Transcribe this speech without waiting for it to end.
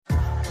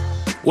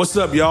What's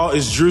up, y'all?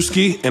 It's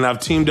Drewski, and I've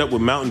teamed up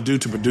with Mountain Dew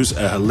to produce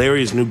a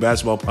hilarious new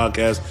basketball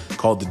podcast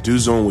called The Dew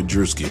Zone with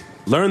Drewski.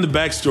 Learn the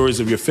backstories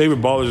of your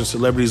favorite ballers and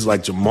celebrities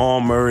like Jamal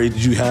Murray.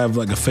 Did you have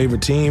like a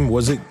favorite team?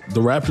 Was it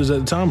the Raptors at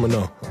the time or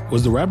no?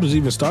 Was the Raptors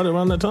even started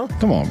around that time?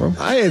 Come on, bro.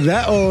 I ain't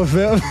that old,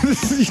 fam.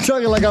 You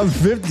talking like I'm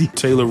 50.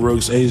 Tayler,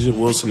 Rooks, Asia,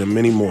 Wilson, and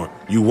many more.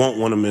 You won't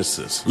want to miss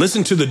this.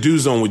 Listen to The Dew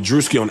Zone with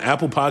Drewski on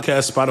Apple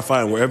Podcasts,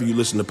 Spotify, and wherever you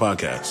listen to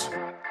podcasts.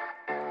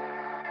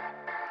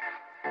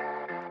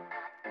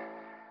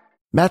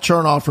 Matt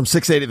Chernoff from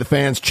 680 The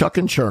Fans, Chuck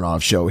and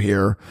Chernoff Show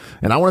here.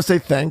 And I want to say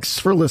thanks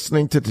for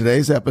listening to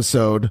today's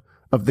episode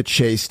of the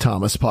Chase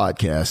Thomas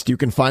Podcast. You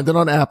can find it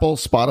on Apple,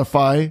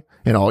 Spotify,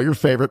 and all your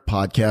favorite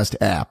podcast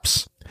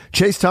apps.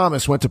 Chase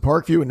Thomas went to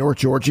Parkview in North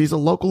Georgia. He's a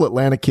local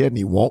Atlanta kid, and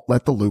he won't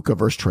let the Luka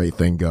versus Trey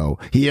thing go.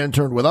 He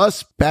interned with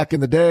us back in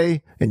the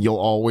day, and you'll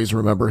always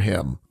remember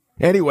him.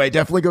 Anyway,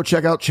 definitely go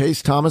check out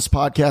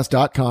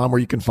ChaseThomasPodcast.com, where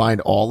you can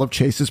find all of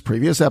Chase's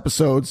previous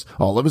episodes,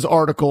 all of his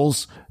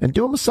articles, and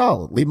do him a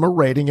solid. Leave him a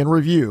rating and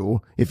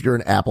review if you're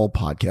an Apple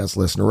Podcast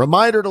listener.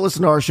 Reminder to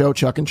listen to our show,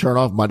 Chuck and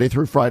Chernoff, Monday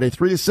through Friday,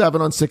 3 to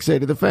 7 on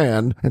 680 The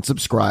Fan, and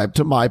subscribe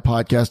to my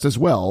podcast as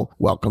well.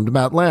 Welcome to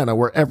Atlanta,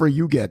 wherever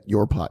you get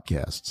your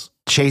podcasts.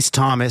 The Chase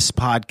Thomas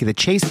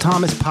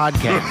Podcast.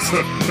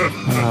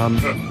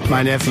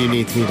 My nephew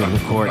needs me to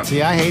record.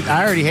 See, I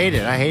already hate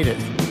it. I hate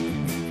it.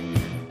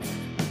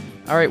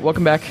 All right,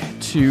 welcome back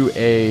to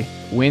a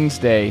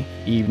Wednesday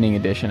evening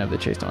edition of the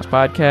Chase Thomas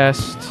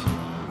Podcast.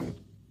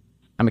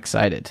 I'm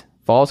excited.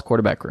 Vols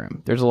quarterback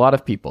room. There's a lot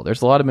of people.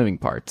 There's a lot of moving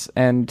parts.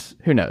 And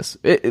who knows?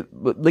 I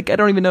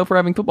don't even know if we're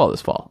having football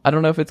this fall. I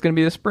don't know if it's going to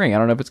be this spring. I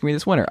don't know if it's going to be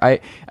this winter.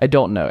 I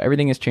don't know.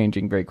 Everything is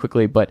changing very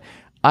quickly. But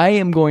I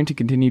am going to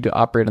continue to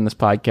operate on this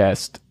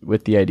podcast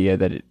with the idea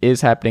that it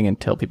is happening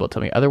until people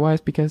tell me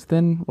otherwise, because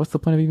then what's the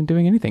point of even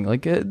doing anything?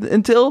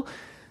 Until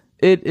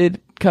it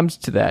comes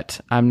to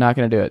that, I'm not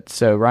going to do it.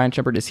 So Ryan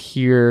Schumpert is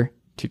here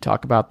to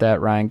talk about that.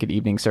 Ryan, good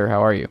evening, sir.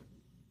 How are you?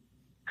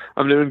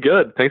 I'm doing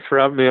good. Thanks for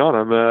having me on.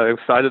 I'm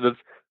excited to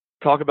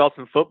talk about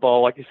some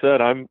football. Like you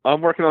said, I'm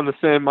working on the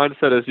same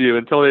mindset as you.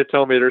 Until they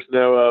tell me there's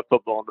no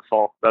football in the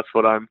fall, that's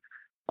what I'm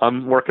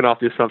working off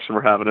the assumption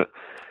we're having it,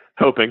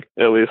 hoping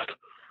at least.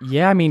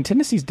 Yeah, I mean,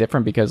 Tennessee's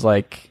different because,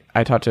 like,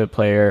 I talked to a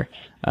player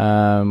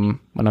when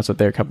I was up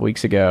there a couple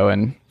weeks ago,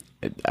 and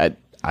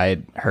I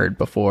had heard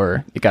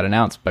before it got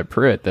announced by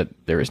Pruitt that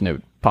there was no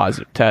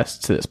positive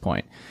tests to this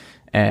point.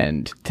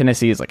 And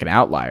Tennessee is like an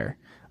outlier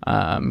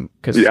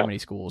because so many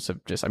schools have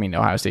just,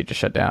 Ohio State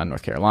just shut down,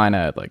 North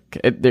Carolina. A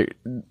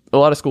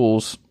lot of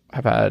schools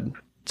have had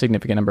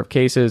significant number of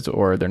cases,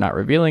 or they're not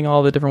revealing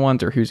all the different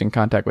ones or who's in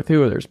contact with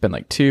who. Or there's been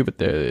like two, but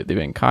they've been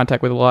in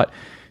contact with a lot.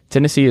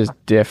 Tennessee is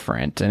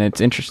different. And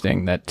it's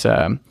interesting that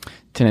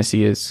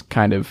Tennessee is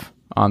kind of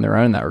on their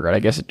own in that regard. I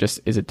guess it just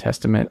is a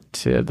testament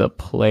to the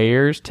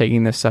players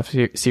taking this stuff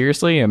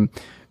seriously and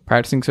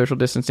practicing social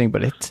distancing.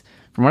 But it's,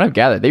 from what I've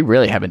gathered, they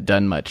really haven't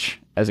done much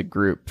as a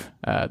group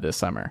this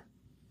summer.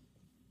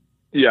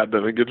 Yeah,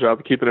 done a good job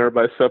of keeping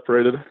everybody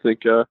separated. I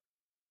think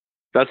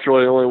that's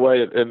really the only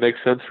way it makes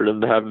sense for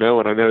them to have no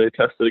one. I know they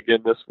tested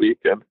again this week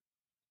and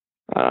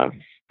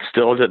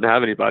still didn't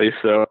have anybody.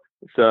 So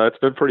it's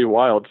been pretty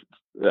wild.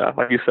 Yeah,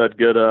 like you said,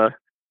 good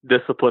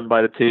discipline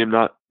by the team,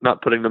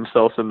 not putting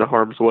themselves into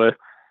harm's way.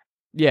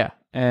 Yeah,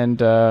 and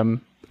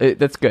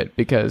that's good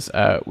because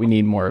we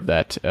need more of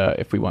that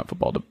if we want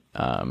football to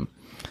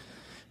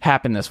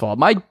happen this fall.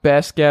 My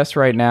best guess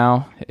right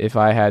now, if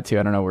I had to,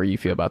 I don't know where you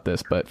feel about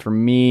this, but for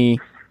me,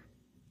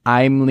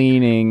 I'm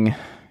leaning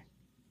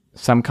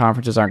some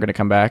conferences aren't going to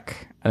come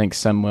back. I think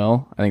some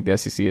will. I think the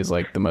SEC is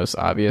like the most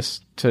obvious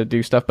to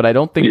do stuff, but I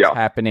don't think it's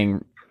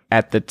happening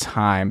at the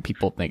time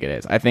people think it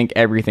is. I think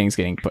everything's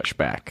getting pushed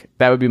back.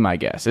 That would be my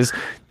guess. Is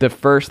the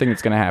first thing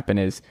that's going to happen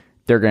is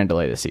they're going to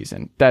delay the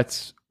season.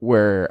 That's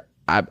where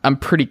I'm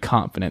pretty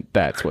confident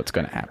that's what's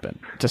going to happen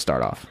to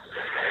start off.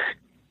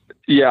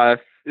 Yeah,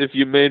 if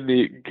you made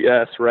me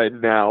guess right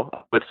now,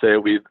 I would say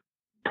we'd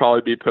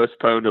probably be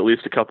postponed at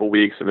least a couple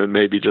weeks and then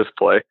maybe just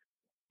play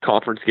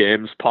conference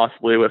games,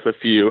 possibly with a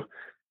few,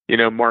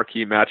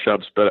 marquee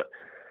matchups, but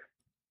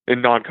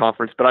in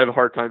non-conference. But I have a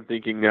hard time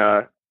thinking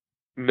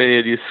many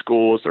of these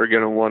schools are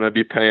going to want to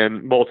be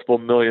paying multiple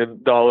 $1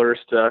 million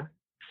to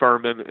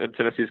Furman, in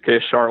Tennessee's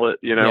case, Charlotte,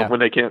 when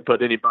they can't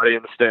put anybody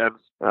in the stands.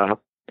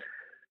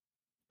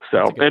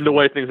 And the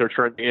way things are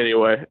trending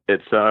anyway,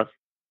 it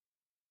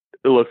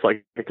looks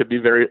like it could be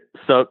very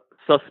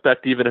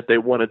suspect even if they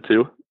wanted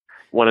to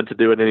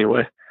do it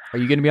anyway. Are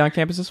you going to be on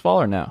campus this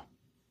fall or no?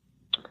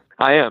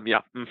 I am,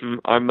 yeah. Mm-hmm.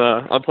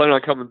 I'm planning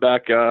on coming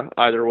back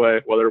either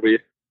way, whether we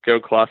go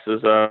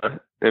classes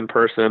in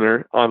person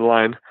or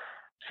online.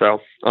 So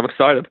I'm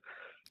excited.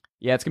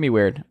 Yeah, it's going to be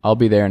weird. I'll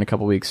be there in a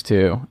couple weeks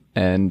too.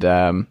 And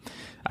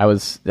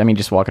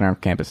just walking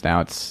around campus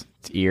now, it's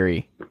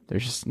eerie.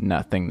 There's just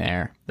nothing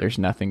there. There's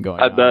nothing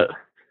going on. I bet.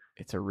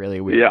 It's a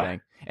really weird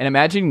thing. And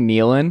imagine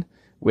kneeling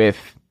with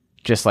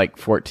just like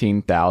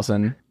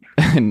 14,000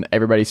 and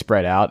everybody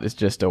spread out. It's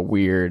just a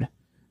weird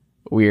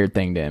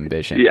thing to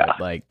envision. Yeah. But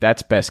like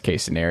that's best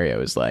case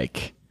scenario is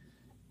like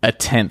a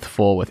 10th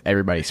full with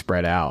everybody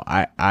spread out.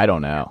 I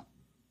don't know.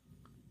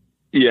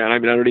 Yeah, and I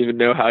mean, I don't even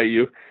know how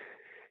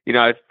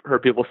I've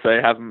heard people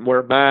say have them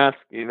wear masks.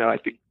 I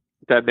think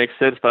that makes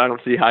sense, but I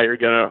don't see how you're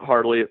going to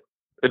hardly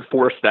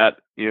enforce that,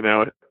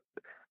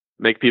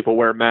 make people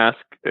wear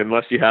masks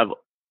unless you have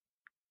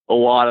a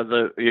lot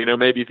of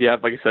maybe if you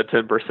have, like I said,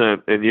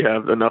 10% and you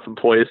have enough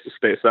employees to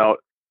space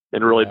out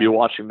and really be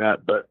watching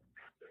that. But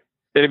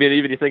I mean,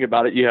 even you think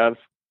about it, you have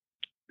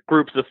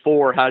groups of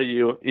 4. How do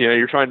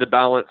you're trying to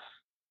balance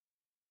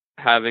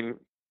having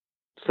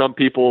some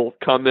people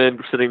come in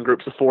sitting in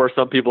groups of 4,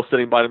 some people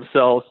sitting by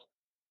themselves,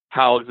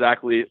 how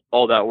exactly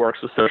all that works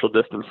with social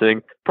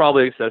distancing.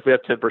 Probably, like I said, if we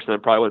have 10%,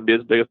 it probably wouldn't be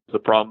as big of a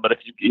problem. But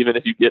even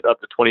if you get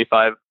up to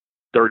 25,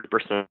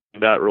 30%,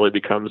 that really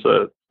becomes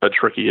a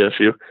tricky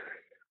issue.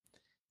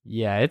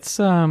 Yeah, it's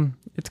going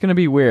to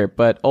be weird,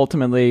 but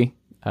ultimately,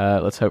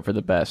 let's hope for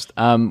the best.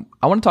 I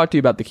want to talk to you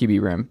about the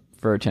QB room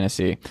for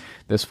Tennessee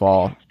this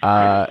fall.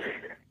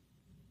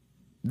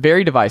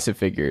 Very divisive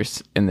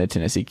figures in the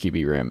Tennessee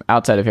QB room,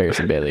 outside of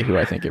Harrison Bailey, who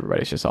I think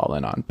everybody's just all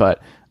in on.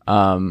 But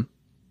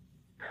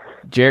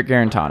Jarrett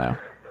Garantano,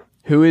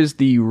 who is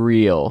the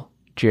real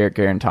Jarrett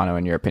Garantano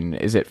in your opinion?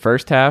 Is it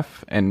first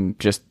half and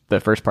just the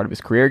first part of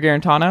his career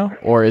Garantano,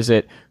 or is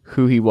it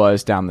who he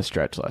was down the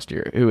stretch last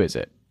year? Who is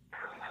it?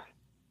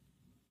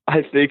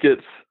 I think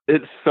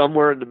it's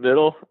somewhere in the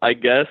middle, I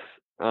guess,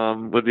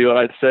 would be what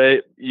I'd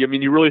say. I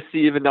mean, you really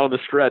see even down the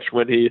stretch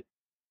when he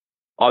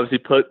obviously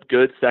put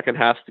good second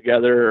halves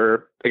together,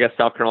 or I guess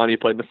South Carolina, he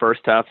played in the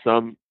first half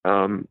some,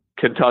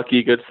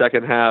 Kentucky, good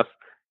second half.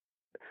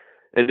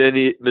 And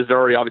then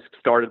Missouri obviously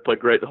started, played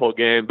great the whole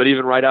game. But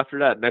even right after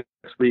that, next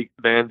week,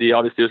 Vandy,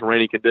 obviously it was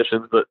rainy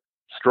conditions, but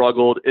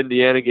struggled.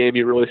 Indiana game,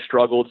 he really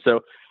struggled.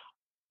 So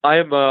I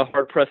am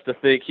hard-pressed to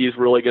think he's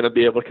really going to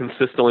be able to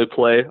consistently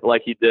play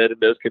like he did in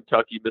those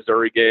Kentucky,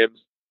 Missouri games.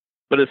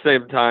 But at the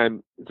same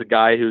time, it's a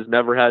guy who's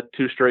never had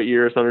 2 straight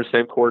years under the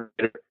same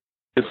coordinator.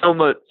 And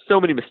so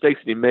many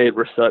mistakes that he made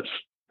were such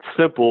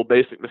simple,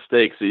 basic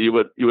mistakes that you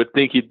would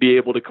think he'd be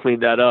able to clean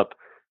that up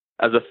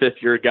as a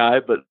fifth-year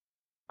guy. But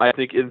I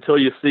think until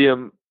you see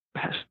him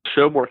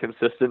show more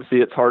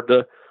consistency, it's hard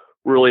to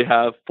really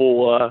have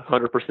full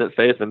 100%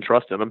 faith and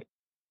trust in him.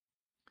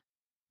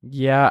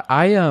 Yeah,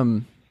 I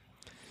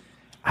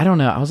don't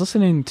know. I was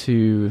listening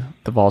to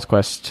the Vols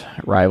Quest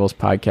Rivals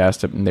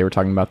podcast, and they were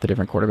talking about the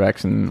different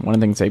quarterbacks. And one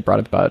of the things they brought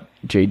up about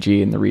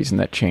JG and the reason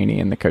that Chaney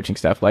and the coaching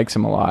staff likes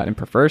him a lot and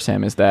prefers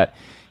him is that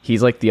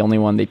he's like the only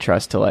one they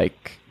trust to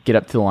like get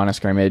up to the line of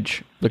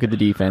scrimmage, look at the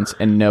defense,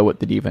 and know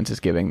what the defense is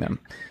giving them.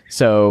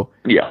 So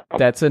yeah,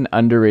 that's an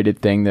underrated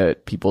thing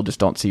that people just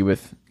don't see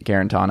with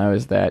Garantano,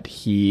 is that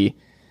he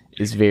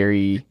is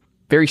very,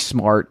 very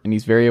smart and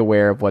he's very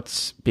aware of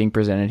what's being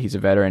presented. He's a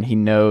veteran. He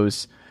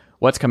knows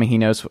what's coming. He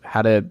knows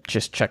how to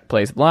just check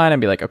plays at the line and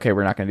be like, okay,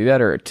 we're not going to do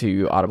that, or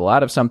to audible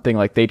out of something.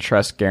 Like, they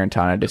trust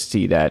Garantano to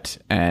see that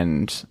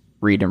and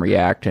read and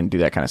react and do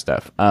that kind of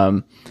stuff.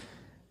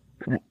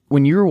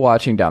 When you were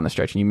watching down the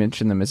stretch, and you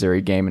mentioned the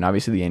Missouri game and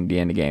obviously the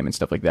Indiana game and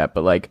stuff like that,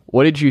 but like,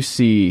 what did you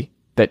see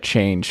that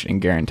changed in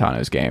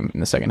Garantano's game in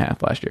the second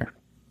half last year?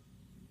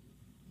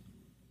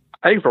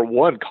 I think for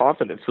one,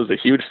 confidence was a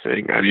huge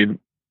thing. I mean,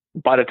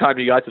 by the time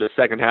he got to the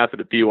second half of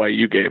the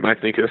BYU game, I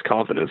think his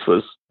confidence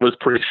was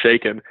pretty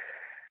shaken.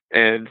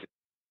 And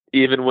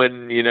even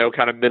when,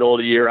 kind of middle of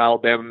the year,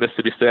 Alabama,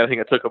 Mississippi State, I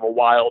think it took him a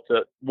while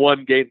to,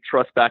 one, gain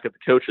trust back at the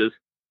coaches.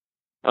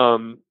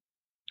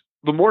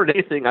 But more than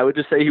anything, I would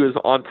just say he was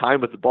on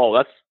time with the ball.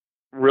 That's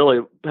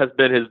really has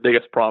been his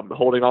biggest problem,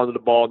 holding on to the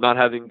ball, not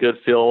having good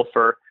feel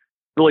for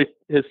really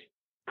his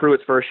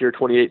Pruitt's first year,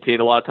 2018.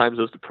 A lot of times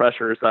it was the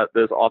pressures that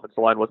this offensive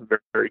line wasn't very,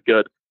 very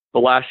good.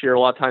 But last year, a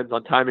lot of times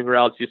on timing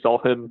routes, you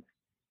saw him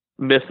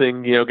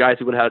missing, guys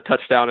who would have had a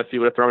touchdown if he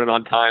would have thrown it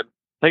on time.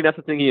 I think that's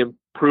the thing he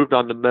improved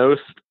on the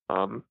most.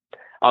 I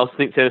also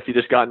think Tennessee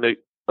just got into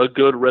a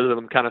good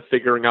rhythm, kind of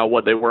figuring out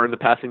what they were in the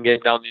passing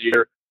game down the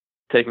year,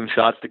 taking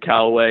shots to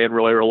Callaway and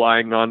really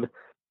relying on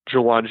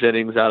Jawan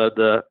Jennings out of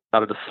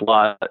the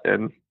slot,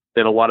 and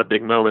in a lot of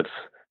big moments,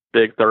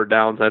 big third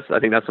downs. I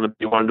think that's going to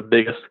be one of the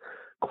biggest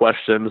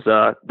questions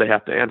they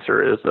have to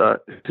answer, is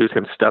who's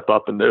going to step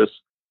up in those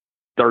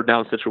third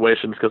down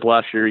situations, because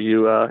last year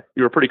you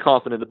were pretty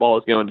confident the ball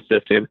was going to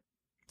 15.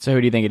 So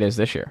who do you think it is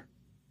this year?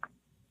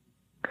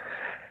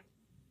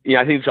 Yeah,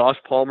 I think Josh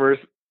Palmer's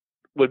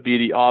would be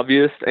the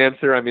obvious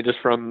answer. I mean, just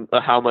from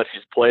how much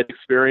he's played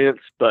experience,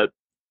 but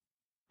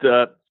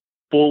to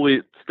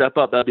fully step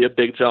up, that'd be a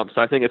big jump.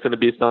 So I think it's going to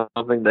be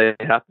something they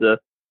have to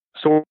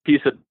sort of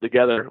piece it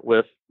together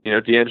with,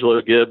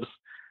 D'Angelo Gibbs,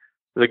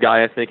 the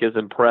guy I think is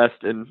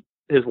impressed in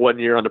his 1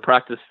 year on the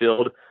practice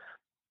field.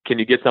 Can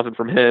you get something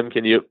from him?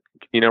 Can you,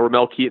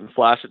 Ramel Keaton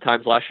flashed at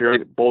times last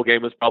year. Bowl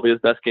game was probably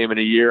his best game in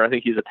a year. I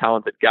think he's a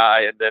talented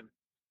guy. And then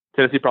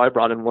Tennessee probably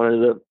brought in one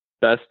of the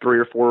best 3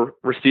 or 4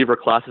 receiver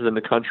classes in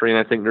the country. And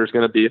I think there's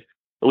going to be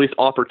at least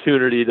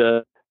opportunity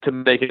to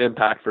make an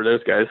impact for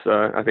those guys.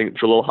 I think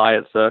Jalil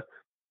Hyatt's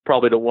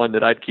probably the one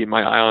that I'd keep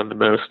my eye on the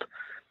most.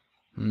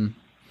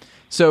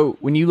 So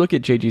when you look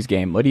at JG's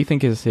game, what do you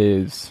think is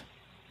his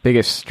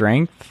biggest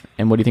strength,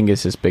 and what do you think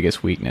is his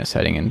biggest weakness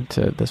heading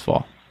into this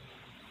fall?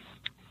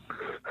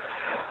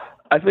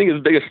 I think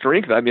his biggest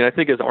strength, I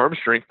think his arm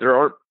strength. There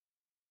aren't,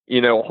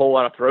 a whole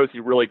lot of throws he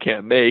really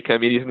can't make.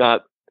 He's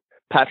not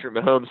Patrick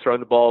Mahomes throwing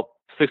the ball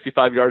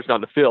 65 yards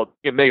down the field.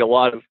 He can make a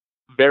lot of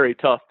very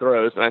tough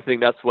throws, and I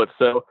think that's what's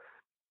so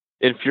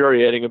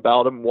infuriating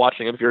about him,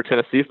 watching him if you're a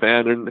Tennessee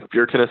fan and if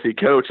you're a Tennessee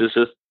coach, is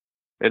just,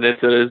 and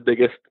it's his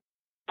biggest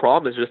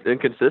problem is just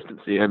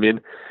inconsistency.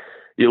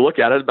 You look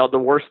at it, about the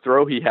worst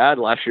throw he had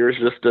last year is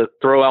just to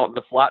throw out in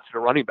the flat to the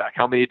running back.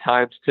 How many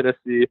times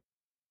Tennessee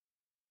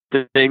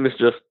things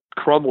just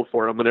crumbled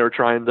for him when they were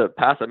trying to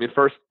pass?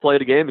 First play of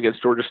the game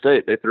against Georgia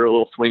State, they threw a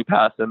little swing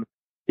pass and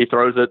he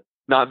throws it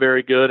not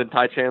very good, and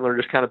Ty Chandler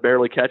just kind of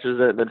barely catches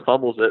it and then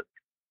fumbles it.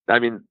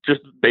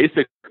 Just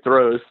basic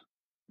throws,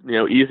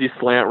 easy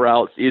slant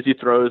routes, easy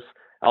throws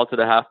out to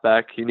the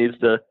halfback. He needs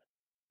to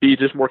be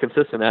just more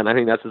consistent at, and I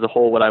think that's as a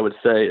whole what I would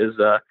say is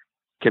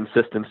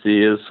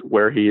consistency is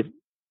where he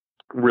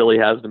really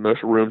has the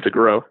most room to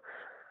grow.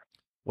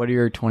 What are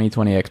your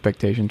 2020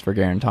 expectations for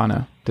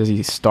Garantano? Does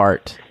he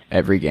start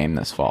every game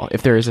this fall?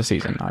 If there is a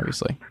season,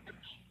 obviously.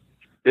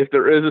 If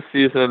there is a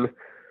season,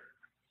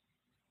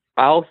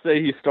 I'll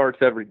say he starts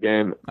every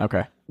game.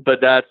 Okay.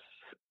 But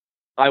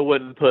I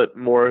wouldn't put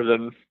more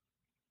than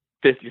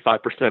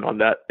 55% on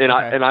that. And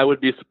okay. I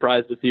would be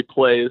surprised if he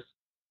plays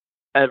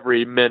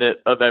every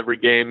minute of every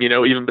game,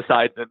 even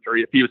besides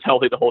injury. If he was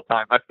healthy the whole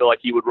time, I feel like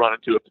he would run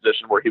into a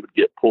position where he would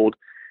get pulled.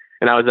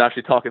 And I was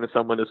actually talking to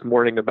someone this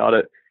morning about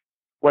it.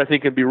 What I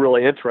think would be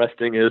really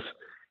interesting is,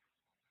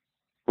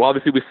 well,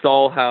 obviously we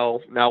saw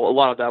how, now a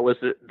lot of that was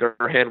their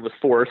hand was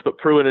forced, but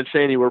Pruitt and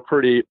Chaney were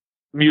pretty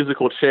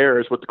musical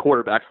chairs with the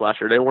quarterbacks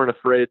last year. They weren't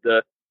afraid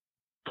to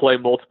play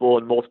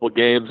multiple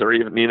games, or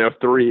even,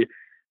 3.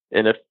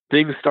 And if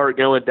things start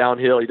going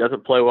downhill, he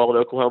doesn't play well at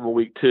Oklahoma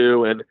week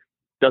 2 and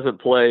doesn't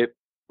play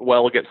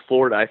well against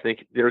Florida, I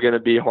think they're going to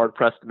be hard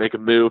pressed to make a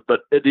move.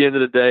 But at the end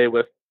of the day,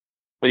 when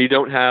you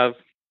don't have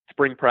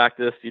spring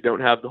practice, you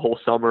don't have the whole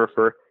summer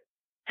for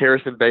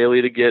Harrison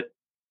Bailey to get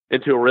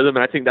into a rhythm.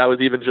 And I think that was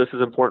even just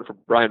as important for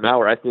Brian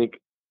Maurer. I think,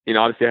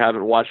 obviously I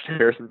haven't watched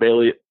Harrison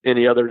Bailey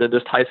any other than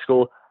just high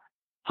school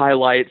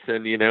highlights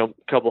and, a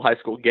couple high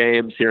school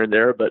games here and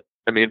there. But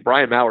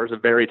Brian Maurer is a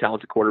very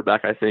talented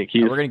quarterback. I think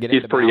he's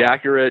pretty Maurer.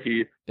 Accurate.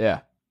 He's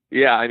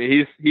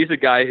a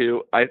guy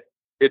who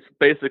it's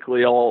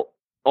basically all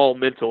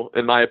mental,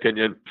 in my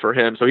opinion, for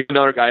him. So he's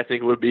another guy I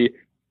think would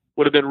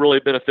have been really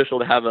beneficial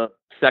to have a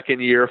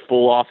second year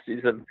full off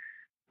season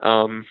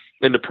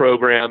in the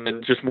program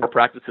and just more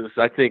practices.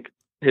 I think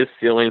his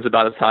ceiling is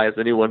about as high as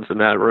anyone's in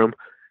that room.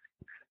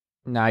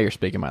 Now you're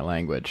speaking my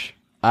language.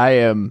 I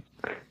am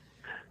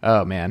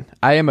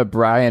a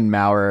Brian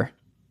Maurer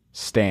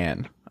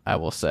stan, I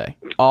will say.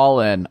 All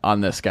in on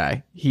this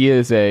guy. He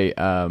is a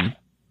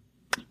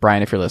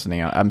Brian, if you're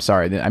listening, I'm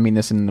sorry. I mean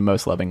this in the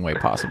most loving way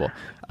possible.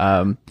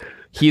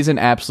 He's an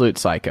absolute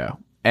psycho.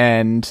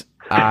 And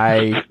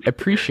I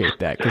appreciate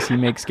that because he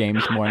makes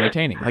games more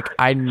entertaining. Like,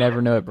 I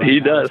never know what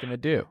Brian Maurer's going to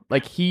do.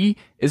 Like, he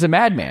is a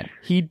madman.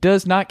 He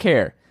does not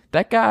care.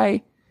 That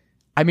guy,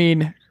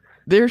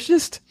 there's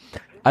just,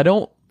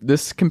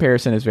 this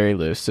comparison is very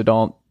loose, so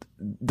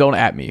don't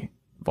at me,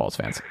 Vols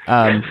fans.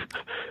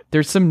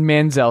 There's some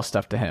Manziel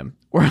stuff to him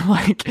where,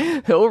 like,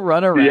 he'll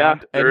run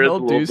around and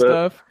he'll do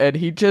stuff, and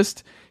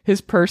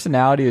his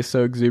personality is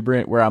so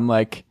exuberant where I'm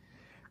like,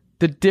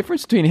 the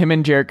difference between him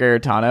and Jarrett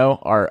Garantano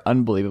are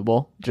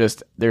unbelievable.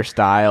 Just their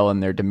style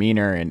and their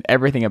demeanor and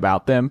everything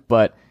about them.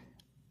 But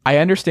I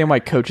understand why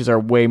coaches are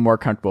way more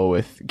comfortable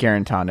with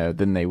Garantano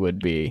than they would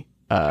be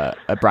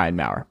a Brian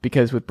Maurer.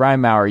 Because with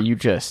Brian Maurer, you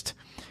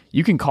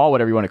can call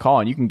whatever you want to call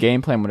and you can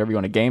game plan whatever you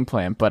want to game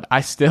plan. But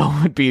I still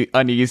would be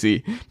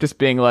uneasy just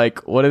being like,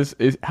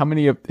 how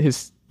many of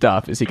his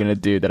stuff is he going to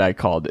do that I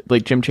called?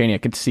 Like Jim Chaney, I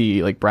could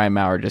see like Brian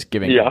Maurer just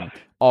giving him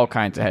all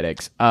kinds of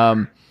headaches.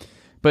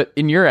 But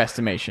in your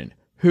estimation,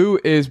 who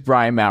is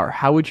Brian Maurer?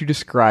 How would you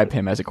describe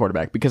him as a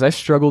quarterback? Because I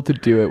struggle to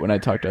do it when I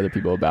talk to other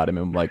people about him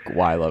and like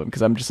why I love him.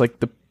 Because I'm just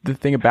like, the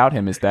thing about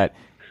him is that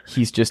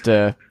he's just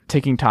a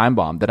ticking time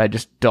bomb that I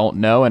just don't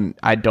know, and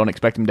I don't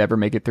expect him to ever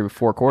make it through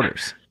 4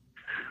 quarters.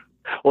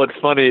 Well, it's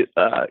funny,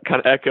 kind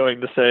of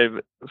echoing the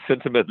same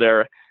sentiment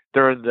there.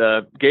 During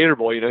the Gator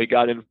Bowl, he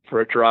got in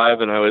for a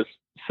drive, and I was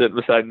sitting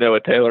beside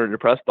Noah Taylor in the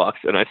press box,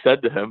 and I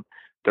said to him,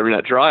 during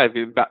that drive,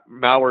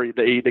 Maurer,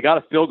 they got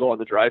a field goal on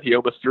the drive. He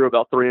almost threw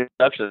about 3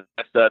 interceptions.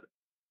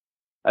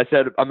 I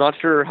said, I'm not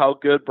sure how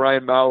good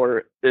Brian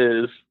Maurer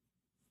is,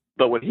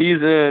 but when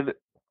he's in,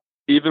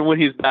 even when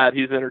he's bad,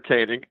 he's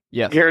entertaining.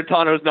 Yes.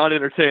 Garantano's not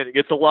entertaining.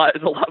 It's a lot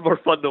more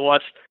fun to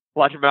watch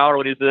Maurer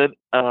when he's in.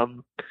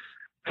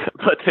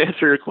 But to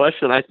answer your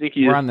question, I think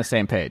we're on the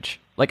same page.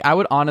 Like, I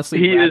would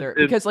honestly rather,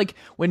 because like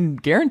when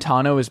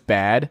Garantano is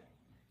bad,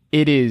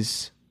 it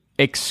is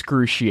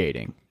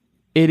excruciating.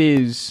 It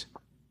is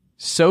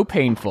so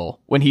painful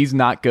when he's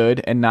not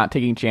good and not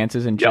taking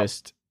chances and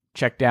just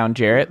check down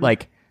Jarrett.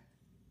 Like,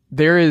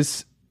 there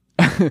is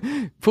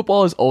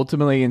football is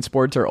ultimately, and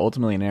sports are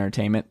ultimately an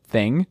entertainment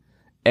thing.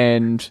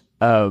 And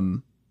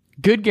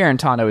good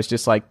Garantano is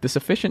just like this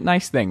efficient,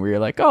 nice thing where you're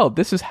like, oh,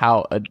 this is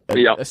how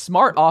a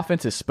smart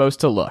offense is supposed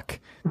to look.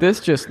 This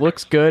just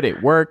looks good.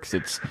 It works.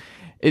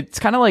 It's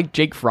kind of like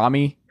Jake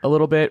Frommey a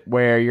little bit,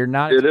 where you're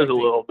not. It is a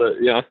little bit,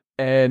 yeah.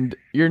 And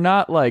you're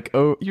not like,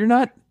 oh, you're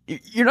not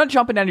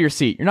jumping out of your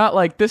seat. You're not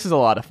like, this is a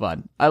lot of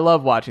fun. I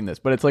love watching this,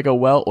 but it's like a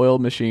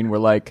well-oiled machine where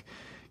like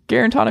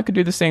Garantano could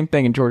do the same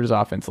thing in Georgia's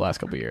offense the last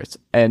couple of years,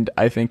 and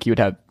I think he would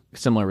have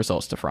similar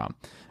results to Fromm.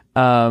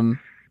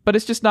 But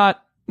it's just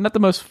not the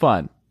most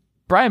fun.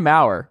 Brian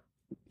Maurer,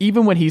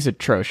 even when he's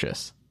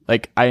atrocious,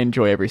 like I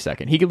enjoy every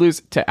second. He could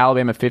lose to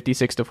Alabama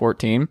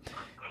 56-14,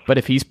 but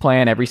if he's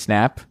playing every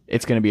snap,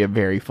 it's going to be a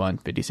very fun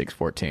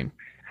 56-14.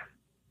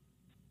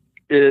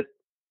 I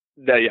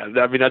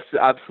mean, that's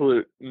the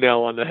absolute nail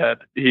on the head.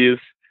 He's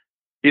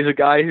a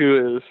guy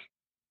who is,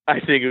 I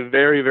think,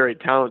 very, very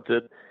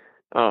talented.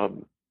 I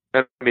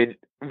mean,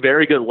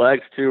 very good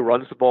legs too.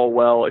 Runs the ball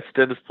well,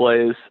 extends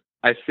plays.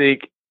 I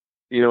think,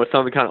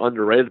 something kind of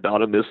underrated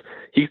about him is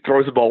he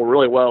throws the ball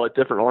really well at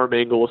different arm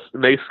angles.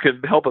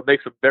 Can help him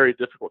make some very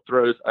difficult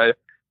throws. I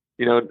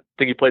think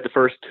he played the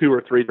first 2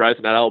 or 3 drives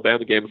in that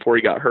Alabama game before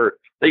he got hurt.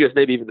 I think it was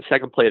maybe even the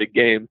second play of the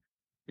game.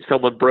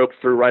 Someone broke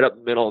through right up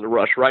the middle in the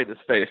rush, right in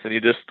his face, and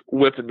he just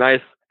whipped a nice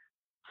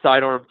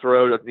sidearm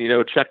throw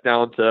to, check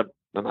down to,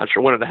 I'm not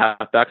sure, one of the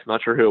halfbacks, I'm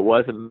not sure who it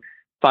was, and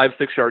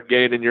 5-6 yard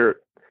gain, and you're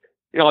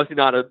obviously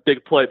not a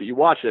big play, but you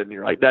watch it and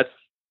you're like, that's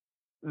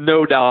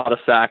no doubt a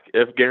sack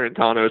if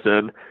Garantano's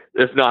in.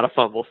 It's not a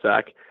fumble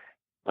sack.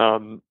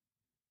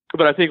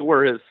 But I think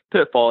where his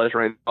pitfall is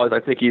right now is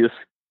I think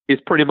he's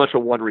pretty much a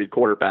one-read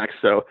quarterback,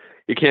 so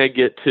you can't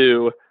get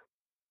too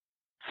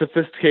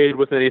sophisticated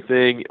with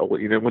anything.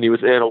 When he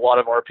was in a lot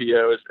of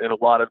RPOs and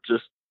a lot of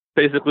just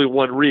basically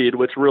one read,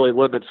 which really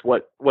limits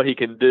what he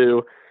can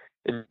do.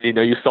 And,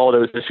 you saw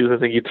those issues. I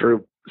think he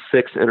threw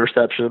 6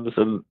 interceptions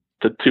and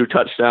to 2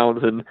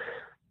 touchdowns, and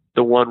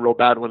the one real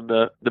bad one,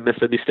 the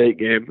Mississippi State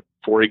game,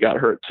 before he got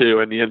hurt too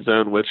in the end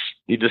zone, which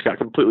he just got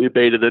completely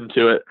baited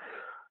into it.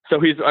 So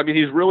he's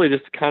really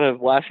just kind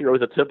of, last year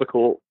was a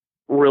typical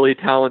really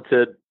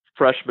talented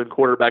freshman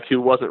quarterback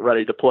who wasn't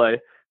ready to play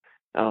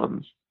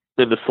in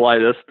the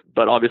slightest,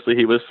 but obviously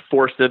he was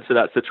forced into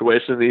that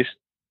situation. He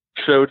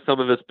showed some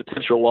of his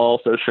potential while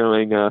also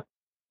showing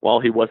while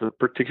he wasn't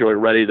particularly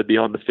ready to be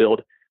on the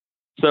field.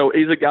 So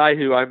he's a guy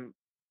who I'm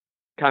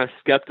kind of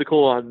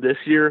skeptical on this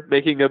year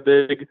making a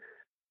big,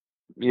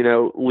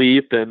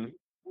 leap, and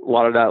a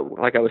lot of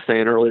that, like I was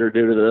saying earlier,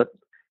 due to the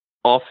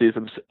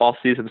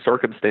off-season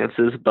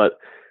circumstances. But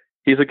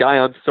he's a guy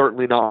I'm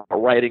certainly not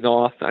writing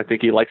off. I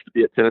think he likes to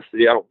be at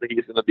Tennessee. I don't think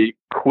he's going to be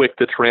quick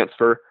to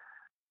transfer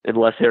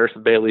unless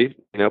Harrison Bailey,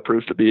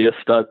 proves to be a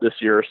stud this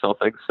year or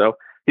something. So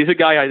he's a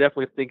guy I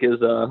definitely think is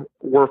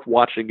worth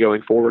watching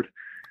going forward.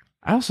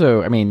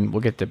 We'll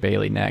get to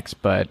Bailey next,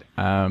 but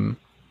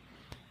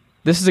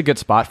this is a good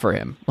spot for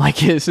him. Like,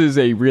 this is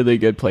a really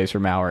good place for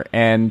Maurer.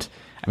 And,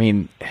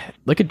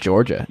 look at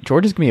Georgia.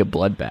 Georgia's going to be a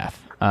bloodbath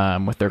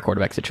with their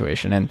quarterback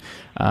situation. And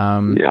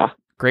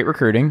great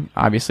recruiting,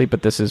 obviously,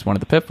 but this is one of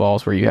the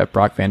pitfalls where you have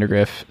Brock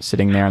Vandagriff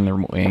sitting there on the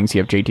wings.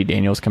 You have JT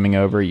Daniels coming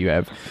over. You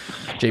have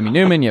Jamie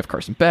Newman. You have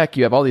Carson Beck.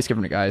 You have all these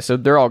different guys. So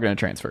they're all going to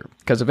transfer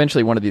because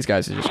eventually one of these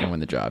guys is just going to win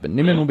the job. And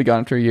Newman will be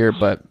gone for a year,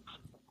 but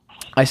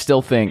I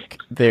still think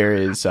there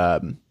is,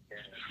 I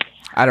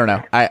don't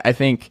know. I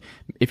think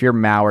if you're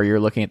Maurer, you're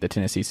looking at the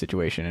Tennessee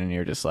situation and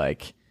you're just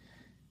like,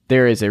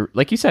 there is a,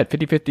 like you said,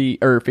 50-50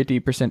 or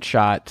 50%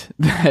 shot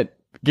that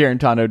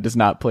Garantano does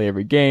not play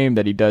every game,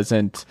 that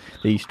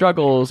he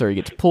struggles or he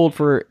gets pulled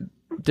for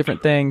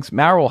different things.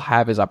 Maurer will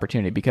have his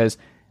opportunity because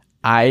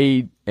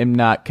I am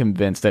not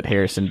convinced that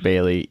Harrison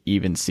Bailey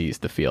even sees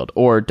the field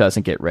or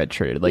doesn't get red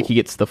traded. Like, he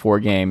gets the 4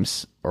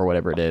 games or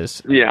whatever it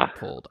is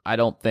pulled. I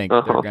don't think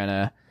they're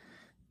gonna.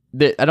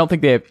 I don't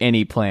think they have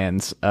any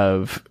plans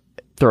of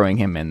throwing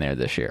him in there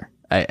this year.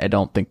 I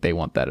don't think they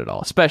want that at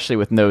all, especially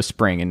with no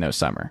spring and no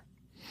summer.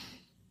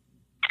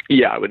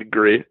 Yeah, I would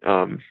agree.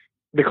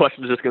 The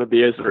question is just going to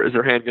be, is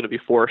their hand going to be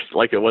forced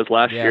like it was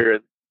last year?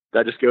 And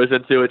that just goes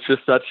into, it's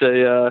just such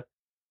a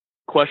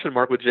question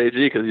mark with JG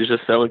because he's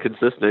just so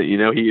inconsistent.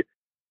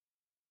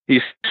 He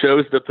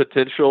shows the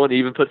potential and he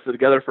even puts it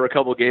together for a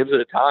couple games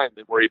at a time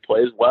and where he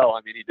plays well.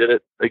 He did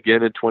it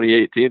again in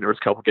 2018. There was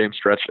a couple game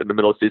stretch in the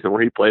middle of the season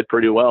where he played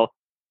pretty well.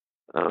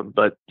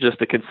 But just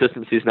the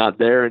consistency is not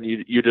there, and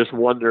you just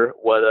wonder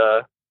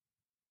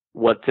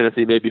what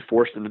Tennessee may be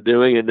forced into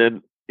doing. And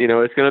then,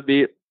 it's going to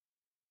be,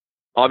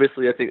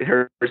 obviously, I think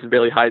Harrison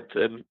Bailey hype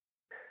and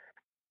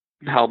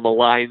how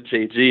maligned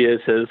JG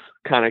is has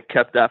kind of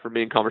kept that from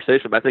being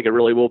conversation. But I think it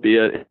really will be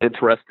an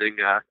interesting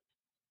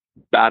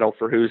battle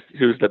for who's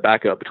the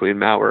backup between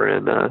Maurer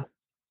and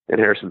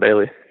Harrison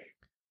Bailey.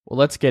 Well,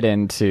 let's get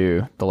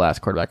into the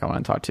last quarterback I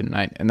want to talk to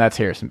tonight, and that's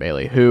Harrison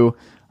Bailey, who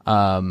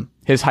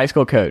his high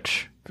school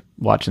coach,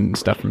 watching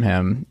stuff from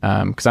him,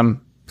 because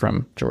I'm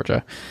from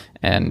Georgia,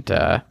 and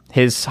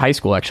his high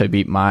school actually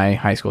beat my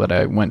high school that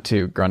I went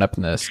to growing up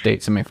in the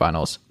state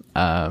semifinals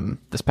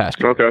this past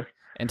year. Okay.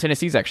 And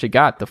Tennessee's actually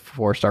got the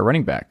 4-star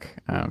running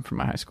back from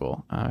my high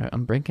school.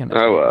 I'm brinking.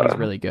 He's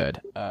really good.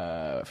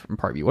 From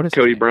Parkview. What is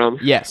Cody Brown?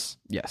 Yes.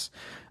 Yeah.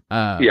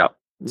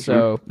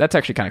 So that's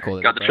actually kind of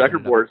cool. Got the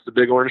checkerboards, the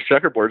big orange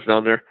checkerboards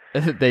down there.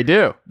 They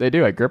do.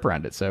 I grip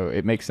around it, so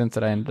it makes sense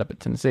that I ended up at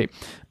Tennessee.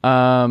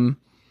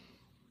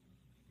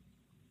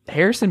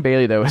 Harrison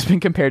Bailey, though, has been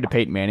compared to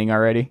Peyton Manning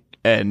already,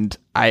 and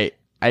I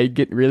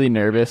get really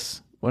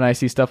nervous when I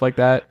see stuff like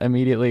that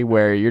immediately,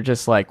 where you're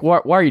just like, why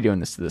are you doing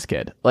this to this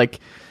kid? Like,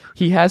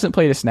 he hasn't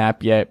played a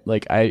snap yet.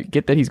 Like, I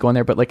get that he's going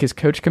there, but like his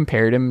coach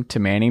compared him to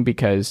Manning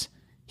because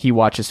he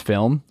watches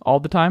film all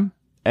the time.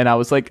 And I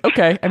was like,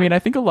 okay. I mean, I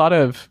think a lot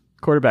of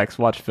quarterbacks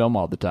watch film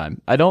all the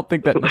time. I don't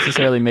think that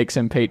necessarily makes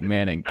him Peyton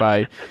Manning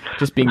by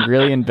just being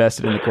really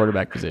invested in the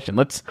quarterback position.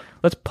 Let's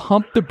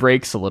pump the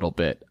brakes a little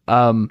bit.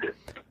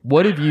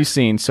 What have you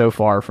seen so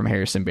far from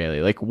Harrison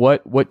Bailey? Like,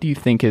 what do you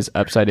think his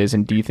upside is,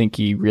 and do you think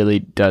he really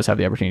does have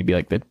the opportunity to be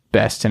like the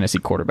best Tennessee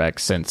quarterback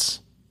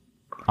since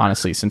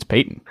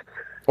Peyton?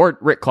 Or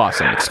Rick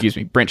Clausen, excuse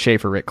me. Brent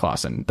Schaefer, Rick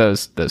Clausen.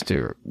 Those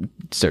two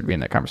started to be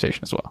in that conversation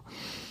as well.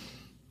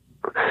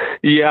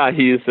 Yeah,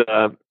 he's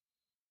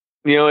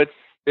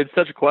it's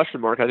such a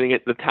question mark. I think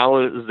the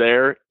talent is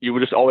there. You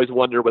would just always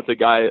wonder with a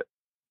guy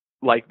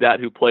like that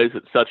who plays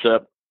at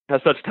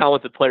has such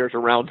talented players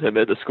around him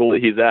at the school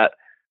that he's at.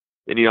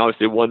 And he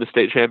obviously won the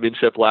state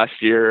championship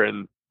last year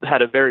and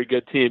had a very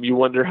good team. You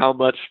wonder how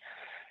much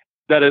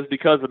that is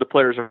because of the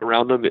players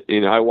around him.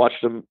 I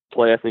watched him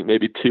play, I think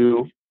maybe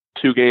two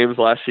games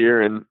last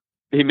year, and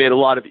he made a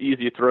lot of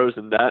easy throws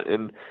in that.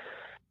 And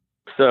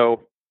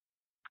so,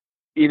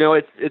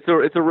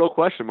 it's a real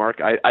question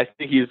mark. I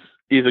think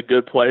he's a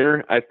good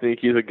player. I think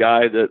he's a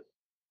guy that,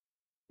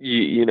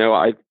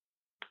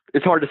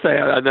 it's hard to say.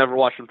 I never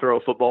watched him throw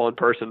a football in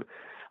person.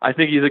 I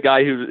think he's a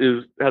guy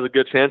who has a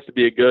good chance to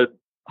be a good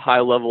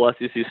high-level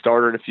SEC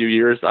starter in a few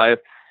years. I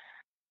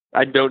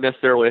don't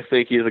necessarily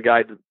think he's a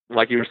guy,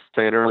 like you were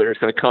saying earlier, is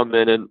going to come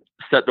in and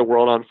set the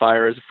world on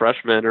fire as a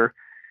freshman or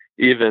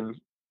even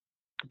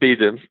be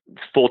the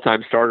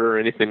full-time starter or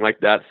anything like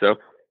that. So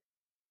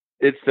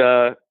it's,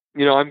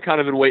 I'm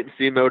kind of in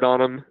wait-and-see mode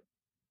on him.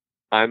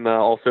 I'm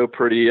also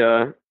pretty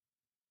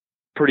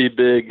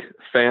big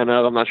fan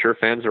of, I'm not sure if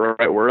fans are the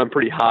right word, I'm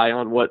pretty high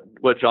on what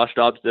Josh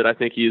Dobbs did. I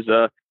think he's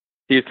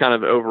kind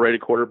of an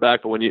overrated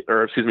quarterback, but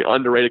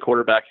underrated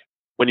quarterback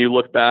when you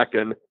look back.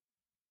 And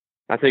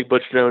I think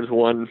Butch Jones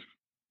won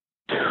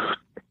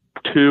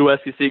 2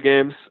 SEC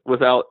games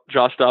without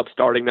Josh Dobbs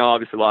starting. Now,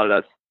 obviously, a lot of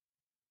that's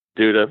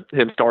due to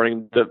him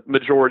starting the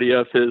majority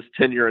of his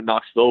tenure in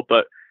Knoxville,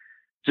 but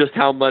just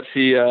how much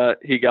he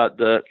got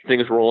the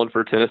things rolling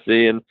for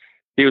Tennessee. And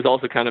he was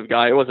also kind of a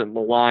guy, it wasn't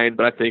maligned,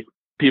 but I think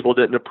people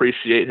didn't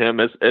appreciate him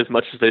as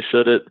much as they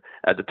should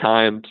at the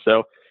time.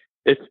 So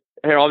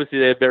obviously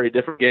they have very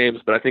different games,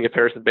 but I think if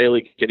Harrison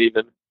Bailey could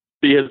even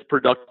be as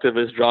productive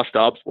as Josh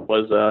Dobbs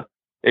was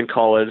in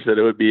college, that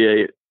it would be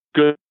a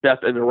good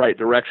step in the right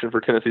direction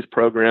for Tennessee's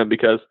program,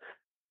 because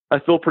I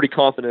feel pretty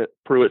confident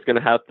Pruitt's going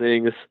to have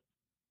things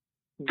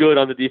good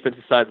on the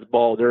defensive side of the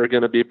ball. They're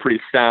going to be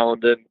pretty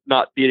sound and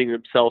not beating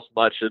themselves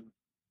much. And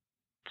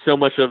so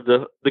much of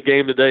the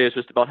game today is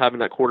just about having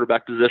that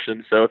quarterback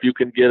position. So if you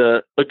can get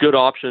a good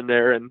option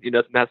there, and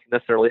doesn't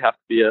necessarily have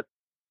to be a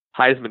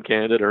Heisman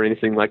candidate or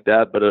anything like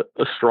that, but a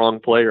strong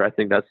player, I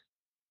think that's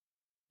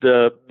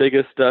the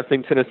biggest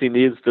thing Tennessee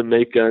needs to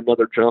make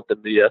another jump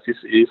in the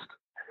SEC East.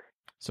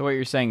 So what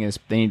you're saying is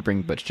they need to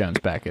bring Butch Jones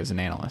back as an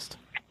analyst.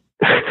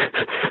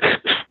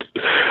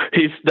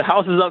 The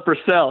house is up for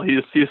sale.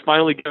 He's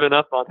finally given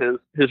up on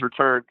his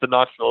return to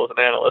Knoxville as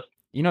an analyst.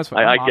 What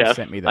my mom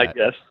sent me that. I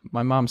guess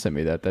my mom sent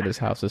me that his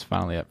house is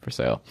finally up for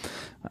sale.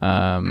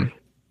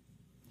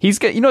 What's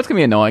gonna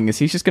be annoying is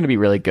he's just gonna be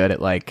really good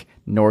at like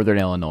Northern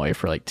Illinois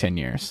for like 10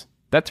 years.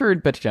 That's where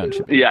Butch Jones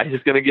should be. Yeah,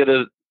 he's gonna get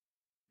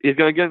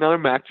another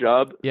MAC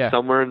job. Yeah.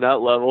 Somewhere in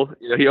that level.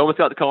 He almost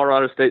got the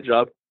Colorado State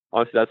job.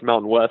 Obviously that's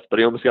Mountain West, but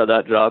he almost got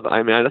that job.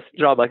 I mean, that's a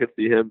job I could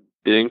see him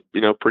being,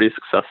 pretty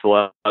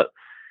successful at.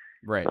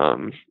 Right.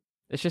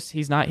 It's just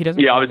he doesn't.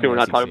 Yeah, obviously we're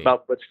not talking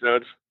about Butch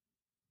Jones.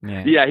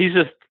 Yeah, he's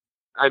just.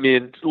 I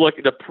mean, look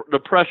at the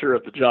pressure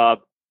of the job,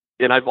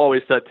 and I've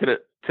always said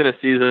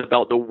Tennessee is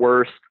about the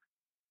worst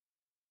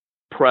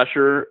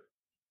pressure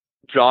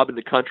job in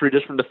the country,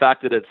 just from the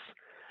fact that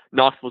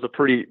Knoxville's a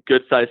pretty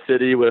good sized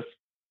city with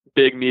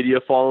big media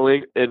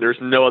following, and there's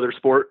no other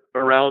sport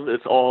around.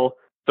 It's all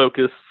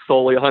focused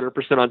solely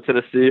 100% on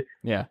Tennessee.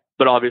 Yeah.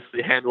 But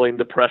obviously handling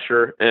the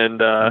pressure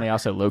and they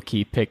also low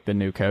key picked the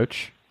new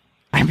coach.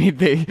 I mean,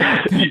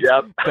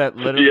 that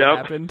literally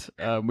happened.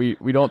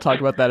 We don't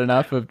talk about that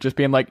enough, of just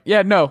being like,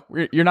 yeah, no,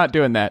 you're not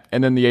doing that.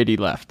 And then the AD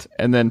left,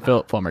 and then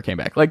Philip Fulmer came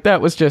back. Like,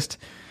 that was just,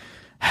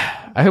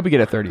 I hope we get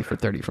a 30 for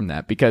 30 from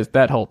that, because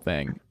that whole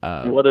thing,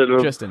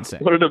 just insane.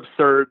 What an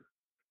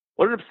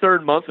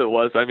absurd month it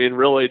was. I mean,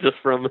 really, just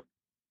from,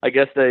 I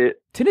guess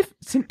Tennessee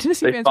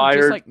fans were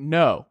just like,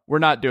 no, we're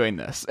not doing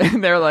this.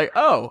 And they're like,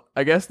 oh,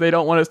 I guess they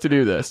don't want us to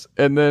do this.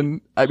 And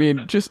then, I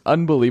mean, just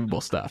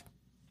unbelievable stuff.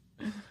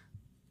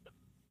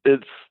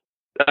 It's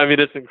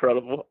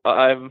incredible.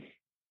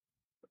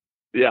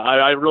 Yeah,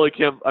 I really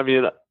can't. I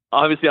mean,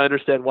 obviously I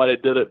understand why they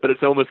did it, but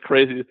it's almost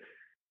crazy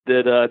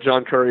that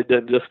John Curry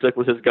didn't just stick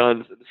with his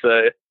guns and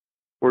say,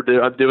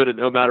 I'm doing it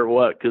no matter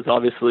what, because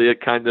obviously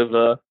it kind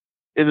of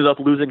ended up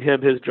losing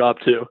him his job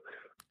too.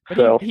 But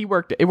so it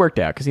worked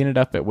out because he ended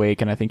up at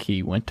Wake, and I think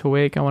he went to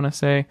Wake, I want to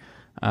say.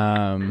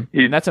 And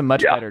that's a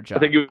much better job. I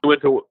think he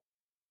went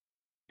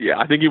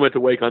to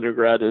Wake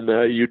undergrad and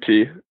UT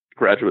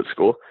graduate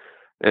school,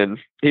 and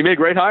he made a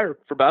great hire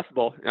for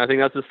basketball. I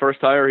think that's his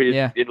first hire. He's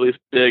at least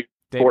big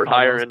sport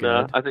hire, and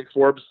I think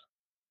Forbes.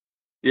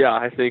 Yeah,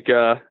 I think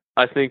that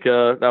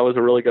was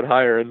a really good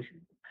hire, and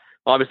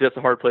obviously that's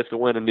a hard place to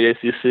win in the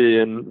ACC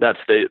in that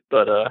state.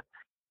 But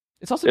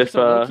it's also just a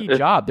low-key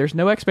job. There's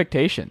no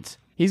expectations.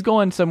 He's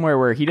going somewhere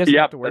where he doesn't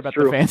have to worry about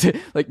the fans.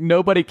 Like,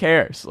 nobody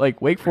cares.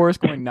 Like, Wake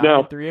Forest going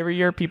 9-3 every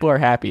year, people are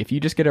happy. If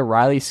you just get a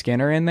Riley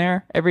Skinner in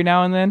there every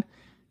now and then,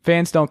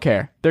 fans don't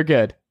care. They're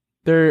good.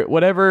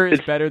 Whatever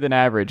is better than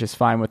average is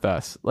fine with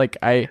us.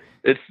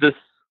 It's the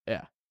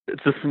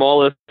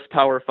smallest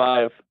Power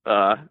 5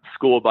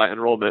 school by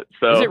enrollment.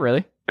 So is it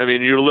really? I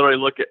mean, you literally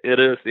look at it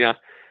is, yeah.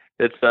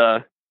 It's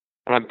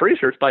I'm pretty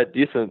sure it's by a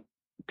decent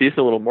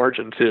little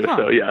margin too. Huh.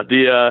 So yeah,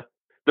 the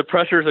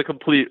pressure is a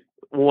complete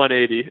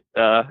 180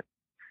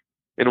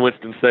 in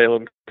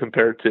Winston-Salem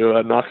compared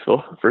to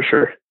Knoxville for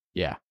sure.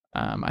 Yeah,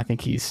 I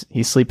think he's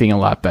sleeping a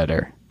lot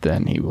better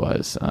than he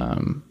was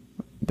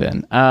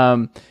then.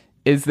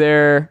 Is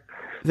there,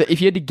 if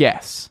you had to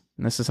guess,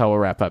 and this is how we'll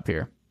wrap up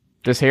here,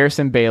 does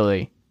Harrison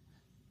Bailey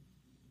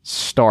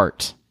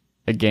start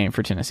a game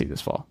for Tennessee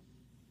this fall?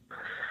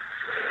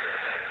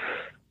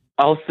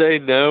 I'll say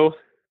no,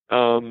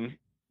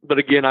 but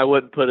again, I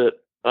wouldn't put it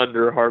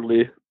under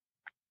hardly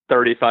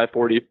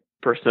 35-40%.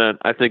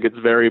 I think it's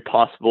very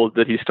possible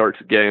that he starts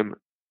a game.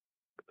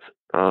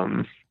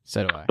 So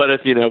do I. But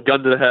if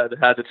gun to the head,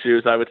 had to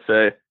choose, I would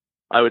say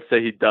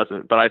he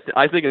doesn't. But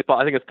I think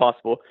it's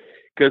possible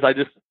because I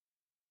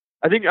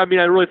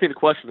really think the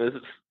question is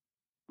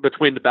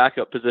between the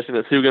backup position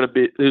is who's going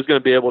to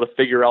be able to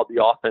figure out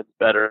the offense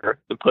better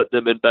and put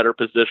them in better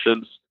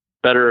positions,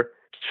 better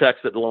checks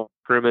at the line of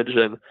scrimmage.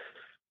 And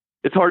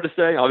it's hard to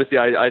say. Obviously,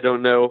 I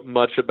don't know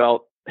much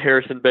about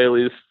Harrison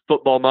Bailey's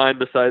football mind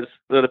besides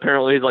that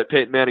apparently he's like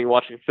Peyton Manning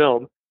watching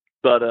film.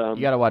 But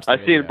you got to watch.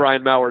 I've seen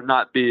Brian Maurer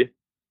not be.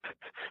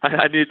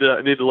 I need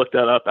to look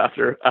that up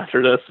after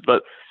this.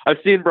 But I've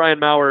seen Brian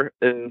Maurer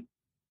in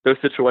those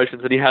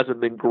situations, and he hasn't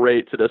been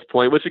great to this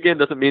point. Which again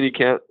doesn't mean he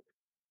can't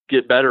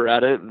get better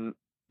at it and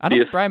be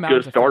a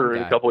good starter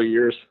in a couple of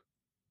years.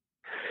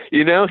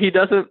 He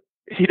doesn't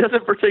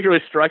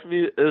particularly strike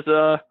me as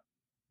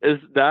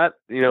that,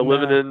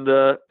 living in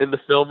the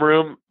film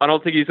room. I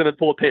don't think he's going to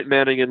pull a Peyton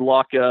Manning and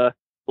lock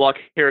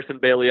Harrison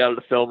Bailey out of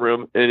the film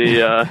room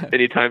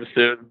anytime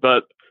soon.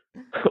 But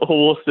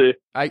we'll see.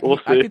 I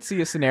could see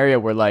a scenario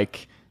where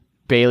like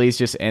Bailey's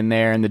just in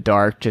there in the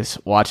dark,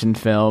 just watching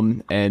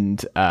film,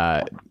 and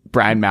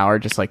Brian Maurer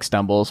just like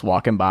stumbles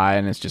walking by,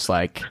 and it's just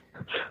like,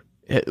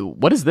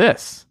 "What is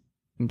this?"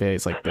 And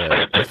Bailey's like,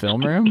 "The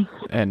film room,"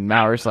 and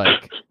Maurer's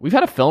like, "We've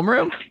had a film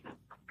room."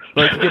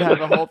 Like, you could have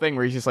a whole thing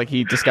where he's just like,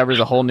 he discovers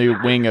a whole new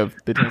wing of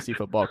the Tennessee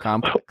football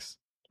complex.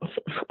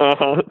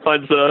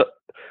 Finds the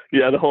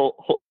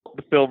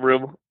film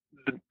room,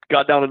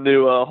 got down a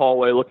new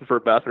hallway looking for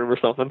a bathroom or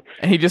something.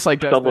 And he just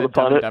like does the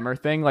Dumb and Dumber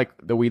thing, like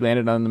the We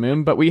Landed on the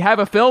Moon, but we have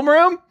a film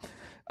room.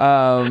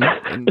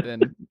 And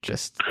then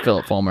just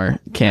Philip Fulmer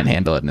can't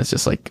handle it, and it's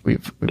just like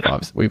we've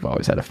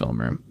always had a film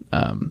room.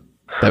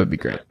 That would be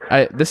great.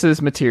 This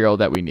is material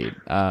that we need.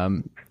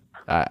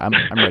 I'm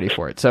ready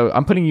for it. So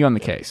I'm putting you on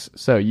the case.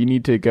 So you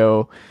need to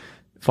go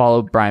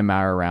follow Brian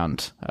Maurer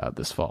around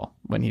this fall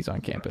when he's on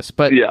campus.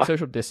 But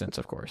social distance,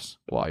 of course,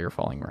 while you're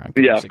following around.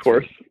 Yeah, of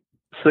course.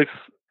 6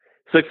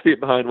 feet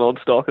behind while I'm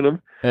stalking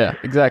him. Yeah,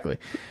 exactly.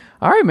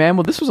 All right, man.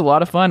 Well, this was a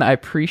lot of fun. I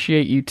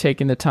appreciate you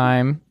taking the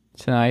time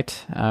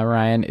tonight.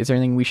 Ryan, is there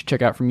anything we should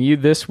check out from you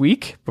this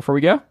week before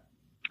we go?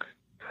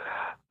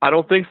 I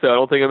don't think so. I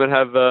don't think I'm going to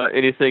have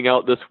anything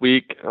out this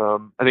week. I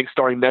think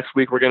starting next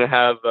week, we're going to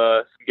have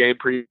some game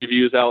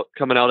previews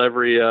coming out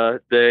every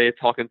day,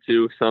 talking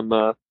to some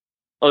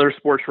other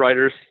sports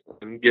writers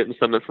and getting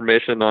some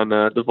information on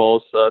the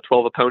Vols'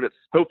 12 opponents,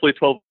 hopefully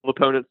 12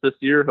 opponents this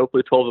year,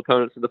 hopefully 12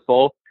 opponents in the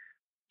fall.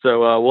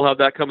 So we'll have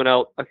that coming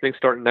out, I think,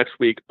 starting next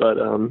week, but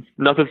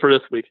nothing for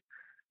this week.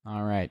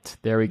 All right.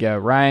 There we go.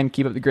 Ryan,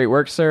 keep up the great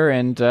work, sir,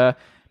 and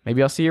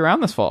maybe I'll see you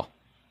around this fall.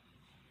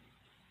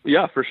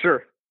 Yeah, for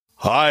sure.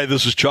 Hi,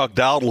 this is Chuck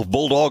Dowdle of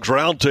Bulldogs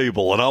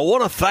Roundtable, and I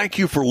want to thank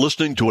you for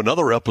listening to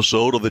another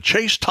episode of the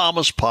Chase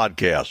Thomas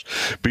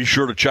Podcast. Be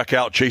sure to check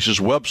out Chase's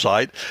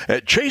website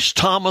at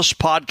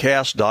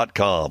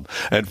chasethomaspodcast.com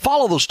and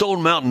follow the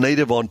Stone Mountain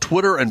Native on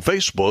Twitter and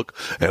Facebook,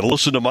 and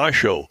listen to my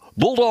show,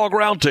 Bulldog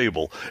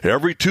Roundtable,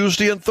 every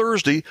Tuesday and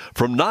Thursday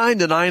from 9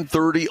 to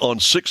 9:30 on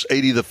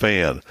 680 The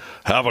Fan.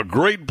 Have a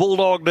great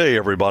Bulldog Day,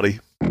 everybody.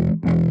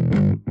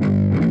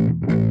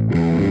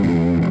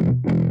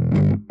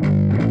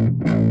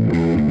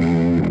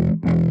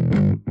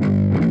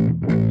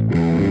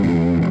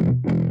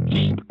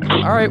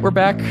 All right, we're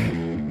back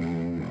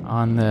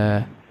on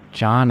the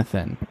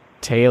Jonathan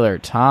Taylor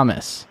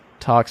Thomas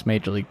talks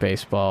Major League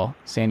Baseball,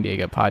 San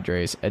Diego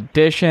Padres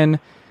edition.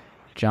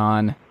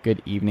 John,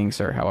 good evening,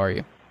 sir. How are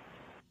you?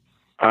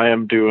 I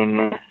am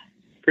doing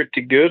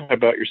pretty good. How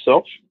about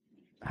yourself?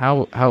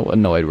 How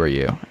annoyed were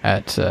you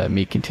at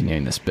me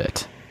continuing this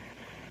bit?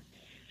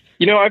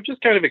 I've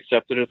just kind of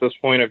accepted it at this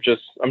point. I'm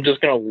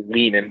just going to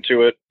lean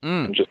into it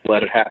and just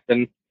let it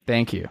happen.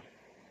 Thank you.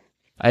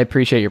 I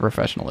appreciate your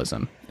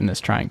professionalism in this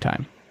trying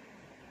time.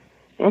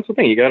 That's the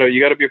thing. You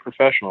gotta be a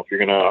professional if you're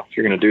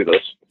gonna do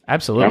this.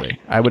 Absolutely.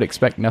 Yeah. I would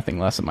expect nothing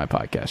less of my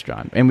podcast,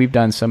 John. And we've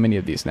done so many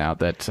of these now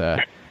that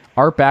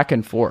our back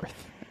and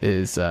forth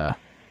is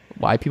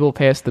why people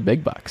pay us the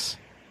big bucks.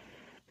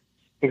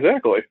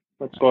 Exactly.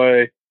 That's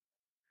why.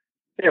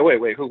 Yeah.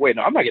 Wait.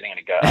 No, I'm not getting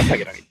any I'm not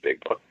getting any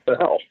big bucks. What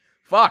the hell?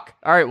 Fuck.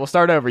 All right, we'll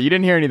start over. You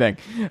didn't hear anything.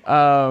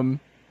 All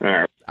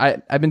right.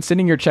 I've been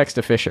sending your checks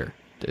to Fisher.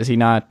 Is he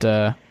not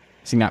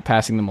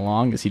passing them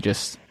along? Is he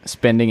just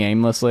spending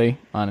aimlessly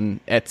on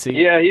Etsy?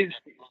 Yeah,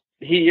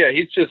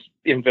 he's just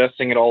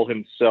investing it all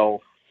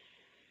himself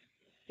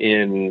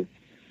in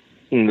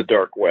the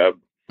dark web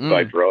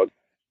by drug.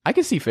 I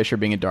can see Fisher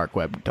being a dark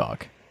web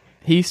dog.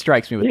 He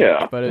strikes me with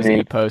the photos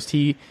he posts.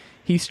 He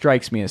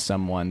strikes me as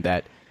someone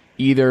that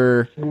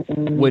either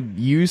would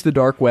use the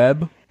dark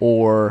web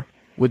or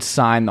would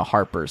sign the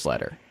Harper's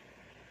letter.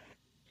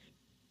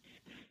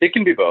 It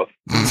can be both.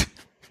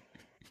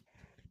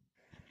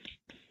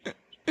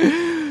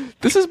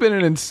 This has been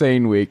an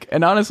insane week.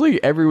 And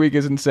honestly, every week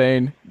is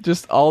insane.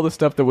 Just all the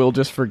stuff that we'll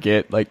just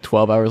forget like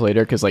 12 hours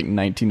later because like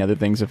 19 other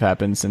things have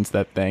happened since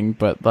that thing.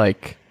 But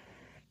like,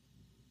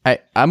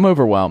 I'm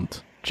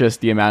overwhelmed.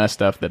 Just the amount of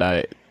stuff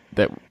that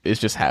is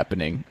just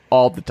happening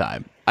all the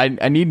time.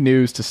 I need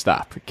news to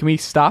stop. Can we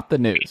stop the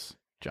news,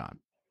 John?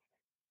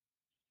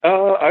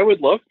 I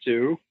would love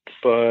to,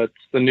 but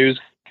the news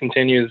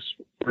continues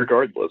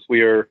regardless.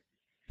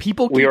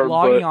 People keep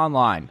logging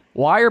online.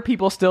 Why are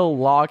people still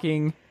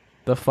logging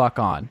the fuck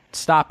on?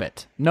 Stop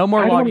it. No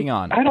more logging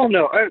on. I don't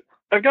know.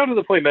 I've gotten to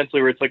the point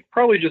mentally where it's like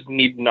probably just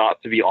need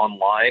not to be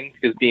online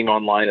because being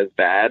online is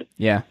bad.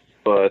 Yeah.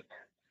 But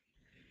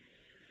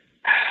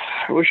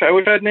I wish I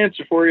had an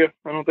answer for you.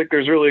 I don't think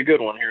there's really a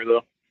good one here,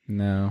 though.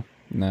 No.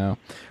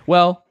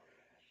 Well,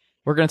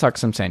 we're going to talk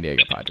some San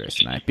Diego Padres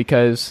tonight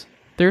because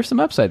there's some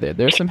upside there.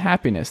 There's some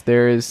happiness.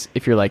 There is,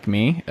 if you're like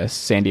me, a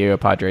San Diego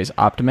Padres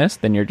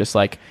optimist, then you're just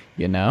like,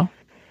 I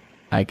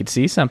could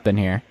see something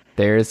here.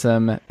 There's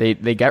some, they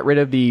got rid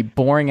of the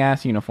boring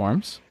ass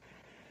uniforms.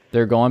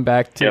 They're going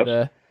back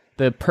to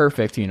the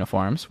perfect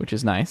uniforms, which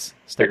is nice.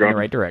 Stepping in the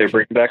right direction.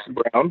 They're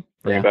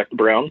bringing back the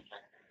brown.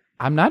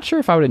 I'm not sure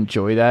if I would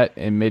enjoy that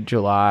in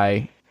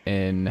mid-July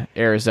in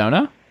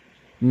Arizona.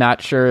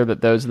 Not sure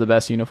that those are the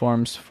best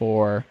uniforms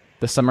for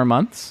the summer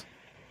months.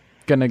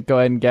 Gonna go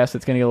ahead and guess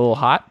it's gonna get a little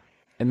hot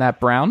in that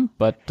brown,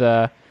 but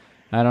I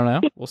don't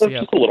know. We'll see.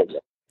 Just a little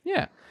bit.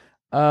 Yeah.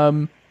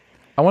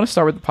 I want to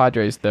start with the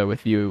Padres though,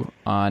 with you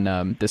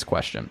on this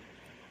question.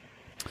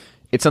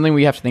 It's something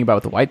we have to think about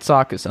with the White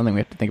Sox. It's something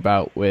we have to think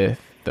about with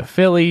the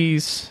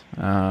Phillies.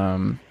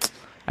 I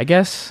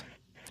guess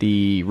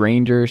the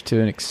Rangers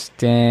to an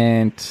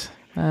extent.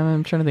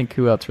 I'm trying to think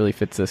who else really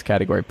fits this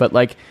category, but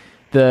like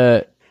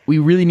we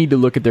really need to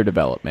look at their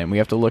development. We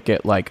have to look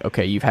at like,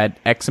 okay, you've had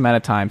X amount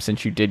of time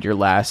since you did your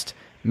last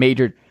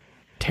major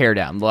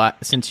teardown,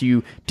 since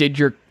you did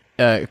your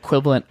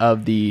equivalent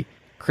of the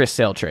Chris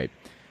Sale trade.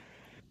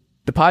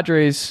 The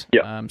Padres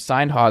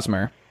signed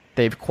Hosmer.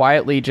 They've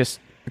quietly just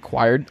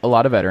acquired a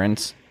lot of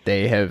veterans.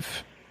 They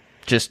have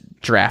just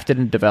drafted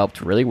and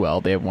developed really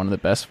well. They have one of the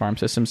best farm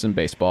systems in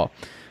baseball.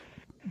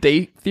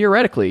 They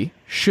theoretically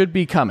should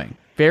be coming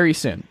very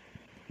soon.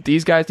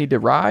 These guys need to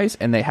rise,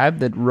 and they have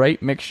the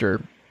right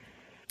mixture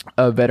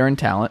of veteran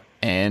talent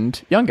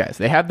and young guys.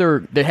 They have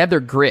their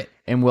grit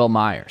in Will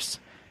Myers.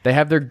 They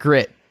have their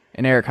grit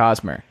in Eric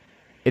Hosmer.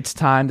 It's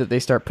time that they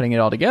start putting it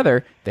all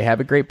together. They have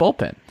a great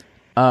bullpen.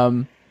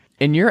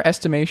 In your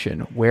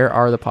estimation, where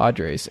are the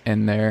Padres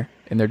in their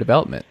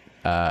development?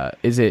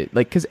 Is it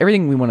like, because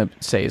everything we want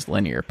to say is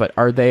linear, but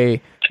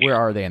where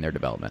are they in their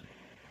development?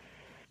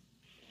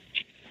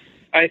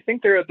 I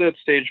think they're at that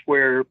stage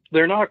where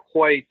they're not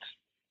quite.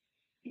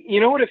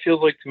 You know what it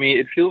feels like to me?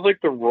 It feels like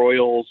the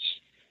Royals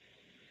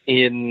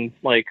in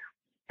like,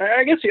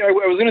 I guess I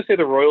was going to say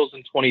the Royals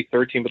in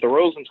 2013, but the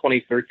Royals in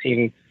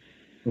 2013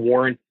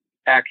 weren't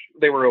actually.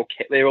 They were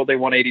okay. They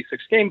won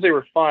 86 games. They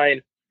were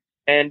fine.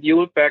 And you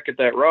look back at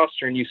that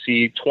roster and you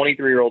see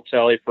 23-year-old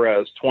Sally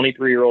Perez,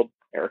 23-year-old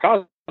Eric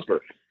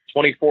Hosmer,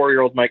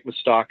 24-year-old Mike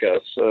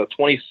Moustakas,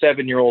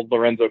 27-year-old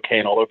Lorenzo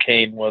Cain, although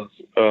Cain was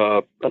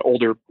an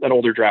older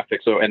draft pick,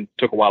 and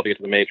took a while to get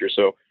to the majors.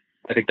 So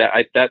I think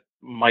that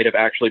might have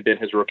actually been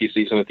his rookie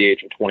season at the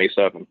age of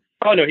 27.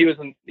 Oh no,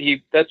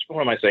 that's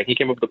what am I saying? He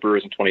came up with the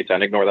Brewers in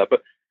 2010. Ignore that.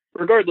 But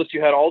regardless,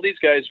 you had all these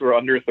guys who were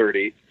under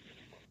 30.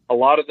 A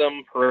lot of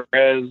them,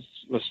 Perez,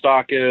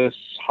 Moustakas,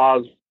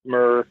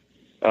 Hosmer,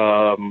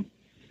 the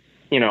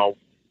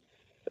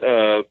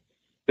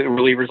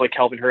relievers like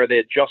Calvin Herrera. They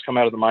had just come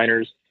out of the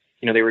minors.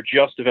 They were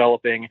just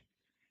developing.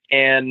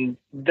 And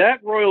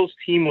that Royals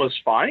team was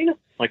fine.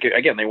 Like,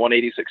 again, they won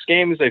 86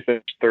 games. They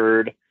finished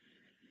third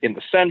in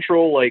the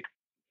Central. Like,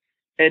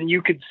 and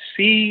you could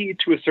see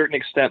to a certain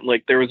extent,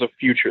 like, there was a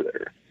future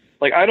there.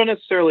 Like, I don't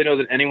necessarily know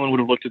that anyone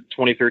would have looked at the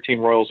 2013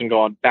 Royals and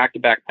gone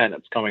back-to-back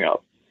pennants coming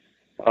up.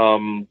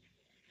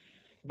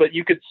 But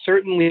you could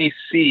certainly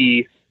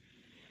see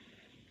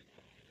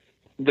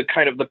the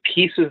kind of the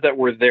pieces that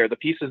were there, the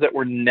pieces that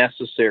were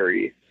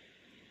necessary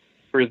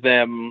for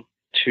them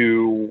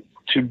to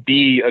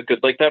be a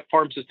good, like that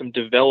farm system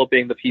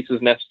developing the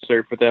pieces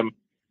necessary for them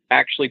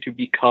actually to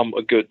become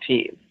a good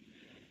team.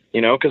 You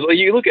know, because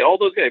you look at all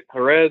those guys,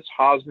 Perez,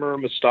 Hosmer,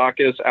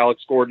 Moustakas,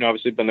 Alex Gordon,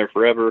 obviously been there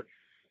forever,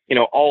 you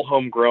know, all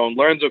homegrown.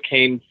 Lorenzo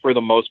Cain, for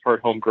the most part,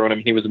 homegrown. I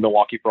mean, he was in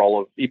Milwaukee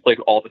he played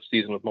all the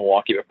season with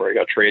Milwaukee before he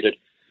got traded.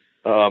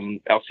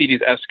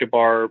 Alcides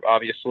Escobar,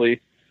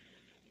 obviously.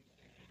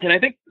 And I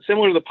think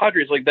similar to the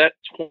Padres, like that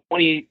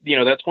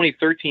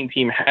 2013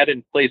 team had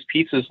in place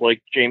pieces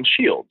like James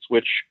Shields,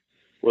 which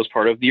was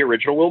part of the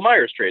original Will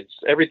Myers trades.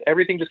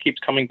 Everything just keeps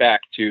coming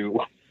back to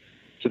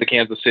the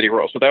Kansas City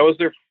Royals. But that was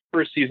their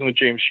first season with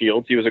James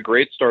Shields. He was a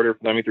great starter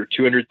for them. He threw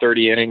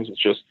 230 innings.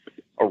 It's just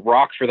a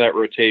rock for that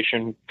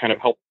rotation, kind of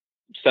helped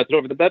set it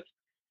over. But that's,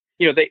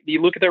 you know,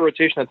 you look at that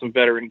rotation, had some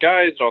veteran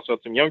guys, it also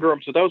had some younger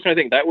ones. So that was kind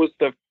of thing. That was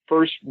the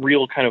first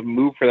real kind of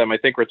move for them, I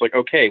think, where it's like,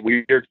 okay,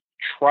 we're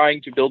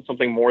trying to build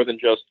something more than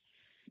just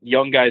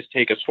young guys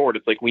take us forward.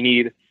 It's like we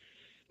need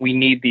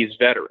these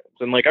veterans.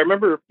 And like I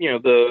remember, you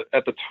know,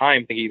 at the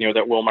time thinking, you know,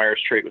 that Will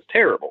Myers trade was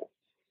terrible.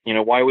 You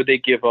know, why would they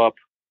give up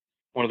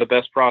one of the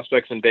best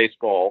prospects in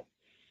baseball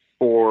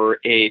for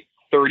a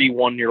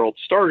 31-year-old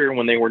starter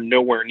when they were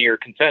nowhere near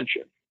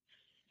contention?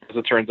 As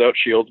it turns out,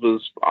 Shields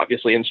was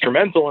obviously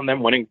instrumental in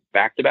them winning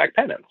back-to-back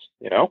pennants,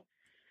 you know?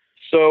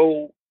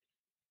 So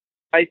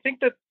I think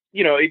that,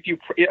 you know,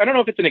 I don't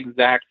know if it's an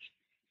exact,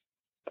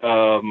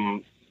 or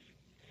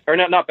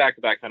not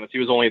back-to-back pennants. He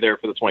was only there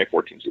for the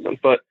 2014 season,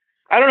 but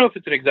I don't know if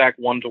it's an exact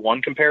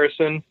one-to-one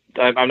comparison.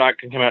 I'm not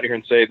going to come out here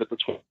and say that the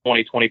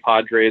 2020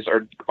 Padres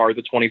are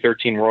the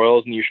 2013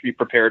 Royals and you should be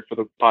prepared for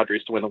the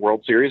Padres to win the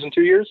World Series in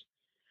 2 years.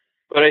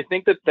 But I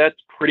think that that's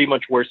pretty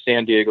much where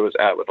San Diego is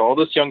at with all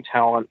this young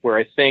talent, where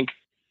I think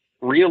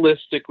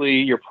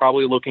realistically you're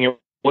probably looking at what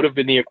would have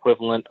been the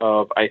equivalent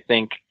of, I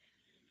think,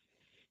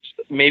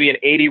 maybe an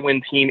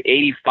 80-win team,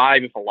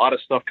 85 if a lot of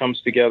stuff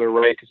comes together,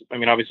 right? Because, I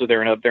mean, obviously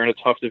they're in a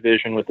tough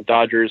division with the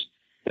Dodgers.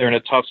 They're in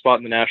a tough spot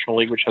in the National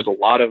League, which has a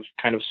lot of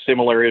kind of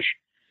similar-ish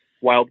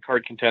wild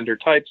card contender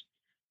types.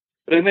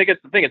 But I think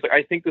it's the thing. It's like,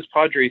 I think this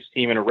Padres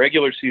team in a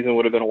regular season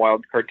would have been a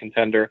wild card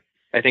contender.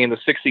 I think in the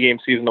 60-game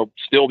season, they'll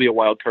still be a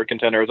wild card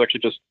contender. I was actually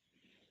just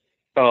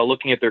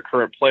looking at their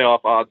current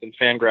playoff odds, and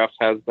Fangraphs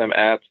has them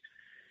at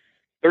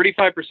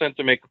 35%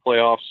 to make the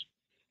playoffs,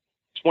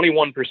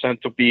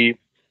 21% to be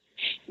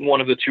one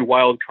of the two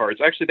wild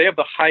cards. Actually, they have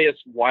the highest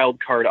wild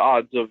card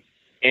odds of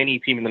any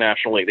team in the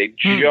National League. They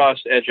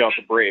just edge out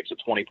the Braves at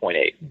 20.8.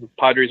 The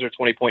Padres are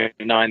 20.9.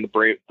 The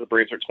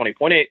Braves are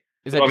 20.8.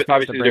 Is that just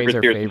because the Braves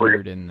are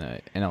favored in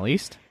the NL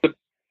East?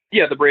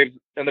 Yeah, the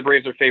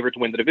Braves are favored to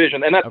win the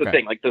division, and that's the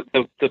thing. Like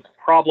the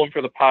problem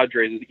for the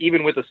Padres is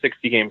even with a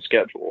 60-game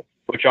schedule,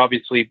 which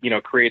obviously, you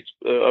know, creates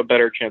a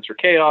better chance for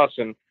chaos,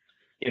 and,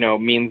 you know,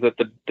 means that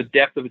the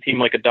depth of a team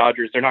like a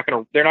Dodgers, they're not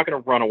gonna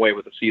run away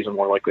with the season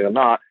more likely than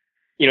not.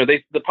 You know,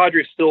 the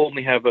Padres still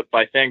only have,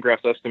 by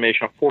Fangraphs'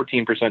 estimation, a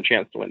 14%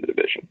 chance to win the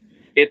division.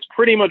 It's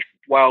pretty much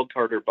wild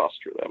card or bust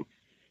for them.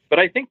 But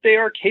I think they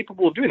are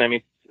capable of doing that. I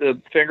mean,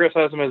 Fangraphs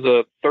has them as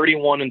a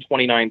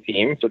 31-29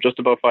 team, so just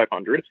above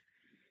 500.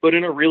 But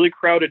in a really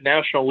crowded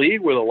National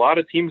League with a lot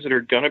of teams that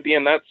are going to be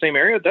in that same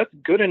area, that's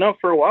good enough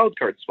for a wild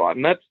card spot.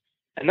 And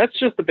that's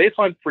just the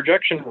baseline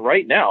projection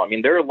right now. I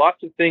mean, there are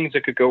lots of things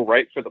that could go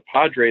right for the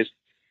Padres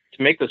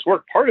to make this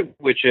work. Part of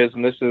which is,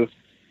 and this is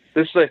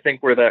I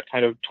think where that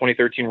kind of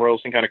 2013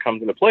 Royals thing kind of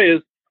comes into play,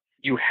 is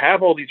you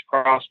have all these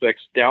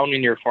prospects down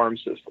in your farm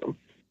system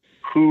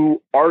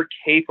who are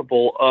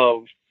capable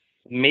of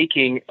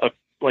making a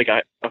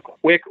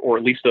quick, or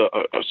at least a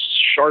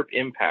sharp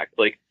impact.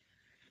 Like,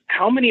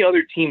 how many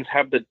other teams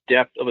have the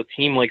depth of a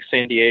team like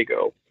San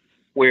Diego,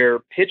 where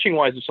pitching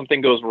wise, if something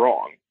goes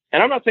wrong,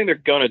 and I'm not saying they're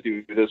going to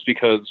do this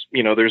because,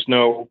 you know, there's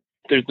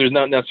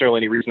not necessarily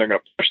any reason they're going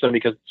to push them,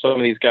 because some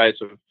of these guys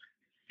have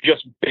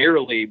just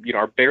barely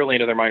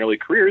into their minor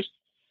league careers.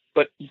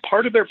 But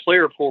part of their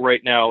player pool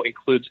right now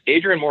includes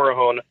Adrian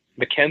Morejon,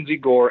 Mackenzie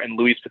Gore, and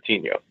Luis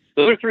Patino.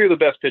 Those are three of the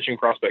best pitching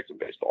prospects in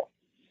baseball.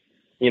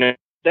 You know,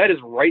 that is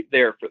right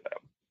there for them.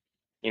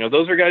 You know,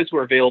 those are guys who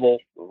are available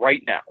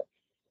right now,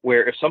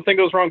 where if something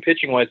goes wrong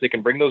pitching-wise, they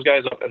can bring those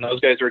guys up, and those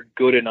guys are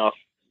good enough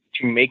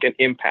to make an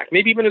impact,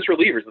 maybe even as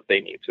relievers if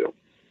they need to.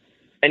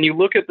 And you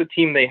look at the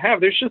team they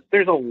have,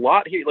 there's a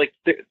lot here. Like,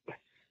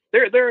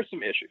 there are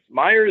some issues.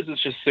 Myers is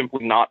just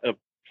simply not a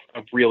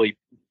really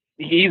 –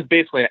 he's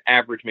basically an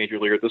average major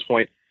leaguer at this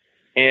point.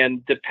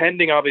 And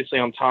depending, obviously,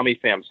 on Tommy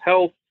Pham's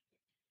health,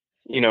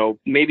 you know,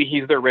 maybe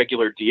he's their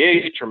regular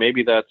DH, or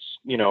maybe that's,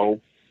 you know,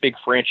 big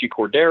Franchi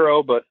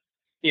Cordero. But,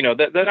 you know,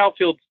 that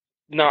outfield's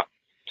not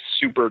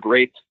super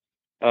great.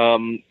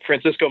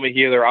 Francisco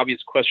Mejia, there are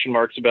obvious question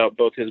marks about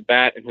both his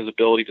bat and his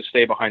ability to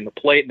stay behind the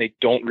plate, and they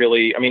don't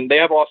really. I mean, they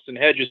have Austin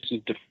Hedges,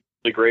 who's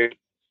defensively great,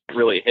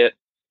 really hit.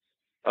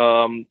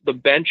 The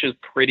bench is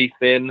pretty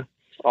thin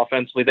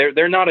offensively.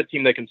 They're not a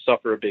team that can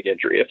suffer a big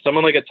injury. If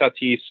someone like a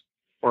Tatis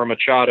or a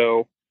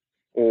Machado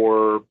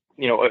or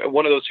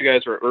one of those two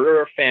guys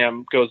or a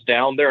Pham goes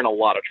down, they're in a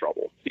lot of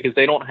trouble because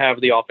they don't have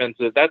the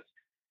offensive. That's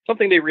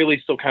something they really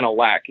still kind of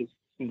lack, is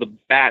the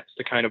bats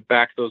to kind of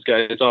back those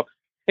guys up.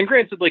 And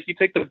granted, like, you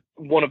take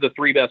one of the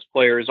three best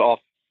hitters off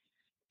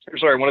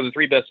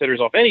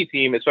any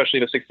team, especially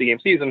in a 60-game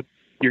season,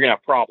 you're going to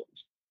have problems.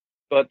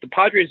 But the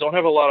Padres don't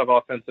have a lot of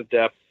offensive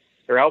depth.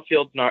 Their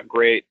outfield's not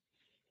great.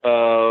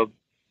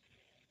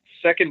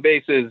 Second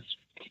base is,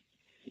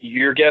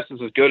 your guess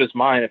is as good as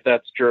mine if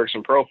that's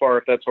Jurickson Profar,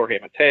 if that's Jorge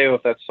Mateo,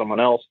 if that's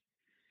someone else.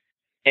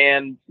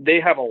 And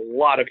they have a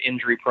lot of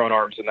injury-prone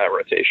arms in that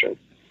rotation.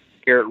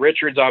 Garrett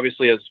Richards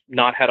obviously has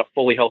not had a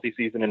fully healthy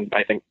season in,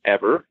 I think,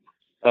 ever.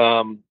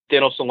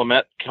 Dinelson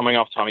Lamet coming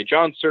off Tommy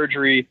John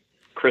surgery.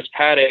 Chris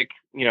Paddock,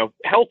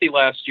 healthy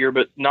last year,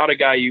 but not a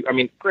guy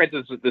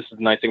granted, this is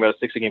the nice thing about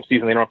a 60-game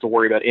season. They don't have to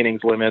worry about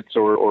innings limits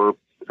or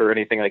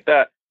anything like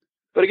that.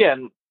 But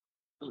again,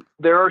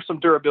 there are some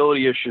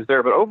durability issues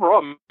there. But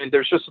overall,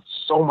 there's just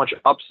so much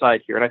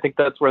upside here. And I think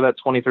that's where that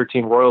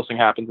 2013 Royals thing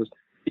happens, is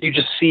you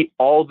just see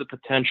all the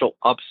potential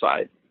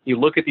upside. You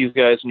look at these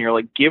guys and you're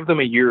like, give them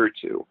a year or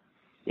two.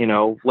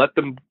 Let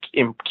them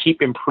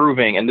keep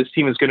improving. And this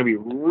team is going to be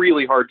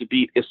really hard to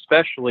beat,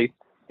 especially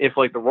if,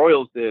 like the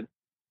Royals did,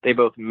 they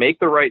both make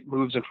the right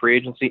moves in free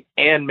agency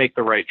and make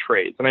the right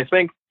trades. And I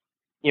think,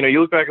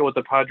 you look back at what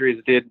the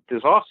Padres did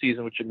this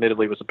offseason, which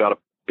admittedly was about a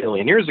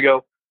billion years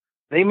ago.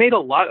 They made a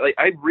lot.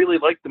 I really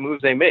liked the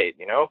moves they made.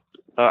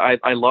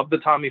 I love the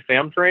Tommy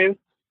Pham trade.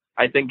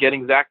 I think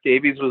getting Zach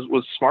Davies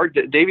was smart.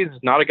 Davies is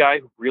not a guy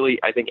who really,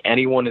 I think,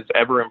 anyone is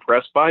ever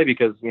impressed by,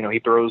 because,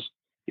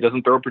 he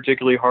doesn't throw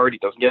particularly hard. He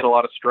doesn't get a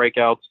lot of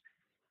strikeouts,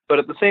 but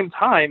at the same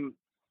time,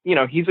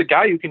 he's a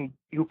guy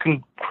who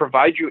can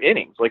provide you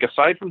innings. Like,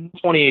 aside from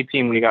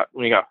 2018 when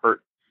he got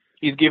hurt,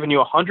 he's given you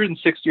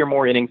 160 or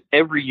more innings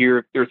every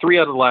year. There are 3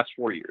 out of the last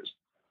 4 years.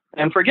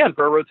 And for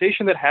a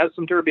rotation that has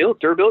some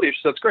durability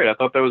issues, that's great. I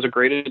thought that was a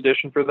great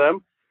addition for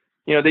them.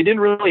 They didn't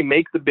really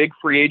make the big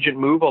free agent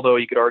move, although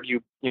you could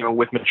argue,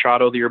 with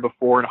Machado the year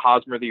before and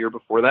Hosmer the year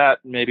before that,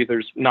 maybe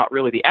there's not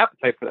really the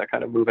appetite for that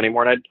kind of move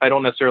anymore. And I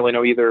don't necessarily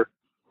know either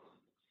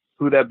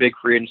who that big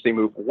free agency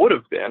move would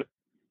have been.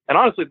 And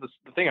honestly, the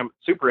thing I'm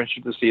super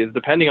interested to see is,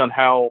 depending on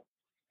how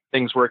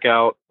things work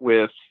out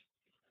with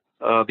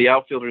the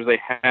outfielders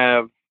they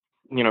have,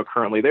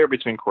 currently there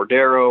between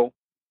Cordero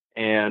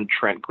and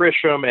Trent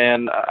Grisham.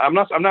 And I'm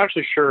not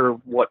actually sure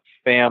what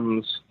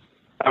Pham's,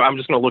 I'm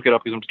just going to look it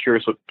up because I'm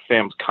curious what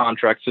Pham's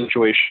contract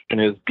situation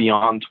is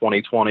beyond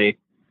 2020.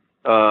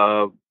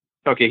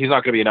 Okay, he's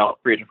not going to be an out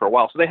free agent for a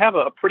while. So they have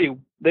a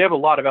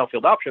lot of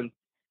outfield options,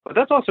 but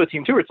that's also a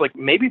team too. It's like,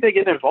 maybe they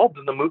get involved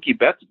in the Mookie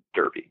Betts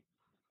derby.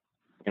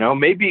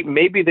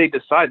 Maybe they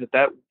decide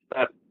that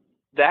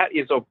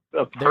is a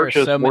purchase there are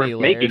so many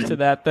worth layers making. to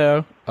that,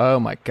 though. Oh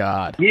my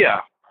God.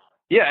 Yeah,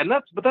 and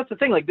that's the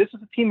thing. Like, this is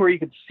a team where you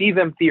could see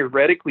them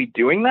theoretically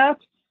doing that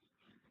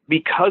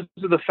because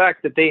of the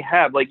fact that they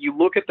have, like, you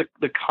look at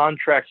the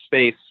contract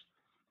space,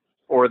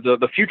 or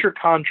the future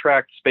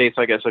contract space,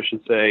 I guess I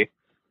should say,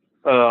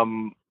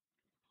 on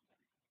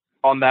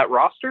that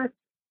roster.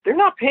 They're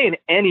not paying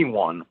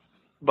anyone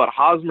but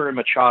Hosmer and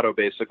Machado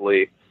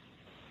basically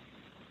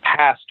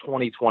past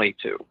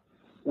 2022.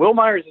 Will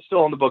Myers is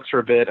still on the books for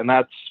a bit, and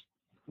that's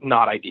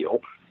not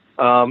ideal.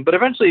 But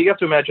eventually, you have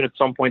to imagine at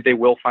some point they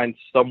will find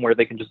somewhere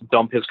they can just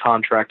dump his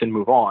contract and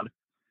move on.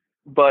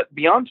 But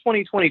beyond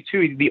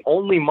 2022, the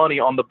only money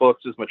on the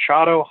books is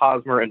Machado,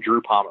 Hosmer, and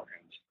Drew Pomeranz,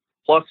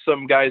 plus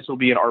some guys who'll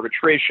be in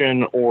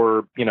arbitration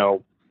or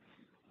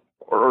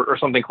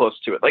something close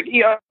to it. Like,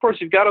 yeah, of course,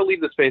 you've got to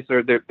leave the space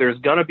there. There's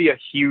going to be a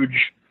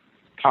huge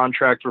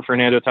contract for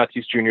Fernando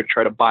Tatis Jr. to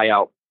try to buy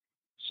out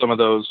some of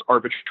those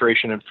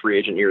arbitration and free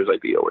agent years,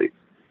 ideally.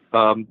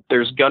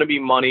 There's going to be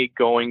money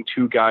going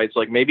to guys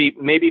like maybe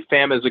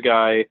Pham is a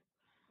guy,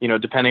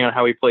 depending on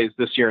how he plays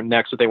this year and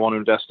next, that they want to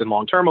invest in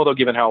long term. Although,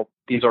 given how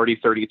he's already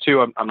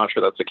 32, I'm not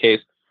sure that's the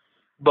case.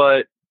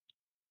 But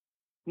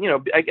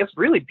I guess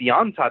really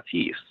beyond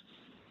Tatis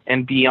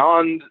and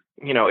beyond,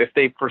 if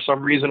they for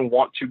some reason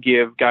want to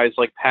give guys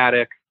like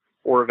Paddock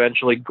or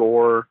eventually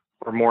Gore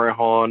or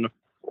Morejon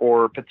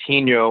or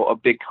Patino a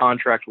big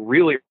contract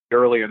really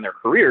early in their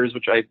careers,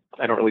 which I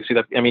don't really see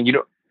that. I mean,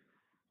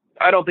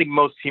 I don't think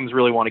most teams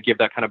really want to give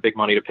that kind of big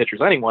money to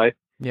pitchers anyway.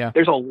 Yeah.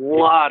 There's a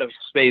lot of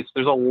space.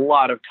 There's a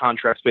lot of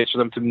contract space for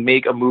them to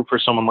make a move for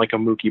someone like a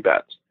Mookie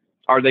Betts.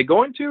 Are they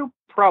going to?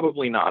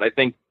 Probably not. I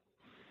think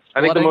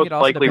the most it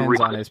also likely depends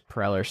reason on, is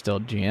Preller still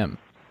GM?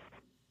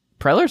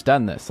 Preller's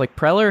done this. Like,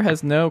 Preller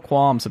has no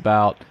qualms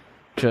about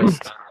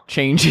just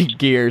changing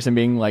gears and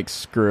being like,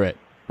 screw it,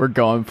 we're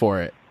going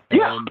for it.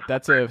 Yeah. And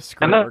that's a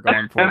screw it, we're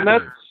going for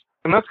it.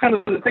 And that's kind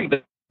of the thing.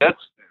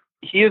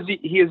 He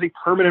is a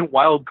permanent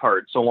wild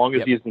card so long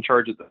as he is in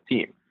charge of the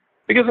team.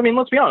 Because, I mean,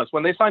 let's be honest,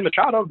 when they signed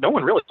Machado, no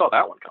one really saw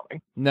that one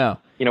coming. No.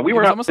 You know, we It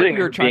were was not almost sitting like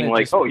we were there trying being to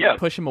like, just oh, yeah.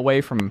 push him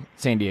away from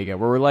San Diego,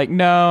 where we're like,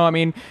 no, I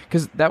mean,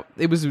 because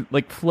it was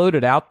like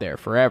floated out there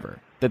forever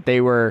that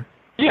they were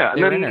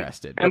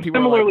interested. But and people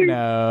similarly, were like,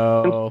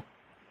 no.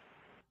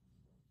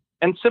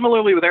 And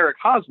similarly with Eric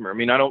Hosmer, I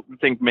mean, I don't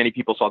think many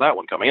people saw that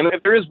one coming. And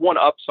if there is one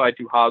upside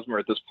to Hosmer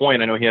at this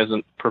point, I know he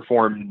hasn't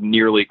performed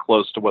nearly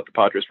close to what the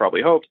Padres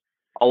probably hoped.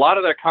 A lot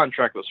of that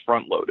contract was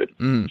front-loaded.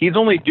 He's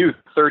only due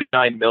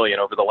 $39 million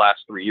over the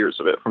last 3 years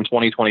of it, from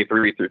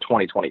 2023 through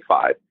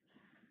 2025.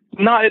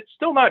 It's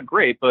still not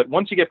great, but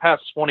once you get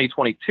past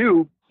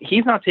 2022,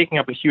 he's not taking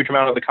up a huge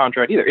amount of the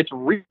contract either. It's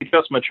really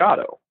just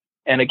Machado.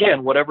 And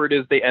again, whatever it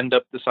is they end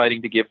up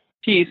deciding to give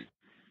Tatis,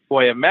 who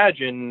I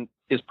imagine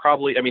is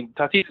probably, I mean,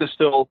 Tatis is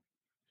still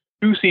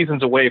 2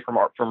 seasons away from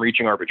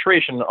reaching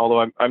arbitration,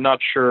 although I'm not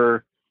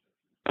sure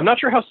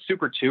how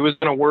Super 2 is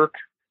going to work.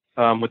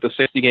 With the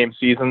 60-game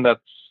season,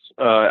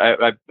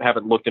 I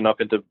haven't looked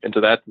enough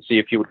into that to see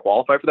if he would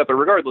qualify for that. But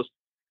regardless,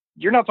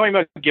 you're not talking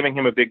about giving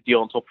him a big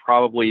deal until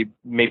probably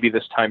maybe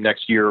this time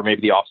next year or maybe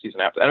the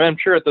offseason after. And I'm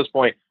sure at this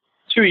point,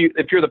 too,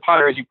 if you're the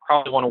Padres, you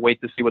probably want to wait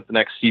to see what the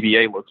next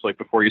CBA looks like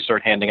before you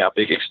start handing out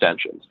big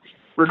extensions.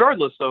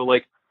 Regardless, though,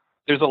 like,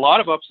 there's a lot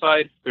of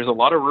upside. There's a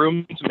lot of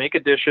room to make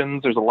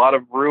additions. There's a lot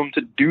of room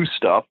to do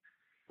stuff,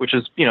 which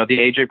is, you know, the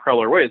AJ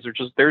Preller ways.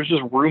 There's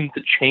just room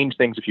to change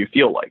things if you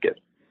feel like it.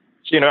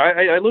 So, you know,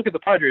 I look at the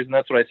Padres and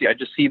that's what I see. I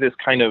just see this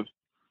kind of,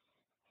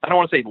 I don't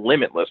want to say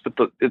limitless,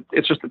 but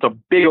it's a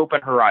big open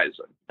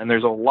horizon, and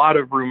there's a lot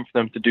of room for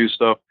them to do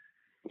stuff.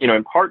 You know,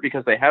 in part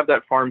because they have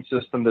that farm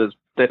system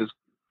that is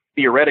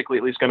theoretically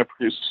at least going to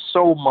produce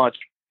so much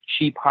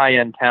cheap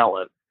high-end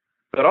talent,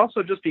 but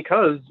also just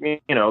because, you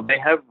know, they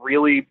have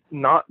really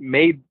not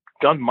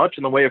done much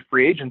in the way of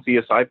free agency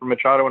aside from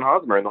Machado and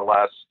Hosmer in the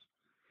last,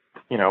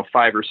 you know,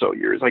 5 or so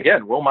years.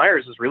 Again, Will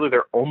Myers is really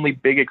their only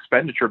big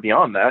expenditure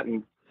beyond that,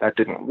 and that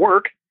didn't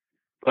work.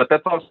 But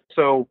that's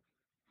also,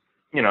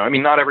 you know, I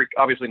mean,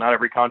 obviously not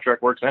every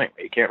contract works anyway.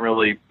 You can't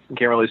really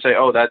say,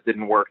 oh, that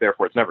didn't work,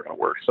 therefore it's never going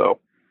to work. So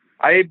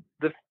I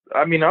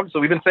mean,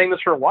 obviously we've been saying this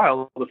for a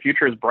while. The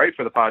future is bright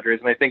for the Padres,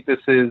 and I think this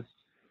is,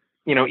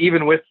 you know,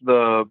 even with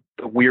the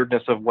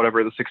weirdness of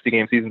whatever the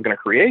 60-game season is going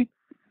to create,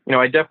 you know,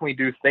 I definitely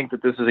do think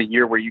that this is a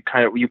year where you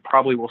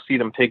probably will see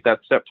them take that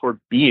step toward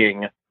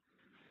being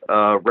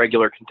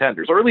regular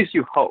contenders, or at least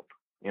you hope,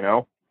 you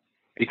know,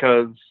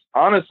 because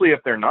honestly, if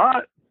they're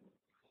not,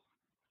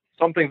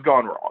 something's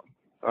gone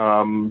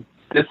wrong.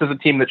 This is a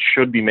team that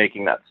should be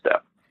making that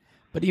step.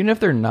 But even if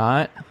they're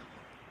not,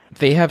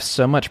 they have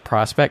so much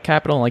prospect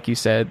capital, and like you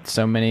said,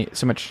 so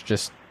much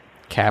just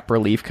cap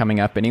relief coming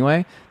up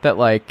anyway, that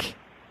like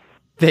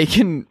they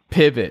can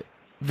pivot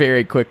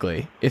very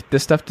quickly. If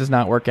this stuff does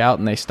not work out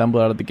and they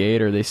stumble out of the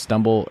gate, or they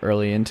stumble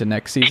early into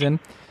next season,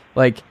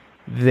 like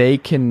they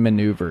can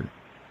maneuver.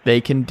 They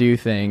can do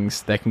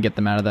things that can get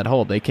them out of that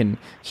hole. They can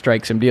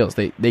strike some deals.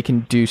 They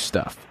can do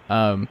stuff.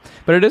 But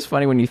it is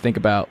funny when you think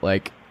about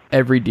like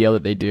every deal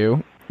that they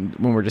do,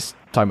 when we're just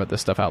talking about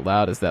this stuff out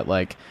loud, is that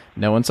like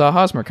no one saw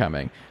Hosmer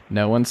coming.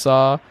 No one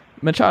saw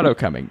Machado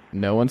coming.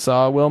 No one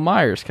saw Will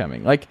Myers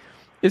coming. Like,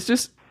 it's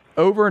just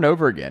over and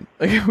over again.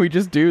 Like, we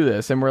just do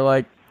this, and we're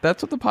like,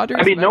 that's what the Padres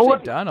have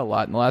actually done a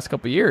lot in the last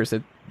couple of years.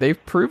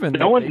 They've proven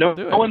no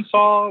one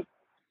saw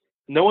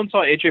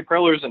AJ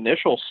Preller's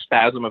initial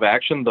spasm of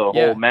action, the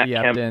whole Matt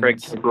Kemp, Craig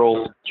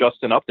Kimbrel,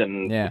 Justin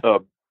Upton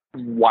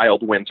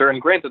wild winter.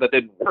 And granted, that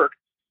didn't work.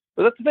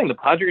 But that's the thing. The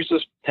Padres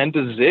just tend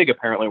to zig,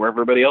 apparently, where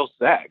everybody else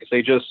zags.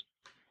 They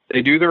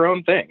do their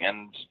own thing.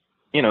 And,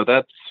 you know,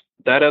 that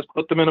has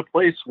put them in a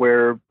place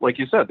where, like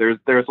you said,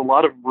 there's a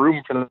lot of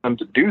room for them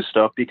to do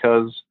stuff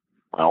because,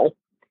 well,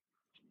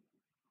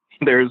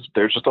 there's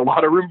just a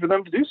lot of room for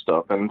them to do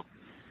stuff. And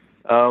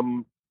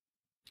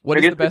what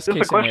is the best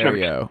case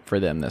scenario for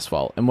them this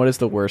fall? And what is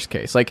the worst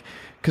case? Like,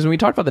 because when we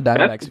talked about the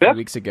Diamondbacks a few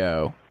weeks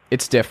ago,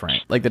 it's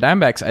different. Like, the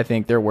Diamondbacks, I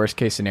think their worst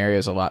case scenario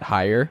is a lot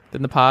higher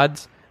than the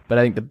Pods, but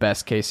I think the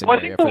best case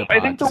scenario for the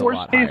Pods is a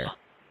lot higher.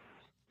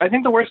 I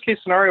think the worst case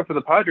scenario for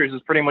the Padres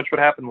is pretty much what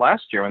happened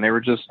last year when they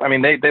were just, I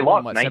mean, they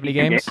lost 90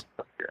 games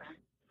last year.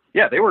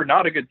 Yeah, they were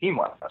not a good team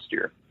last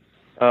year.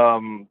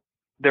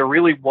 There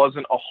really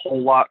wasn't a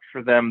whole lot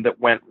for them that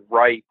went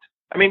right.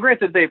 I mean,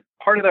 granted,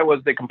 part of that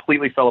was they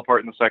completely fell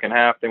apart in the second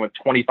half. They went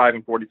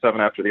 25-47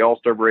 after the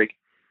All-Star break.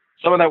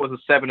 Some of that was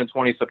a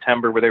 7-20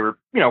 September where they were,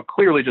 you know,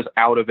 clearly just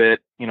out of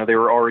it. You know, they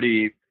were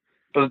already,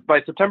 but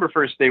by September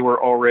 1st, they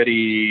were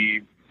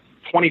already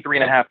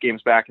 23.5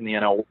 games back in the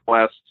NL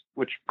West,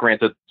 which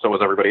granted, so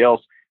was everybody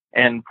else,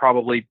 and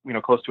probably, you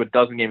know, close to a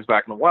dozen games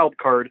back in the wild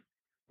card.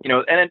 You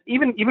know, and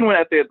even when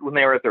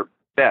they were at their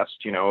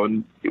best, you know,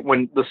 and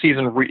when the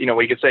season, you know,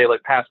 we could say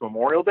like past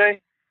Memorial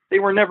Day, they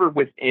were never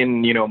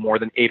within, you know, more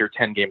than 8 or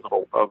 10 games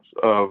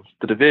of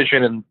the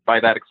division, and by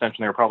that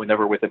extension, they were probably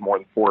never within more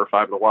than 4 or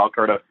 5 of the wild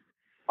card.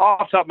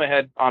 Off the top of my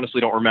head,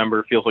 honestly, don't remember.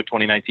 It feels like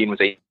 2019 was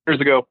 8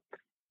 years ago.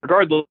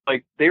 Regardless,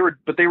 like they were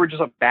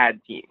just a bad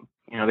team.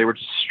 You know, they were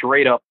just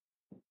straight up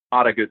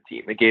not a good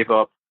team. They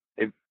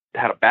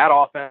had a bad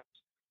offense.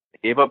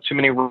 They gave up too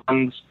many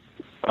runs.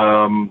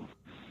 Pen,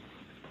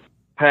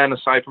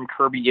 aside from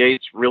Kirby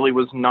Yates, really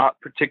was not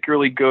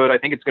particularly good. I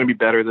think it's going to be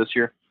better this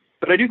year.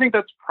 But I do think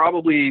that's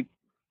probably,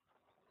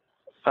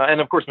 and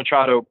of course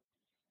Machado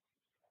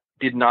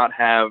did not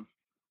have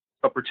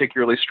a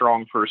particularly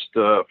strong first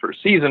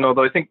season,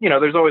 although I think,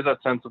 there's always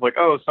that sense of like,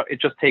 it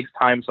just takes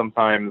time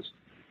sometimes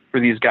for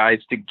these guys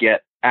to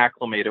get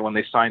acclimated when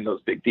they sign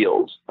those big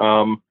deals.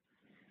 And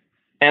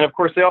of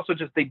course,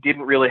 they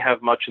didn't really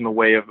have much in the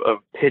way of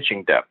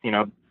pitching depth.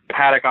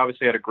 Paddock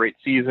obviously had a great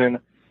season,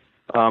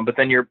 but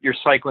then you're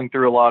cycling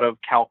through a lot of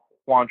Cal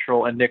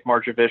Quantrill and Nick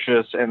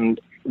Margevicius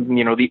and,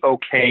 the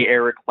okay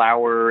Eric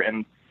Lauer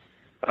and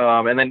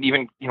then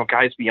even,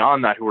 guys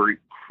beyond that who are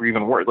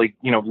even worse, like,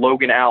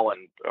 Logan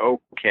Allen.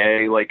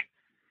 Okay. Like,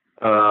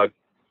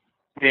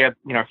 they had,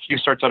 a few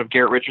starts out of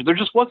Garrett Richards. There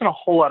just wasn't a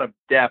whole lot of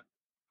depth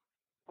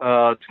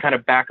to kind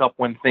of back up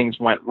when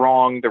things went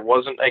wrong. There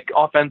wasn't, like,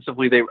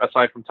 offensively, they,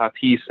 aside from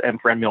Tatis and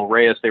Franmil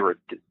Reyes, they were a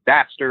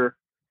disaster.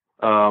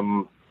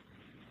 I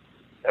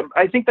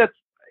think that's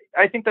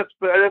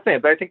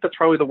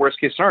probably the worst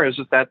case scenario is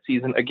just that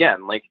season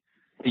again. Like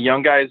the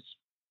young guys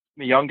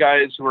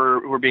who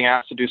are being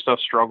asked to do stuff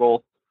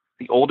struggle.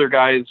 The older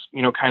guys,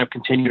 kind of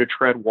continue to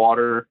tread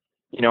water.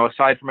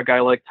 Aside from a guy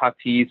like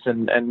Tatis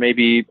and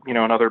maybe,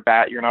 another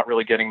bat, you're not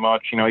really getting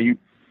much.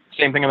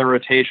 Same thing in the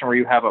rotation where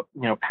you have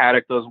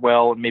Paddock does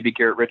well and maybe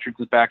Garrett Richards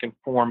is back in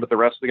form, but the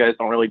rest of the guys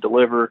don't really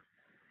deliver.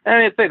 And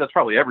I'd say that's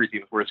probably every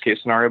team's worst case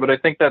scenario, but I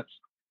think that's,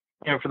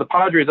 for the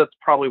Padres, that's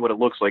probably what it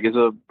looks like.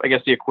 I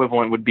guess the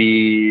equivalent would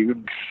be,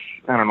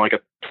 I don't know, like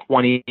a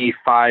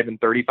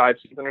 25-35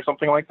 season or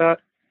something like that.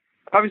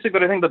 Obviously,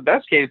 but I think the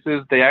best case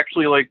is they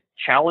actually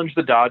challenge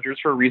the Dodgers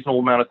for a reasonable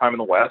amount of time in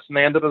the West, and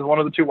they end up as one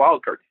of the two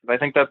wild cards. I do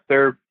think that's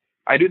their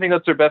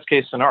best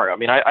case scenario. I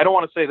mean, I don't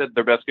want to say that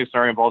their best case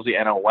scenario involves the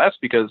NL West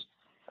because,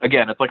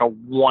 again, it's like a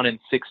 1 in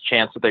 6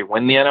 chance that they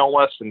win the NL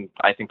West, and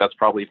I think that's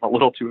probably a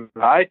little too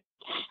high.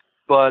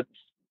 But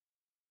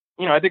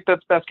I think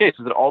that's best case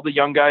is that all the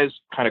young guys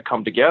kind of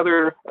come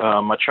together.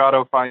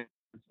 Machado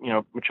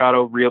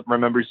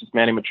remembers his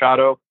Manny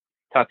Machado.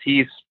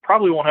 Tatis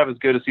probably won't have as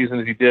good a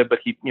season as he did, but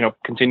he,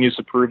 continues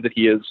to prove that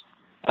he is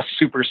a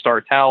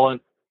superstar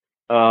talent.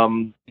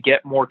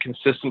 Get more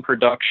consistent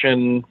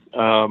production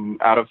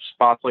out of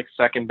spots like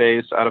second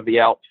base, out of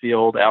the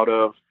outfield, out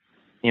of,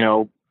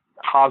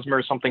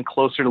 Hosmer, something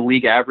closer to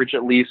league average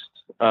at least.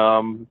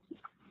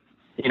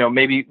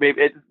 Maybe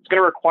it's going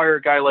to require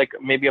a guy like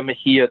maybe a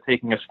Mejia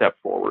taking a step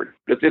forward.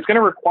 It's going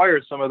to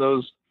require some of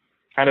those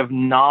kind of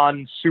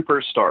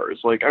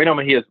non-superstars. Like, I know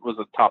Mejia was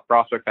a top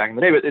prospect back in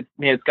the day, but it's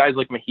guys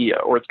like Mejia,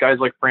 or it's guys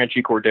like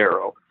Franchi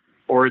Cordero,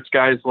 or it's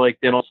guys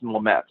like Dinelson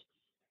Lamet.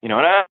 It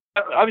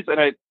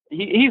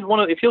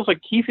feels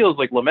like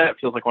Lamet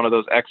feels like one of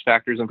those X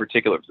factors in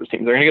particular for this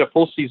team. They're going to get a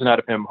full season out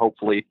of him,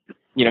 hopefully.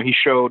 He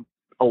showed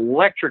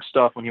electric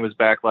stuff when he was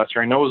back last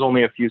year. I know it was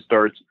only a few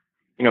starts,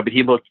 but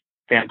he looked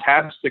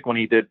fantastic when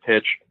he did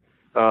pitch.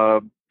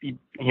 I'm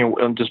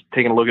just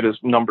taking a look at his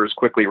numbers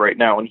quickly right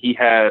now, and he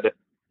had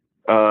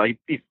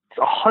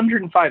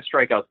 105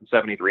 strikeouts in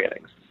 73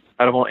 innings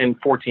in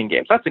 14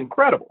 games. That's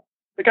incredible.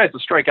 The guy's a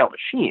strikeout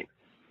machine.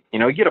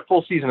 You get a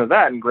full season of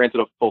that, and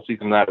granted, a full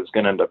season of that is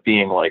going to end up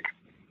being like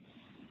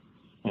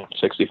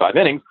 65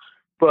 innings,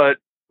 but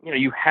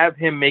you have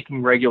him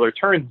making regular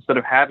turns instead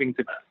of having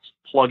to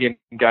plug in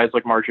guys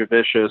like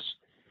Margevicius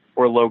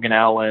or Logan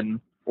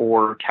Allen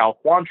or Cal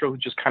Quantrill who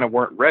just kind of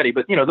weren't ready.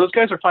 But those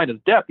guys are fine as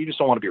depth. You just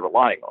don't want to be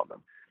relying on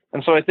them.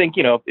 And so I think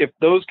if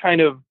those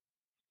kind of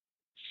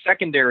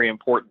secondary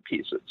important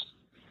pieces,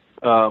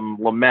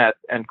 Lamet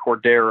and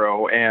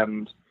Cordero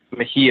and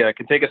Mejia,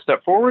 can take a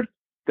step forward,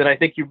 then I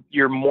think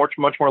you're much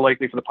more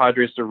likely for the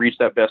Padres to reach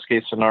that best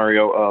case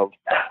scenario of,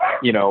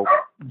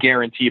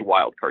 guaranteed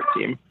wild card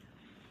team.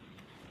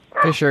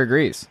 Fisher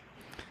agrees.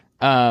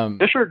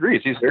 Fisher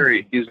agrees. He's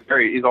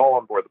all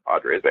on board the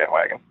Padres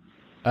bandwagon.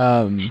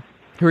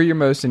 Who are your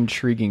most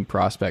intriguing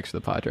prospects for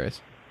the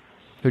Padres?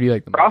 Who do you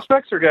like the most?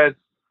 Prospects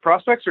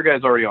or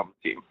guys already on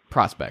the team?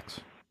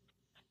 Prospects.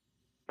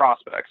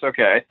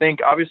 Okay. I think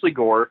obviously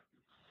Gore,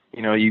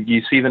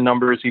 you see the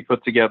numbers he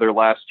put together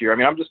last year. I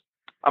mean, I'm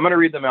going to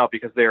read them out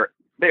because they're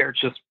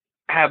just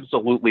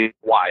absolutely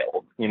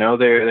wild.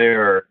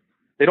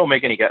 They don't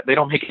make any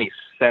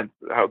sense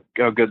how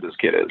good this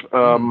kid is.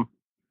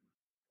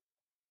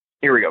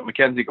 Here we go.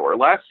 Mackenzie Gore.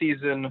 Last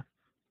season,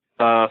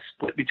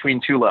 split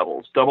between two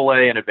levels,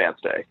 AA and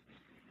Advanced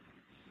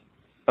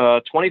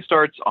A. 20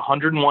 starts,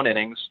 101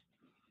 innings,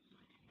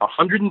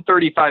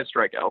 135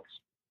 strikeouts,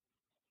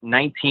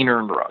 19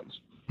 earned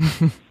runs.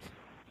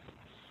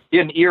 He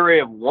had an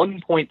ERA of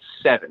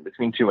 1.7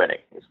 between 2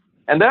 innings.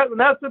 And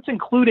that's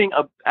including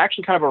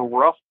actually kind of a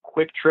rough,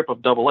 quick trip of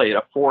AA,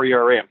 a 4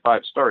 ERA and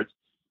 5 starts.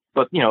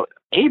 But,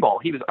 A-ball,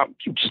 he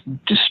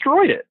just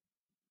destroyed it.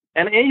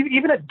 And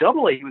even at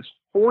AA, he was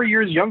 4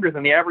 years younger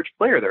than the average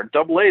player there.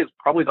 AA is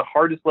probably the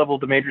hardest level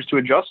of the majors to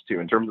adjust to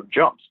in terms of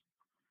jumps.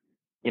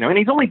 And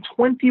he's only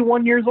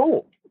 21 years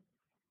old.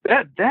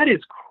 That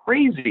is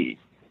crazy.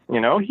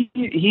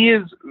 He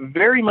is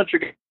very much a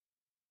guy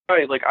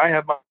like I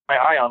have my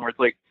eye on, where it's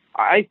like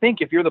I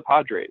think if you're the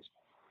Padres,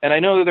 and I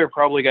know that there are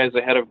probably guys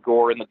ahead of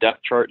Gore in the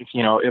depth chart,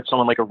 if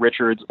someone like a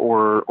Richards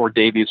or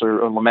Davies or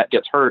Lamet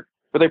gets hurt,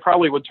 but they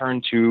probably would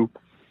turn to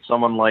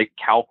someone like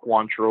Cal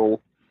Quantrill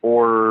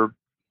or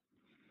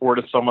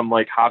to someone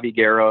like Javi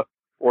Guerra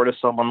or to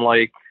someone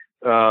like,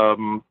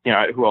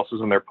 who else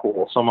is in their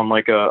pool? Someone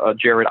like a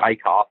Jared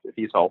Eichhoff, if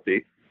he's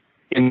healthy,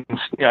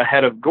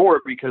 ahead of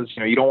Gore, because,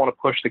 you don't want to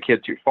push the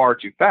kid too far,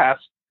 too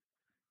fast.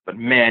 But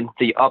man,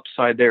 the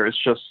upside there is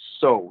just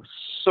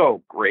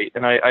so great.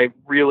 And I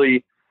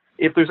really,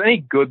 if there's any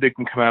good that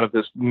can come out of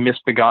this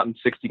misbegotten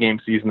 60-game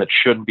season that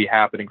shouldn't be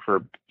happening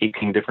for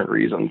 18 different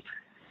reasons,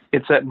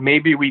 it's that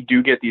maybe we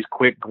do get these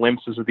quick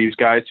glimpses of these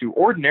guys who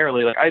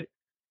ordinarily, like,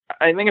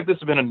 I think if this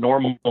had been a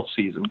normal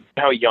season,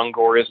 how young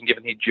Gore is, and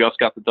given he just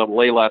got the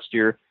Double-A last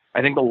year,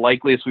 I think the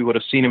likeliest we would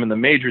have seen him in the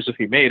majors if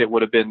he made it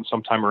would have been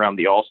sometime around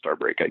the All-Star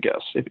break, I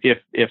guess,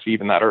 if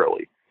even that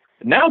early.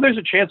 Now there's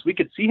a chance we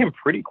could see him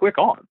pretty quick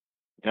on.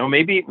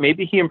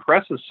 Maybe he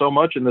impresses so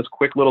much in this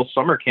quick little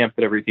summer camp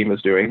that every team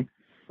is doing.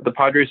 The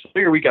Padres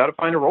figure we got to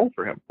find a role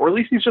for him, or at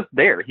least he's just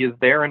there. He is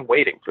there and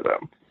waiting for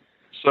them.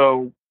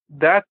 So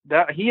that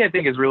he, I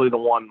think, is really the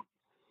one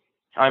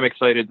I'm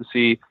excited to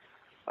see.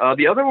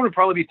 The other one would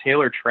probably be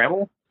Tayler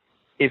Trammell,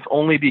 if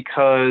only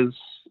because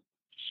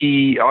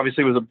he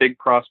obviously was a big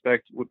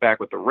prospect back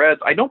with the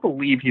Reds. I don't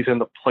believe he's in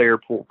the player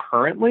pool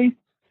currently.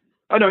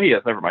 Oh, no, he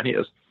is. Never mind, he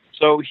is.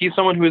 So he's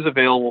someone who is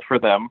available for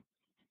them.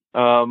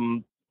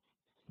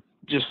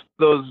 Just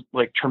those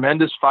like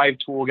tremendous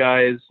 5-tool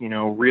guys,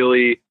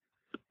 really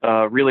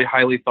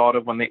highly thought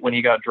of when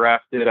he got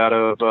drafted out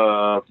of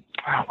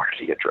where did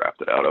he get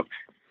drafted out of?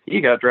 He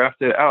got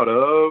drafted out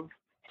of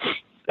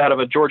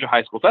a Georgia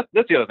high school. That's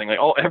the other thing. Like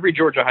every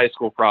Georgia high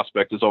school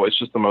prospect is always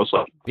just the most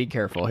like be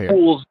careful here.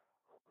 Tools.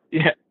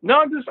 Yeah.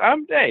 No,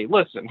 hey,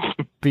 listen.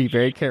 Be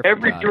very careful.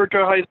 Every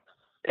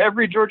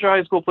Georgia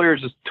high school player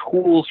is just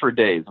tools for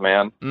days,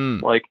 man.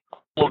 Like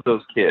all of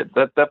those kids.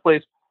 That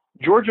place.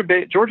 Georgia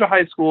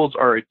high schools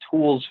are a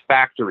tools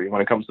factory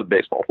when it comes to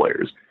baseball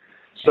players.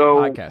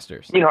 So and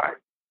podcasters,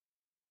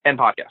 and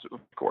podcasters, of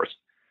course.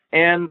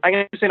 And I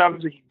understand,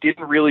 obviously, he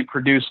didn't really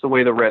produce the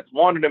way the Reds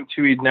wanted him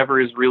to. He never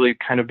has really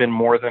kind of been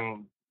more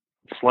than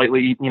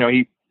slightly,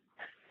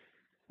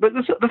 But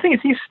the thing is,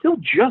 he's still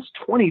just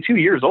 22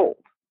 years old.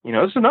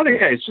 This is another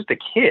guy who's just a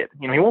kid.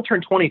 He won't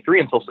turn 23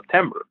 until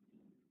September.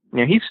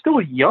 He's still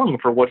young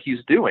for what he's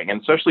doing,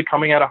 and especially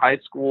coming out of high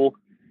school.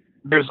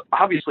 There's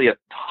obviously a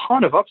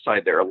ton of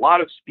upside there, a lot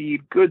of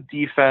speed, good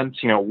defense,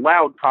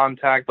 loud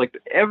contact, like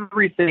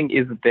everything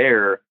is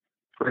there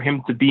for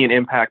him to be an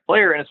impact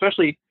player. And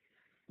especially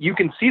you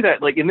can see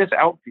that like in this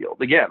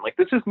outfield again, like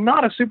this is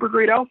not a super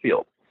great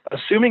outfield,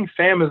 assuming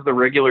Pham is the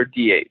regular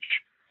DH,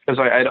 because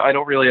I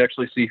don't really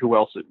actually see who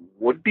else it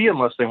would be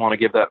unless they want to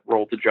give that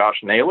role to Josh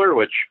Naylor,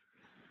 which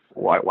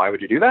why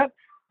would you do that?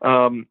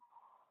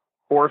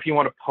 Or if you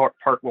want to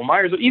park Will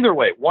Myers, either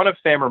way, one of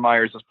Pham or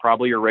Myers is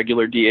probably your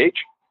regular DH.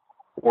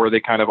 Or they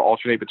kind of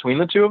alternate between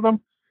the two of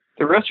them.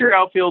 The rest of your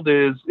outfield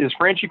is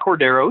Franchy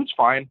Cordero, who's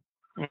fine.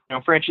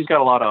 Franchy's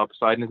got a lot of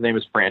upside, and his name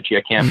is Franchy.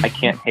 I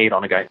can't hate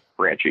on a guy named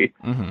Franchy.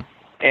 Mm-hmm.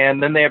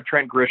 And then they have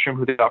Trent Grisham,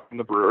 who they got from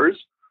the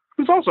Brewers,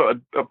 who's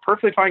also a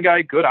perfectly fine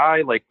guy, good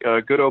eye, like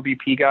a good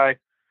OBP guy.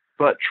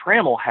 But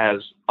Trammell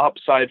has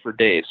upside for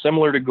days,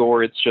 similar to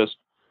Gore. It's just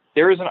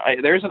there's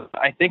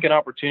I think an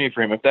opportunity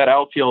for him if that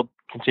outfield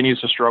continues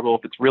to struggle.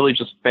 If it's really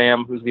just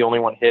Pham who's the only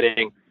one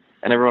hitting,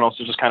 and everyone else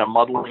is just kind of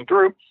muddling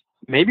through.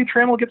 Maybe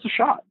Trammell gets a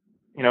shot.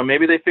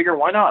 Maybe they figure,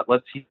 why not?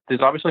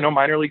 There's obviously no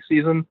minor league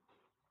season.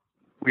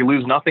 We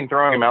lose nothing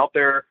throwing him out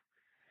there.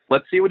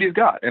 Let's see what he's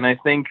got. And I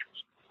think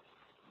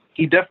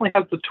he definitely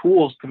has the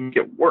tools to make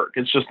it work.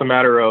 It's just a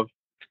matter of,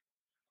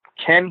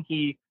 can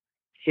he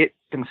hit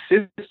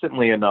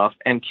consistently enough?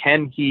 And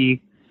can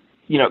he,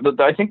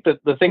 I think that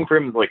the thing for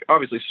him is like,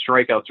 obviously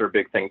strikeouts are a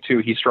big thing too.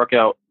 He struck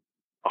out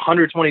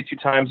 122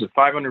 times with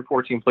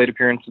 514 plate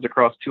appearances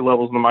across 2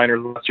 levels in the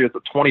minors last year. It's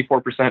a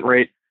 24%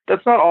 rate.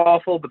 That's not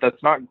awful, but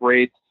that's not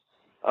great.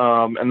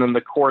 And then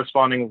the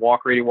corresponding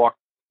walk rate,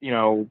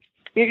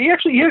 he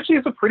actually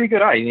has a pretty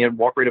good eye. He had a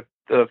walk rate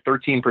of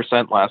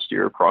 13% last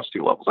year across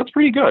 2 levels. That's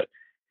pretty good.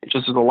 It's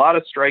just a lot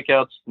of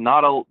strikeouts.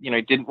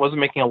 Wasn't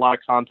making a lot of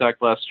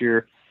contact last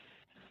year.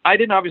 I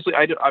obviously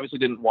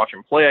didn't watch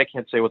him play. I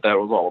can't say what that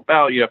was all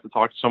about. You have to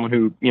talk to someone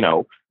who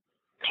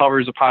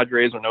covers the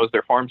Padres or knows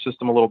their farm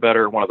system a little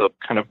better. One of the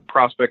kind of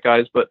prospect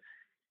guys, but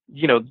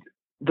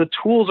the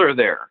tools are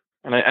there.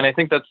 And I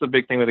think that's the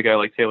big thing with a guy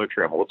like Tayler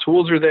Trammell. The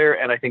tools are there,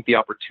 and I think the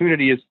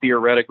opportunity is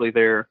theoretically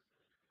there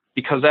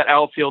because that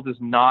outfield is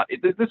not.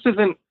 This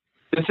isn't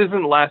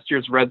last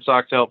year's Red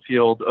Sox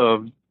outfield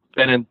of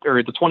the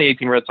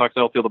 2018 Red Sox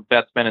outfield of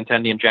Betts,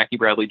 Benintendi, and Jackie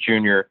Bradley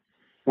Jr.,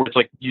 where it's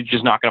like you're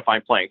just not going to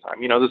find playing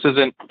time.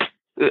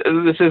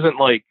 This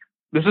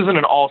isn't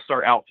an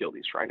all-star outfield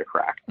he's trying to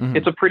crack. Mm-hmm.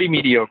 It's a pretty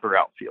mediocre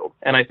outfield,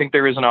 and I think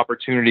there is an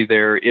opportunity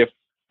there if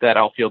that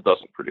outfield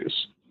doesn't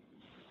produce.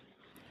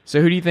 So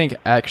who do you think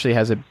actually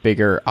has a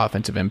bigger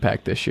offensive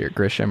impact this year,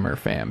 Grisham or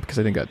Pham? Because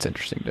I think that's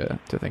interesting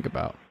to think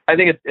about. I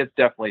think it's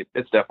definitely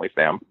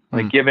Pham.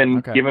 Like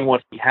given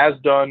what he has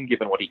done,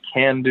 given what he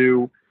can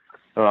do,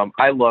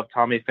 I love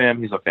Tommy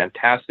Pham. He's a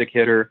fantastic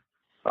hitter.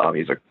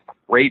 He's a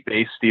great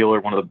base stealer,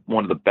 one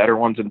of the better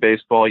ones in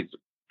baseball. He's a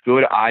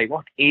good eye. He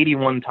walked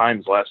 81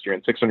 times last year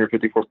in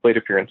 654 plate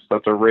appearances.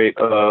 That's a rate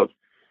of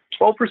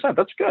 12%.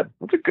 That's good.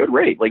 That's a good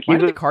rate. Like, why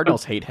do the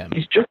Cardinals hate him?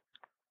 He's just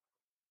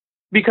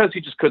because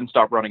he just couldn't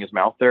stop running his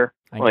mouth there.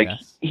 I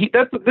guess.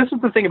 This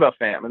is the thing about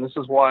Pham, and this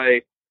is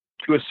why,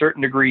 to a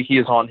certain degree, he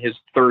is on his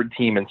third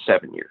team in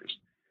 7 years.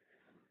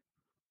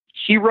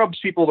 He rubs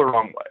people the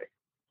wrong way.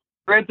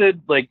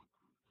 Granted, like,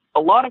 a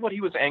lot of what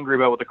he was angry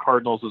about with the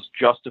Cardinals was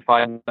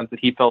justified in the sense that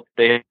he felt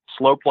they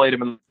slow played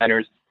him in the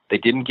minors, they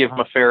didn't give him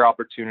a fair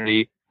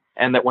opportunity,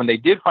 and that when they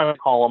did finally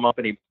call him up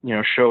and he,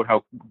 showed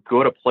how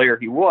good a player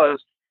he was,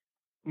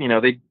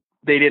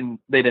 they didn't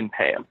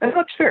pay him. And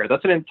that's fair.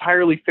 That's an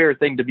entirely fair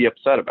thing to be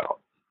upset about.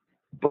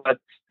 But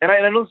I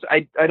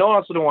don't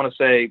want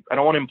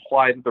to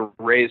imply that the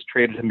Rays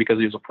traded him because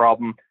he was a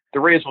problem. The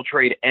Rays will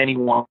trade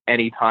anyone,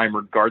 anytime,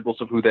 regardless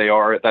of who they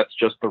are. That's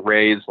just the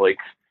Rays. Like,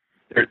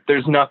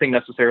 there's nothing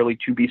necessarily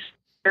to be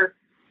fair.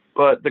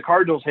 But the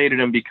Cardinals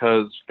hated him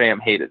because Pham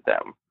hated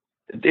them.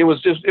 It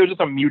was just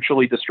a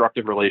mutually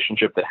destructive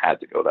relationship that had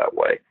to go that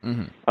way.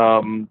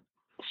 Mm-hmm.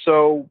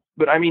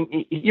 But I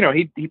mean,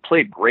 he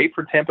played great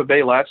for Tampa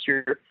Bay last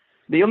year.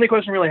 The only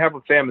question I really have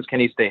with Pham is, can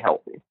he stay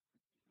healthy?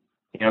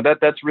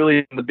 That's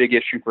really the big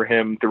issue for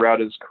him throughout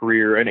his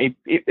career.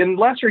 And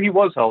last year he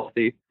was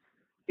healthy.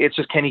 It's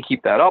just, can he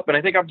keep that up? And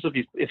I think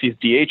obviously if he's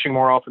DHing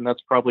more often,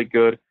 that's probably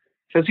good,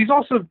 because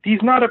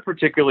he's not a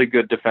particularly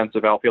good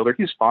defensive outfielder.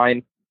 He's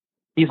fine.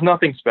 He's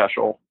nothing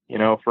special,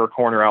 for a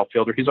corner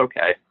outfielder. He's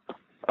okay.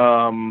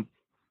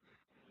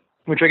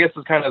 Which I guess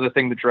is kind of the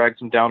thing that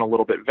drags him down a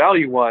little bit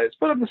value-wise.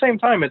 But at the same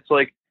time, it's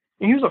like,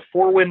 he was a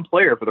 4-win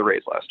player for the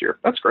Rays last year.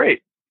 That's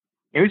great.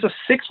 He was a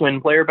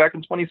 6-win player back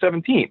in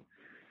 2017.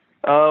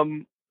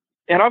 And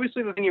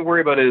obviously the thing you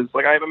worry about is,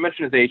 like, I haven't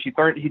mentioned his age.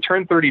 He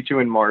turned 32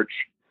 in March.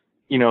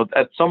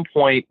 At some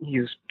point,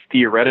 he's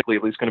theoretically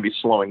at least going to be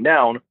slowing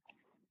down.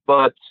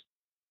 But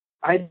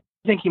I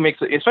think he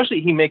makes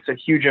a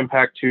huge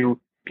impact too,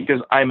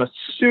 because I'm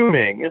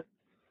assuming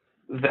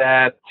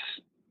that,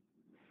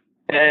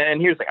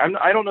 and here's the thing,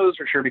 I don't know this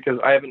for sure because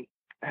I haven't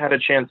had a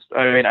chance.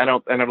 I mean, I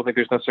don't think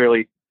there's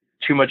necessarily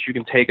too much you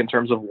can take in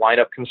terms of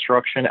lineup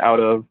construction out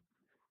of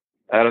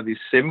these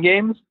sim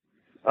games.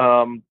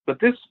 But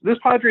this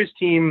Padres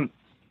team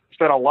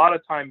spent a lot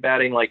of time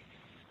batting like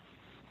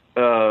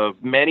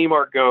Manny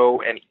Margot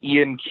and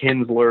Ian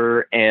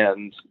Kinsler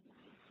and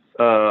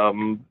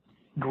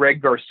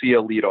Greg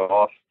Garcia lead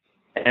off,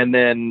 and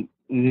then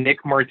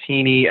Nick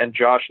Martini and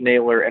Josh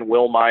Naylor and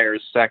Will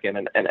Myers second,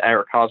 and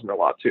Eric Hosmer a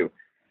lot too.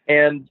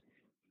 And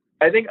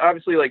I think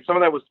obviously, like, some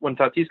of that was when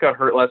Tatis got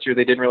hurt last year,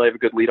 they didn't really have a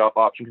good leadoff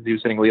option because he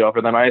was hitting leadoff,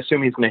 and then I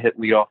assume he's going to hit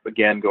leadoff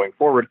again going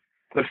forward.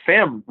 But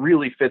Pham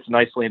really fits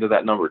nicely into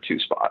that number 2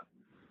 spot.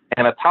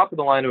 And at top of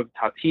the line of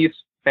Tatis,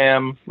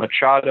 Pham,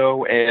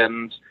 Machado,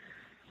 and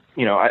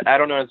I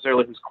don't know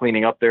necessarily who's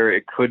cleaning up there.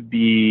 It could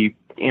be,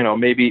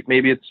 maybe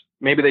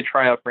they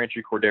try out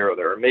Franchi Cordero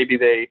there, or maybe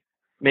they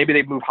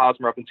move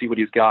Hosmer up and see what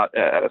he's got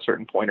at a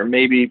certain point, or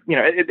maybe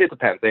it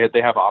depends.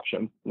 They have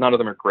options. None of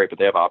them are great, but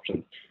they have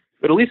options.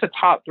 But at least a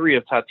top 3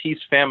 of Tatis,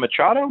 Pham,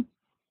 Machado,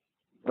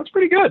 that's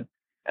pretty good.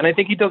 And I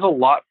think he does a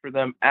lot for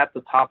them at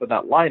the top of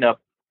that lineup.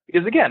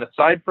 Because again,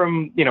 aside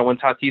from, when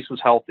Tatis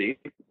was healthy,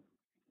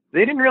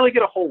 they didn't really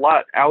get a whole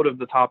lot out of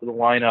the top of the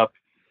lineup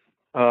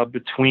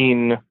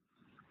between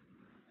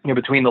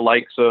the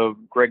likes of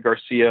Greg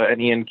Garcia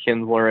and Ian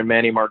Kinsler and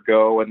Manny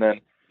Margot, and then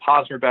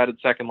Hosmer batted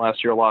second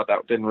last year a lot.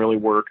 That didn't really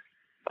work.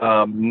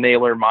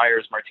 Naylor,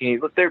 Myers, Martini,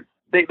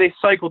 they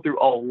cycled through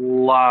a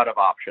lot of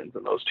options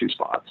in those 2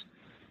 spots.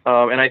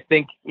 And I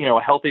think, a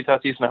healthy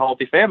Tatis and a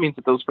healthy Pham means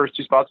that those first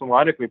 2 spots in the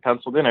lineup can be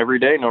penciled in every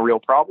day, no real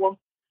problem.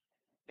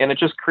 And it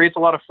just creates a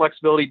lot of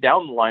flexibility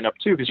down the lineup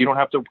too, because you don't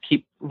have to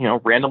keep,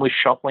 randomly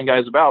shuffling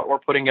guys about or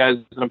putting guys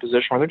in a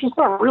position where they're just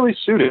not really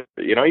suited.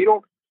 You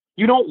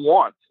don't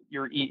want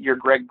your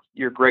Greg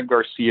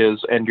Garcias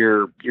and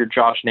your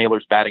Josh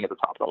Naylors batting at the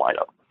top of the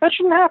lineup. That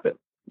shouldn't happen.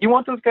 You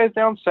want those guys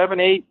down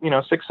 7-8,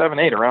 6, 7,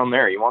 8 around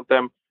there. You want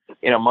them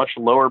in a much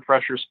lower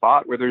pressure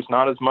spot where there's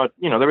not as much,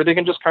 where they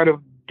can just kind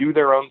of do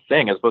their own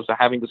thing as opposed to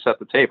having to set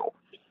the table.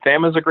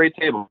 Pham is a great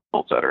table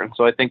setter, and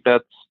so I think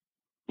that's,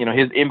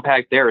 his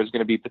impact there is going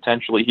to be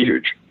potentially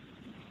huge.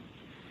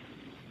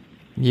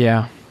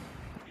 Yeah.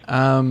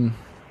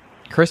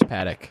 Chris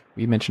Paddock,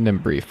 we mentioned him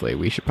briefly.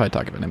 We should probably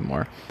talk about him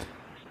more.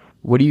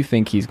 What do you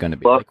think he's going to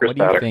be? Love like, Chris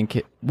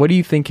what do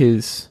you think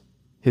his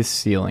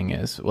ceiling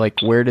is?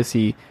 Like, where does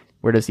he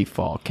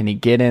fall? Can he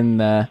get in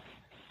the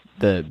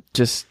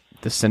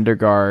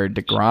Syndergaard,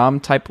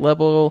 DeGrom type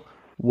level?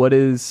 What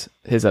is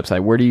his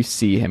upside? Where do you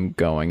see him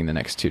going in the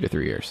next 2 to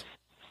 3 years?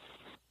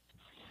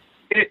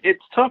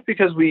 It's tough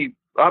because we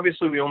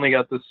only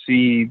got to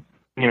see,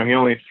 he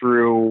only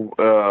threw,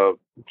 how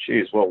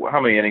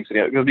many innings did he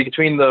have? Because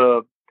between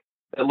that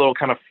little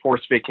kind of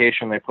forced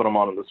vacation they put him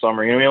on in the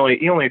summer, he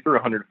only threw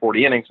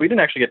 140 innings. We didn't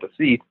actually get to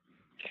see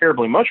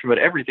terribly much from it.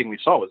 Everything we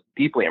saw was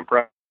deeply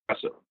impressive.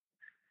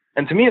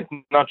 And to me, it's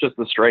not just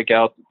the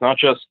strikeouts. It's not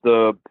just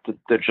the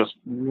just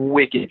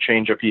wicked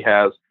changeup he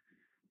has.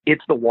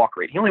 It's the walk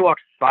rate. He only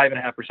walked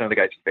 5.5% of the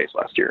guys he faced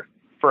last year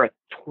for a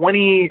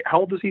how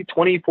old is he?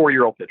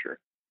 24-year-old pitcher.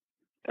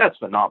 That's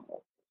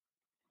phenomenal.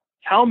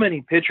 How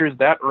many pitchers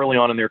that early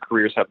on in their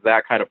careers have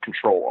that kind of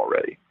control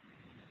already?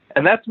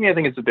 And that, to me, I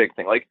think it's a big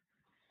thing. Like,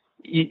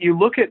 you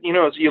look at,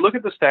 you look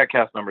at the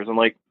StatCast numbers, and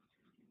like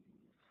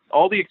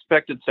all the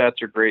expected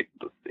stats are great.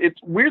 It's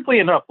weirdly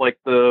enough, like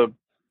the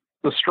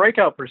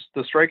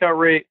strikeout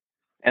rate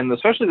and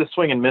especially the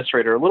swing and miss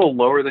rate are a little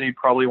lower than you'd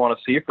probably want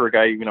to see for a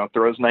guy who,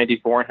 throws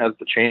 94 and has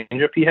the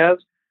changeup he has.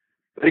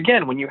 But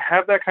again, when you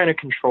have that kind of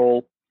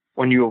control,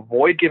 when you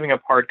avoid giving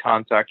up hard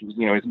contact, he's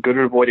good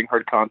at avoiding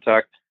hard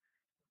contact.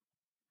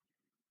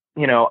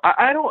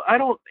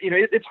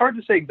 It's hard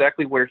to say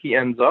exactly where he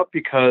ends up,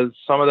 because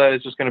some of that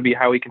is just going to be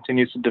how he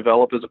continues to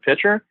develop as a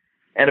pitcher.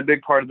 And a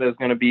big part of that is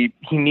going to be,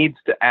 he needs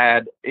to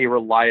add a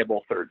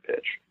reliable third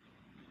pitch.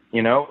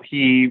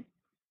 He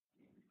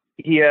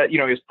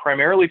is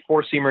primarily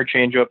four-seamer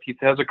changeup. He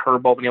has a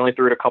curveball, but he only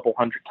threw it a couple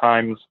hundred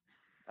times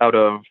out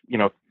of,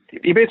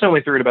 he basically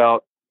only threw it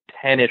about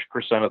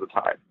 10-ish% of the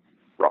time,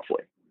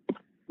 roughly.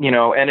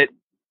 And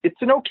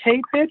it's an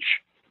okay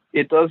pitch.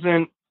 It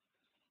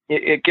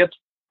gets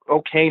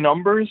okay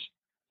numbers.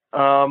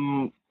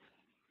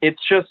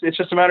 It's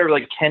just a matter of,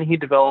 like, can he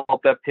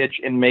develop that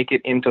pitch and make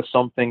it into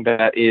something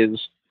that is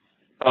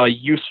a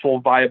useful,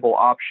 viable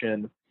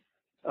option?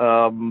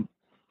 And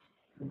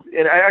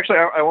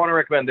I want to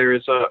recommend, there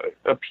is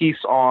a piece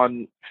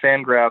on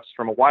Fangraphs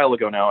from a while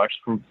ago now,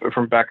 actually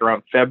from back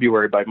around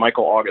February, by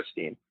Michael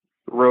Augustine,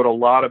 who wrote a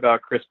lot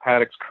about Chris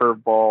Paddock's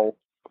curveball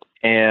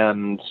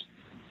and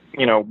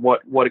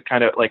what it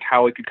kind of, like,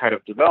 how it could kind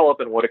of develop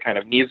and what it kind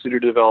of needs to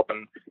develop.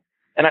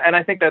 And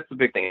I think that's the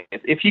big thing.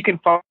 If he can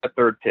find a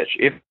third pitch,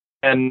 if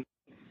and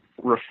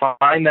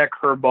refine that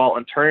curveball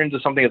and turn it into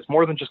something that's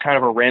more than just kind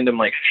of a random,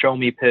 like, show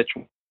me pitch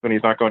when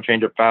he's not going to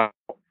change up fast,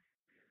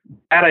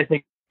 that I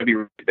think would be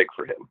really big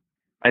for him.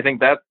 I think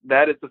that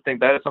is the thing.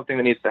 That is something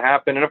that needs to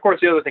happen. And of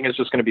course, the other thing is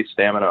just going to be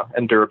stamina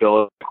and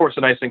durability. Of course,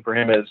 the nice thing for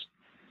him is,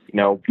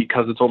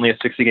 because it's only a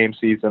 60-game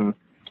season,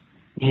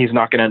 he's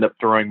not going to end up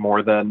throwing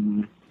more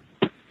than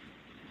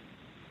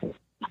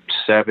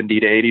 70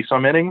 to 80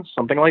 some innings,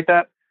 something like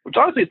that. Which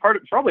honestly is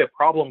probably a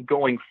problem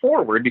going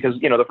forward, because,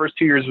 the first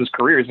 2 years of his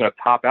career is going to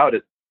top out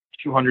at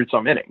 200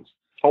 some innings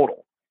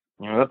total.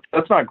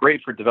 That's not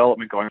great for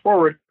development going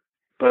forward,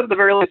 but at the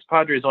very least,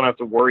 Padres don't have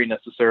to worry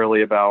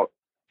necessarily about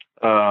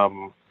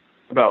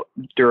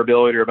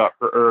durability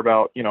or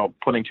about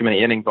putting too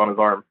many innings on his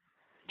arm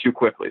too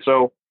quickly.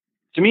 So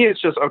to me, it's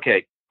just,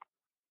 okay,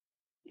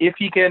 if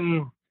he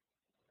can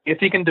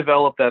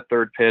develop that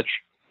third pitch,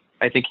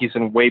 I think he's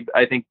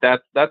I think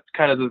that's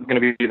kind of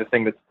going to be the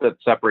thing that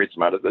separates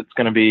him out. It's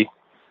going to be,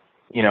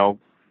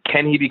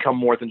 can he become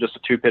more than just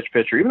a two-pitch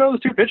pitcher, even though the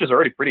two pitches are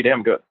already pretty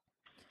damn good.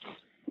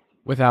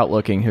 Without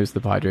looking, who's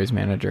the Padres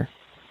manager?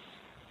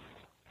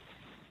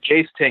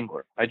 Jace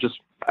Tingler.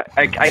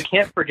 I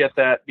can't forget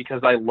that,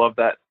 because I love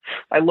that.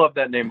 I love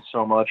that name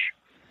so much.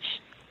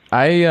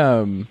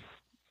 I'm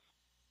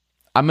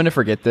going to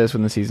forget this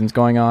when the season's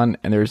going on,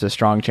 and there's a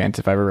strong chance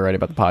if I ever write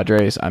about the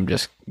Padres, I'm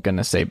just going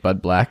to say Bud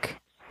Black.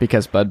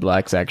 Because Bud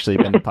Black's actually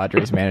been the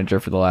Padres manager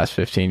for the last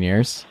 15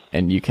 years,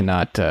 and you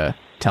cannot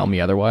tell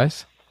me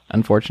otherwise,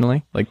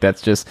 unfortunately. Like,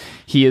 that's just,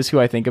 he is who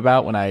I think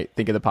about when I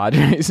think of the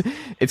Padres.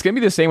 It's going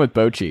to be the same with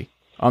Bochy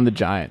on the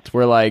Giants.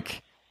 We're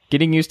like,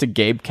 getting used to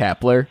Gabe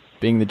Kapler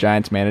being the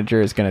Giants manager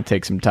is going to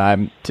take some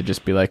time to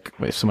just be like,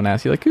 if someone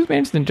asks you, like, who's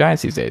managing the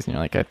Giants these days? And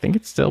you're like, I think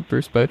it's still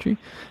Bruce Bochy.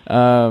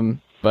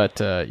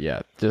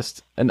 Yeah,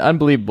 just an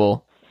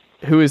unbelievable,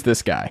 who is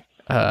this guy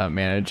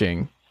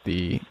managing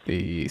the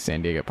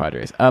San Diego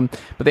Padres. But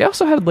they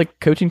also had, like,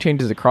 coaching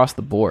changes across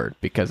the board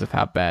because of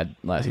how bad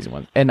last season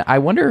was. And I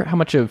wonder how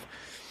much of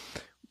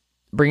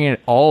bringing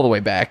it all the way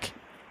back,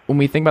 when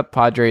we think about the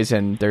Padres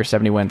and their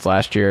 70 wins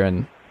last year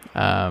and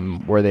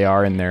where they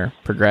are in their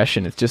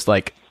progression, it's just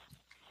like,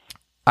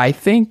 I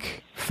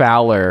think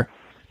Fowler,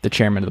 the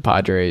chairman of the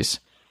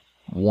Padres,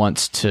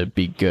 wants to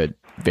be good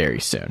very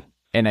soon.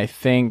 And I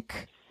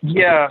think...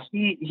 Yeah,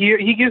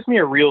 he gives me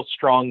a real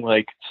strong,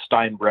 like,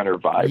 Steinbrenner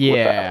vibe. Yeah.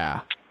 With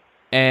that.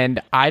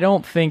 And I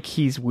don't think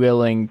he's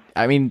willing.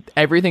 I mean,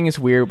 everything is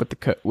weird with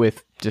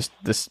with just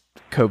this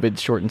COVID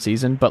shortened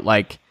season, but,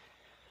 like,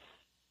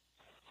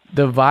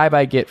 the vibe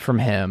I get from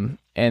him,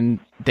 and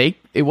it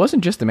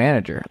wasn't just the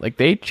manager. Like,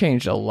 they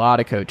changed a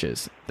lot of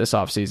coaches this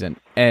offseason,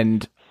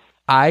 and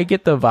I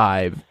get the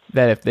vibe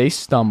that if they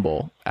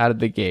stumble out of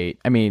the gate,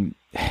 I mean,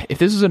 if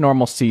this is a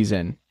normal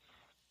season,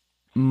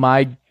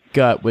 my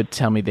gut would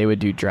tell me they would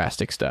do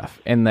drastic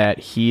stuff, and that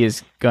he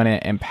is going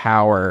to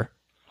empower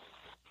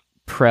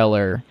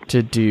Preller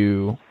to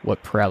do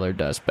what Preller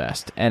does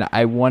best. And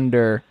I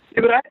wonder...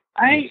 Yeah, but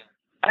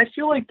I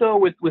feel like, though,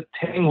 with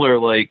Tingler,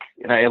 like,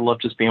 and I love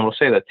just being able to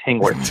say that,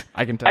 Tingler.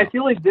 I can tell. I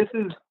feel like this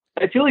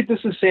I feel like this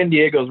is San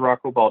Diego's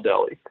Rocco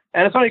Baldelli.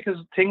 And it's funny because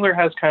Tingler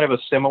has kind of a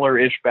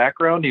similar-ish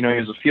background. You know, he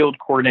was a field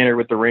coordinator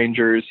with the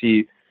Rangers.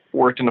 He's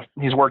worked on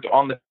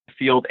the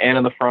field and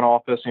in the front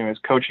office. You know, his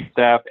coaching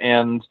staff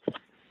and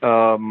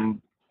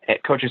front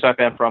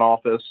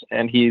office.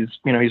 And he's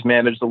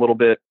managed a little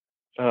bit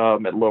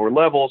at lower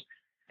levels.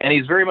 And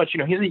he's very much, you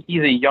know,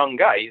 he's a young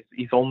guy.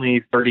 He's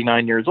only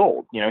 39 years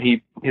old. You know,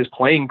 his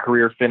playing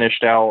career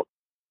finished out,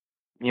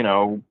 you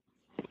know,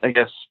 I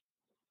guess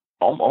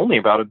only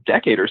about a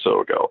decade or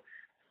so ago.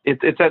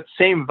 It's that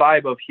same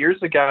vibe of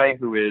here's a guy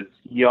who is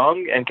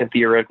young and can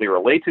theoretically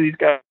relate to these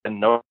guys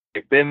and knows what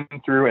they've been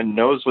through and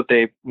knows what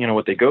they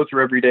go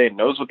through every day and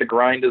knows what the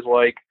grind is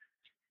like.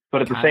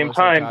 But at the same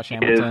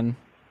time,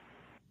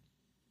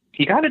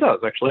 he kind of does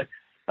actually.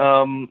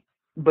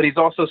 But he's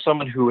also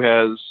someone who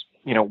has,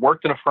 you know,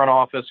 worked in a front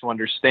office, who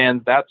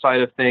understands that side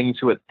of things,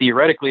 who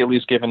theoretically, at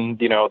least given,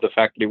 you know, the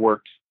fact that he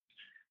worked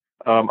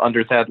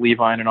under Thad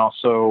Levine and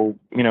also,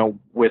 you know,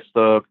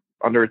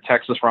 under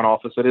Texas front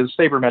office that is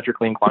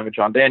sabermetrically inclined with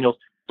John Daniels.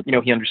 You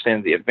know, he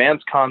understands the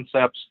advanced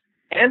concepts.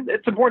 And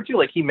it's important too,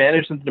 like he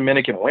managed in the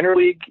Dominican Winter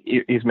League.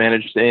 He's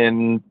managed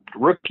in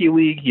Rookie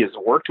League. He has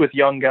worked with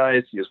young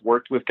guys. He has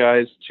worked with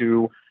guys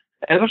and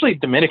especially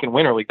Dominican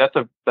Winter League. That's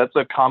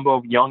a combo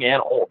of young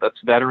and old. That's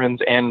veterans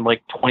and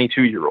like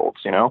 22-year-olds,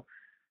 you know,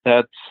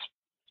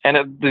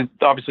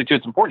 obviously too,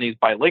 it's important. He's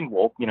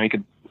bilingual. You know, he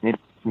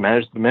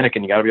manage the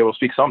Dominican. You got to be able to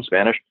speak some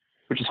Spanish,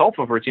 which is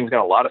helpful for a team that's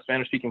got a lot of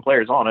Spanish speaking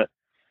players on it.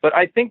 But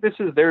I think this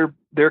is their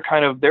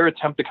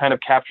attempt to kind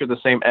of capture the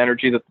same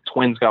energy that the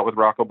Twins got with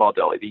Rocco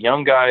Baldelli, the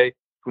young guy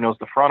who knows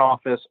the front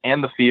office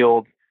and the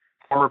field,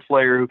 former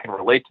player who can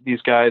relate to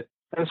these guys.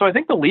 And so I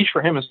think the leash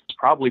for him is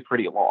probably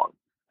pretty long.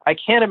 I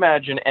can't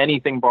imagine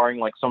anything barring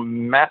like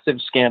some massive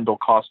scandal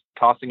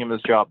costing him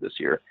his job this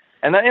year.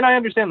 And I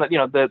understand that, you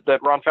know, that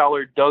Ron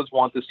Fowler does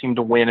want this team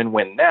to win and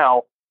win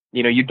now.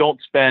 You know, you don't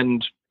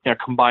spend, you know,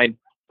 combined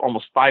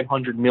almost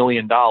 $500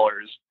 million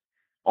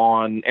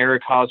on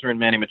Eric Hosmer and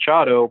Manny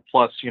Machado,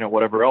 plus, you know,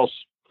 whatever else,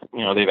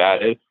 you know, they've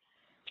added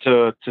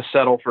to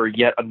settle for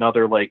yet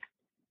another, like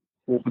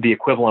the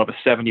equivalent of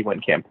a 70-win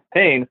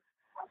campaign.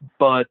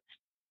 But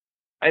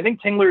I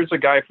think Tingler is a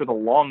guy for the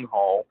long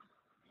haul,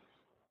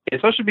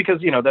 especially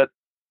because, you know, that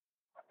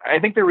I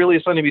think there really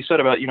is something to be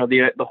said about, you know,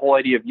 the whole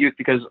idea of youth,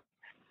 because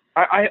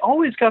I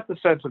always got the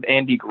sense of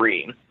Andy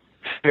Green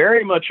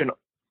very much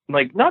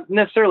not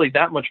necessarily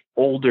that much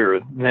older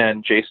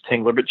than Jace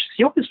Tingler, but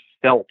he always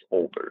felt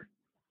older.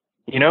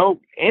 You know,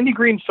 Andy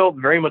Green felt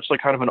very much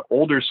like kind of an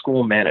older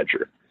school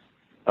manager.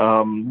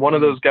 One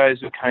of those guys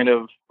who kind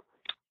of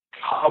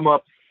come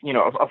up, you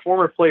know, a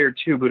former player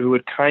too, but who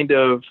had kind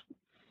of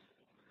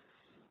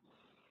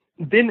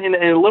been in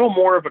a little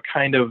more of a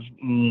kind of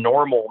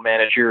normal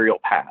managerial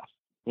path,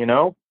 you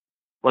know?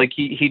 Like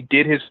he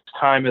did his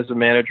time as a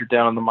manager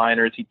down in the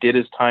minors. He did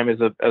his time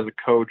as a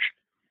coach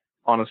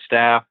on a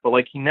staff, but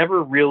like he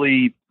never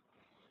really,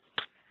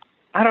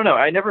 I don't know.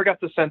 I never got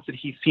the sense that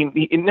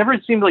it never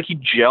seemed like he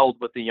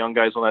gelled with the young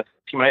guys on that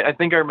team. I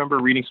think I remember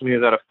reading something to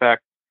that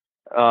effect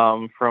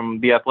from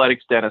the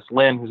Athletics' Dennis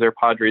Lin, who's their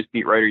Padres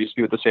beat writer, used to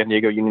be with the San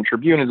Diego Union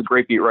Tribune, is a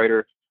great beat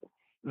writer,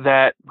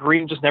 that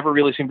Green just never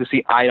really seemed to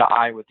see eye to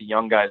eye with the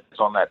young guys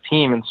on that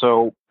team. And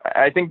so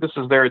I think this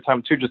is their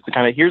attempt too, just to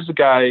kind of, here's a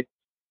guy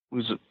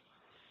who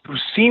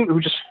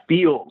just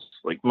feels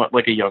like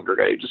a younger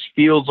guy. He just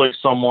feels like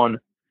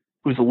someone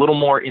who's a little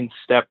more in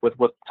step with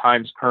what the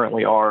times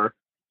currently are.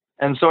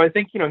 And so I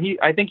think, you know,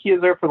 I think he is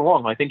there for the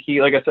long. I think he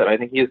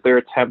is their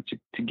attempt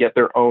to get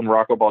their own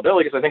Rocco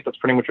Baldelli, because I think that's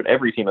pretty much what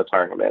every team that's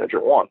hiring a manager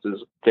wants,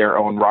 is their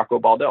own Rocco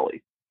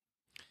Baldelli.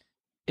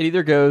 It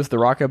either goes the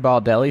Rocco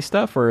Baldelli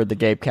stuff or the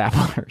Gabe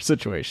Kapler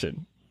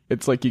situation.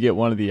 It's like you get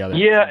one or the other.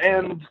 Yeah,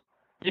 and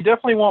you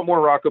definitely want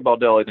more Rocco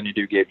Baldelli than you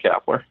do Gabe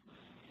Kapler.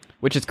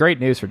 Which is great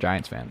news for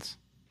Giants fans.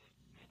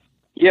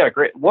 Yeah,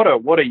 great. What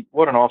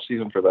an off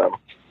season for them.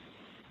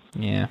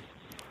 Yeah.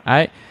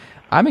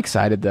 I'm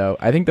excited though.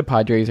 I think the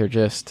Padres are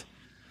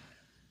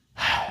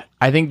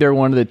I think they're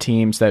one of the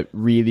teams that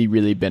really,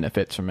 really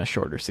benefits from a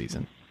shorter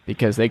season,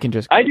 because they can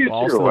just go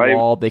balls to the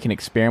wall. They can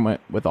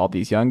experiment with all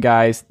these young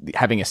guys.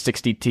 Having a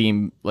 60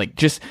 team, like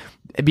just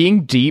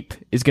being deep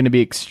is going to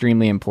be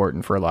extremely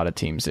important for a lot of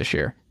teams this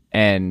year.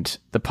 And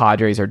the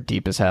Padres are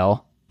deep as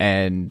hell.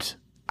 And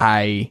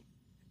I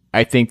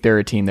think they're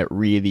a team that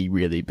really,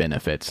 really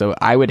benefits. So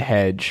I would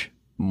hedge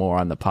more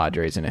on the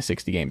Padres in a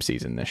 60-game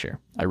season this year.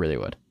 I really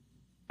would.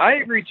 I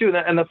agree too.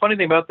 And the funny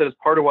thing about that is,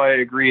 part of why I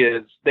agree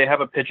is they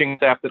have a pitching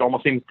staff that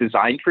almost seems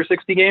designed for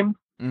 60 games.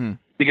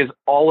 Because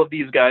all of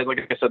these guys, like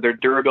I said, there are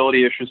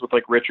durability issues with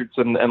like Richards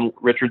and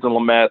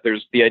Lamet.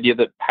 There's the idea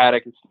that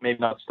Paddock is maybe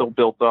not still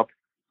built up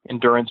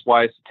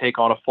endurance-wise to take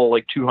on a full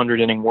like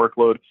 200-inning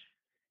workload.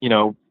 You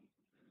know,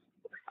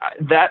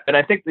 that, and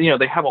I think, you know,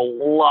 they have a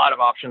lot of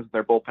options in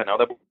their bullpen now.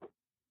 They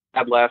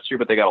had last year,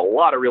 but they got a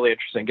lot of really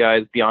interesting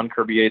guys beyond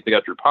Kirby Yates. They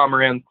got Drew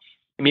Pomeranz,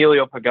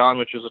 Emilio Pagan,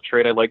 which is a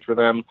trade I liked for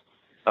them.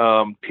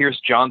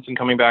 Pierce Johnson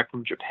coming back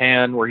from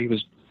Japan, where he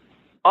was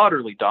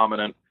utterly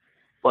dominant.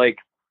 Like,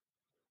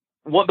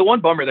 the one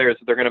bummer there is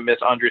that they're going to miss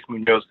Andres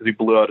Munoz because he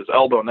blew out his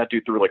elbow, and that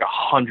dude threw like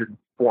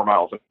 104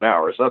 miles an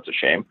hour, so that's a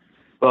shame.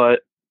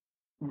 But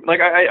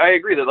like I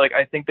agree that like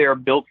I think they are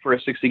built for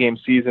a 60-game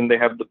season. They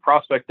have the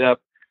prospect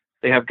depth.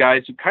 They have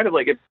guys who kind of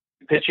like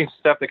pitching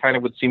stuff that kind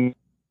of would seem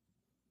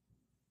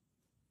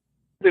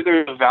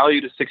there's a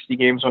value to 60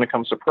 games when it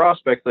comes to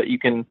prospects that you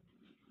can.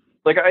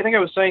 Like I think I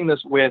was saying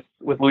this with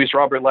Luis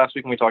Robert last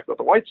week when we talked about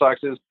the White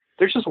Sox, is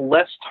there's just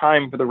less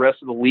time for the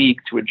rest of the league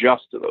to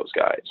adjust to those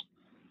guys.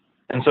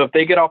 And so if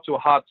they get off to a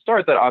hot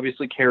start, that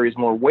obviously carries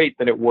more weight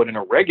than it would in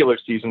a regular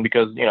season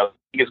because, you know,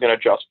 the league is going to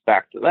adjust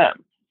back to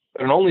them.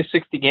 But in only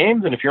 60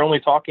 games, and if you're only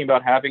talking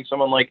about having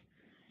someone like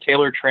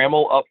Taylor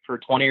Trammell up for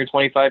 20 or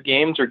 25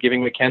 games or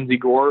giving Mackenzie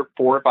Gore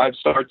 4 or 5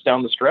 starts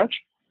down the stretch,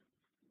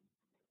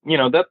 you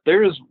know, that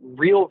there's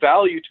real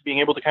value to being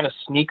able to kind of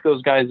sneak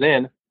those guys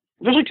in,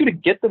 especially to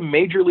get the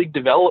major league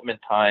development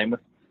time,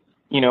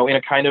 you know, in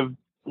a kind of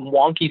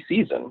wonky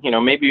season, you know,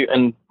 maybe,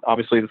 and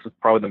obviously this is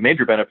probably the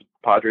major benefit of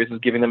the Padres is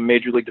giving them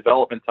major league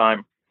development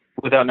time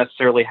without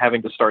necessarily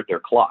having to start their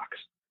clocks,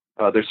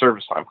 their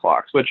service time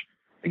clocks, which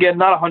again,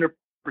 not 100%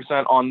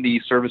 on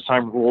the service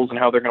time rules and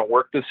how they're going to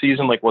work this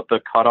season, like what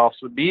the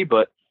cutoffs would be.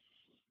 But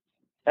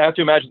I have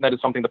to imagine that is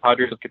something the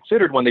Padres have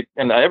considered when they,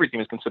 and every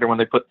team is considered when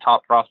they put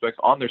top prospects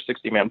on their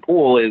 60-man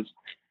pool, is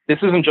this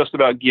isn't just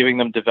about giving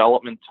them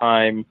development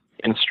time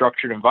in a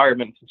structured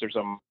environment since there's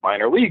some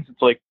minor leagues.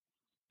 It's like,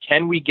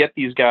 can we get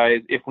these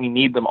guys, if we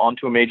need them,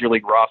 onto a major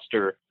league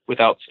roster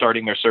without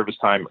starting their service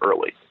time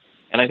early?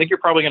 And I think you're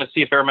probably going to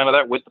see a fair amount of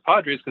that with the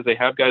Padres because they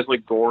have guys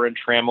like Gore and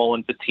Trammell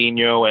and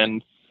Patino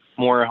and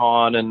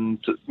Morejon and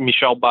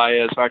Michel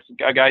Baez.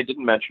 A guy I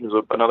didn't mention is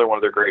another one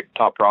of their great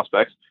top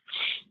prospects.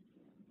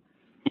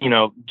 You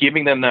know,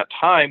 giving them that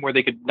time where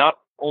they could not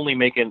only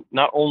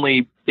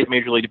get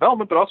major league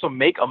development, but also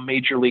make a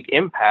major league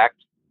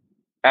impact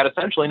at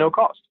essentially no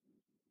cost.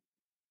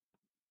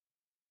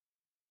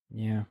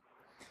 Yeah.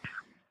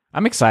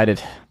 I'm excited.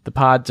 The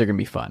pods are gonna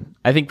be fun.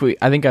 I think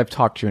I've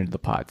talked you into the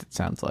pods. It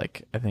sounds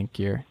like. I think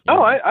you're.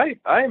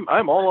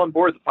 I'm all on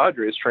board the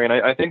Padres train.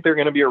 I think they're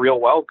going to be a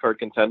real wild card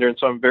contender, and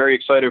so I'm very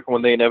excited for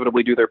when they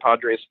inevitably do their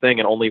Padres thing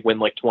and only win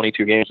like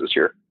 22 games this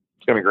year.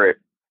 It's going to be great.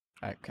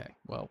 Okay.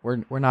 Well,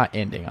 we're not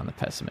ending on the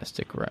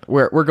pessimistic road.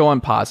 We're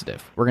going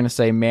positive. We're going to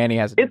say Manny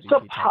has. It's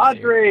the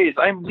Padres.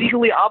 I'm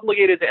legally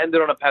obligated to end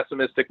it on a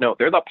pessimistic note.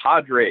 They're the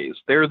Padres.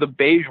 They're the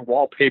beige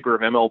wallpaper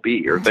of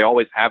MLB, or they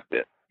always have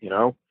been. You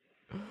know.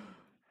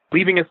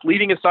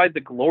 Leaving aside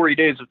the glory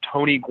days of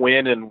Tony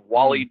Gwynn and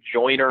Wally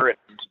Joyner and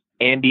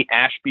Andy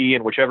Ashby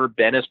and whichever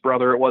Bennis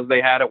brother it was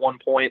they had at one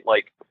point,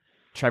 like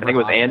Trevor I think it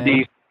was Hoffman.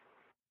 Andy,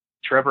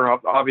 Trevor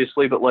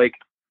obviously, but like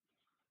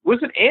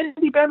was it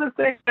Andy Bennis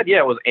they had?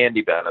 Yeah, it was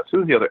Andy Bennis.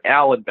 Who's the other?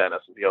 Alan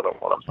Bennis is the other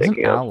one I'm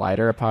thinking Al of.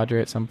 Leiter a Padre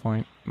at some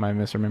point? Am I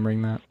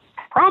misremembering that?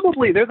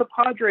 Probably. They're the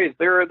Padres.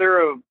 They're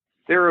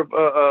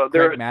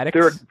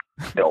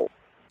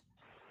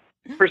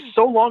For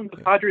so long, the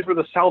Padres were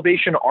the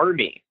Salvation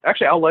Army.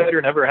 Actually, Al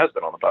Leiter never has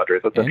been on the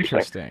Padres. That's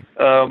interesting.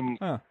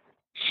 But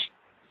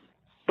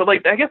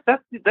like, I guess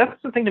that's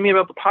the thing to me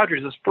about the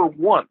Padres is for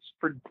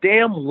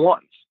damn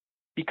once,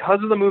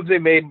 because of the moves they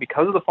made, and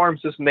because of the farm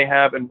system they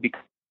have, and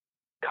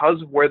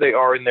because of where they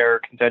are in their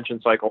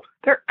contention cycle,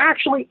 they're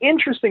actually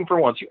interesting for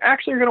once. You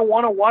actually are going to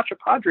want to watch a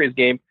Padres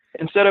game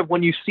instead of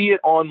when you see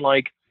it on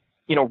like,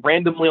 you know,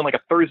 randomly on like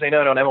a Thursday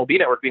night on MLB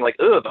Network being like,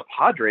 ugh, the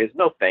Padres,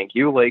 no thank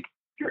you. Like,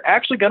 you're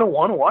actually going to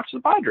want to watch the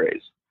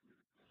Padres.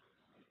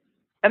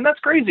 And that's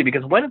crazy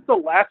because when is the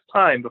last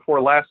time before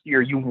last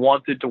year you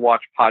wanted to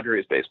watch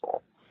Padres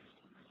baseball?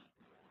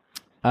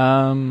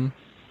 It's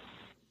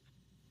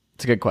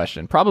a good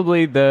question.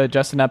 Probably the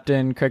Justin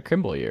Upton, Craig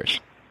Kimbrell years.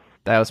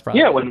 That was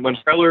probably when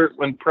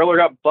Preller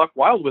got buck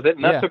wild with it,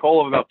 and that took all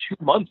of about 2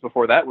 months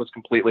before that was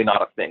completely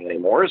not a thing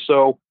anymore.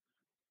 So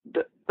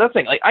that's the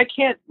thing. Like I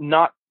can't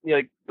not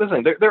like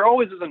listen. There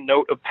always is a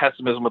note of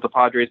pessimism with the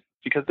Padres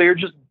because they are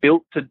just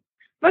built to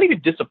not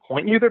even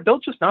disappoint you. They're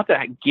built just not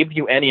to give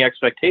you any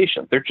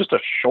expectations. They're just a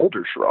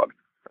shoulder shrug,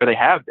 or they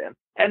have been.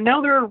 And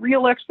now there are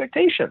real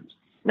expectations.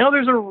 Now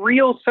there's a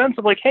real sense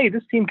of like, hey,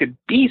 this team could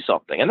be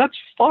something. And that's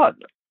fun.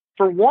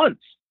 For once,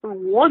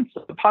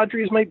 the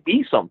Padres might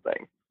be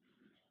something.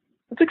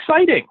 It's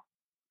exciting.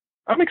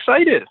 I'm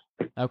excited.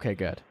 Okay,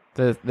 good.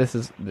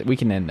 We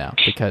can end now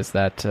because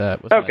that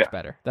was much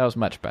better. That was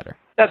much better.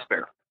 That's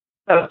fair.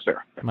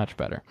 Much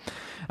better.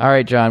 All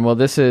right, John. Well,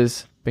 this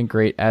has been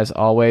great as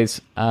always.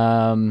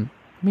 Let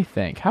me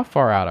think. How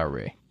far out are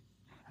we?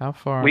 How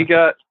far? We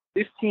got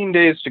 15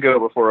 days to go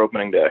before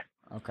opening day.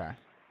 Okay.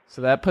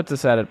 So that puts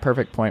us at a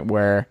perfect point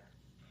where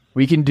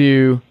we can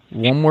do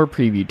one more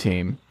preview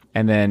team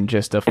and then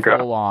just a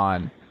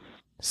full-on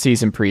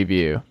season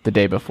preview the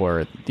day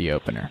before the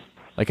opener.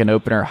 Like an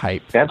opener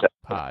hype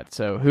pod.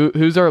 So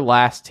who's our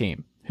last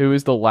team? Who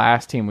is the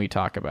last team we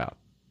talk about?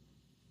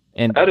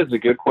 And that is a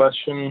good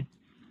question.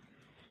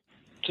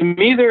 To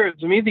me,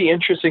 the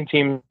interesting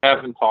team I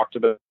haven't talked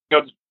about.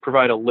 I'll just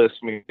provide a list.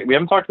 We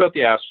haven't talked about the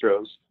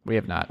Astros. We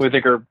have not. We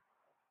think are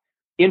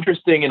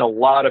interesting in a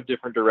lot of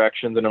different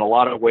directions and in a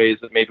lot of ways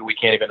that maybe we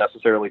can't even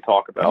necessarily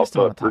talk about.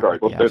 But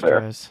regardless, they're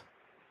there.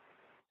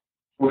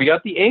 We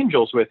got the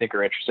Angels, who I think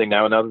are interesting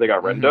now. Now that they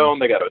got Rendon,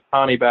 they got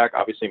Ohtani back.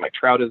 Obviously, Mike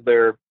Trout is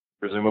there,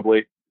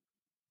 presumably.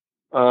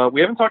 We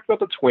haven't talked about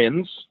the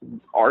Twins,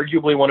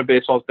 arguably one of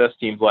baseball's best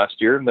teams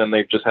last year, and then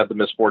they've just had the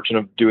misfortune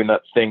of doing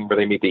that thing where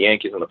they meet the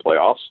Yankees in the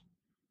playoffs.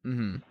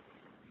 Mm-hmm.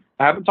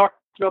 I haven't talked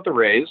about the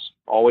Rays.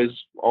 Always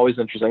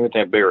interesting, the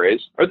Tampa Bay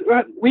Rays.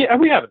 We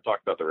haven't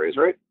talked about the Rays,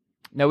 right?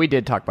 No, we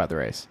did talk about the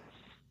Rays.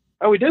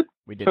 Oh, we did?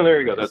 We did. So there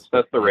you go. That's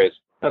the Rays.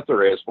 That's the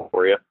Rays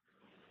for you.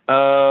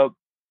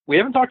 We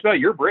haven't talked about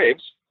your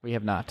Braves. We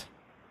have not.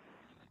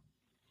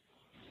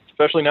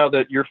 Especially now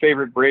that your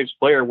favorite Braves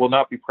player will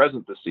not be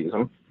present this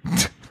season.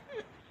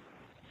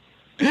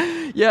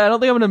 Yeah, I don't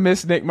think I'm going to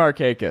miss Nick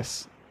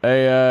Markakis.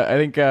 I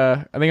think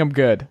I'm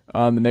good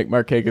on the Nick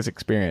Markakis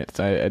experience.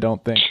 I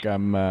don't think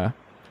I'm going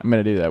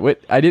to do that.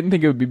 I didn't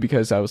think it would be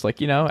because I was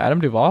like, Adam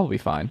Duvall will be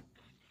fine.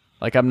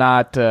 Like I'm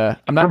not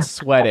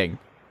sweating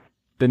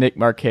the Nick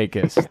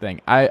Markakis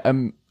thing.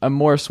 I'm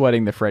more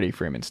sweating the Freddie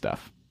Freeman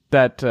stuff.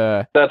 That's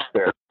fair.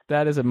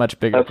 That is a much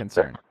bigger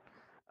concern.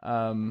 We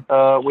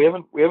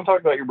haven't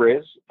talked about your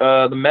Braves.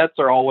 The Mets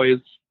are always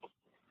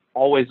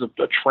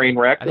a train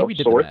wreck. I think we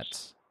did sorts. the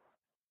Mets.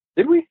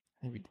 Did we? I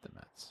think we did the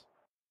Mets.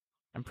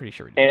 I'm pretty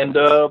sure we did. And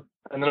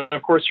then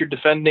of course your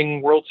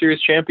defending World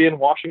Series champion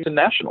Washington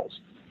Nationals.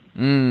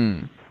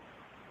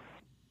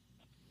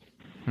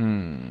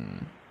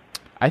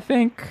 I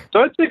think so.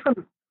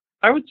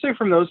 I would say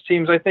from those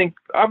teams, I think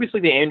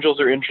obviously the Angels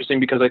are interesting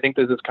because I think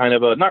this is kind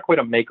of not quite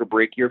a make or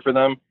break year for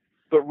them,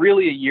 but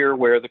really a year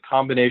where the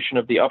combination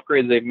of the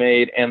upgrades they've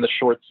made and the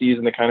short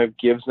season that kind of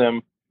gives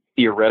them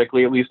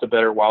theoretically at least a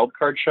better wild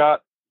card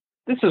shot.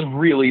 This is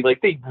really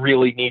they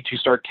really need to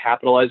start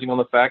capitalizing on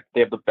the fact that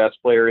they have the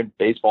best player in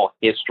baseball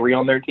history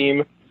on their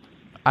team.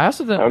 I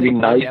also don't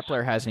think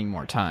Kepler has any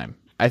more time.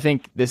 I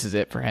think this is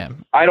it for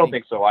him. I don't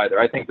think so either.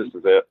 I think this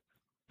is it.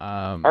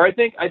 Or I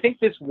think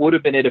this would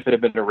have been it if it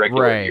had been a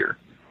regular year.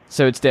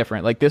 So it's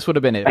different. Like this would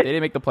have been it. If they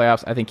didn't make the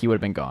playoffs, I think he would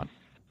have been gone.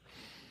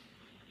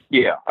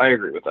 Yeah, I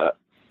agree with that.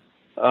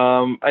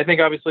 I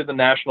think obviously the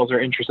Nationals are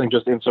interesting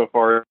just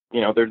insofar,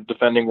 they're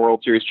defending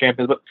World Series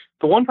champions. But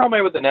the one problem I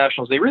have with the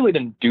Nationals, they really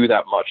didn't do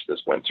that much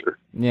this winter.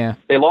 Yeah.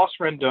 They lost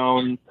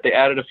Rendon. They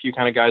added a few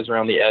kind of guys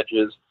around the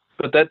edges.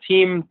 But that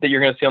team that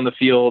you're going to see on the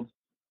field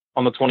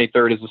on the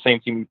 23rd is the same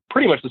team,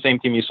 pretty much the same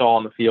team you saw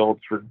on the field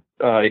for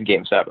in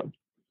Game 7.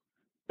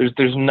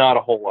 There's not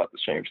a whole lot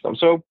that's changed them.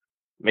 So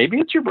maybe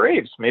it's your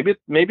Braves. Maybe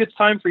it's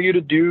time for you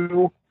to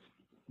do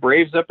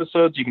Braves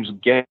episodes. You can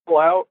just get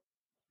out,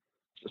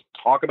 just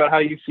talk about how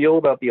you feel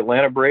about the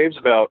Atlanta Braves,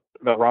 about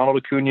Ronald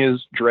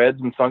Acuna's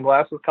dreads and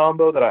sunglasses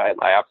combo that I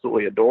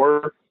absolutely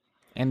adore.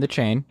 And the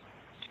chain.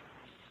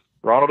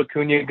 Ronald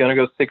Acuna going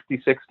to go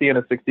 60-60 in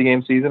a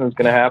 60-game season is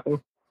going to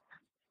happen.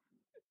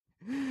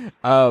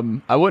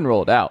 I wouldn't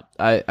rule it out.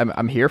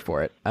 I'm here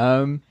for it.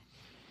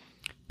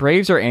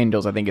 Braves or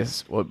Angels, I think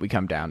is what we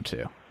come down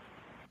to.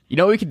 You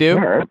know what we could do?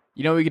 Right.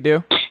 You know what we could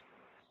do?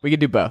 We could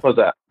do both. What's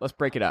that? Let's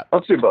break it up.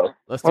 Let's do both.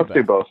 Let's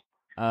do both.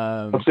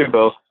 Let's do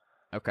both.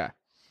 Okay.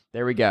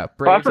 There we go.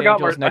 Braves,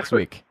 Angels next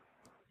week.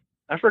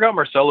 I forgot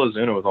Marcell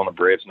Ozuna was on the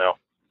Braves now.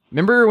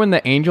 Remember when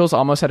the Angels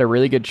almost had a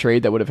really good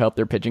trade that would have helped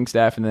their pitching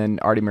staff, and then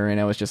Artie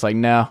Moreno was just like,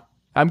 no,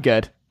 I'm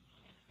good.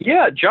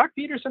 Yeah, Jock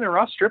Peterson and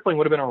Ross Stripling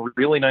would have been a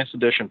really nice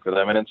addition for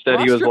them, and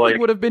instead he was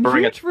Stripling would have been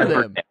huge for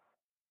them.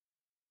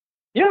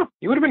 Yeah,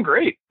 he would have been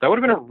great. That would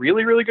have been a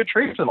really, really good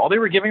trade for them. All they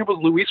were giving up was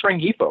Luis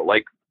Rengifo.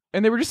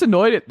 And they were just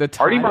annoyed at the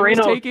time Artie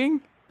Moreno was taking.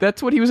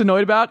 That's what he was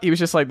annoyed about. He was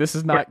just like, this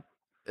is not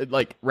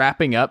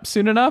wrapping up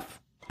soon enough.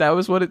 That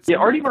was what it's. Yeah,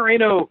 Artie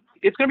Moreno.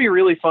 It's going to be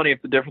really funny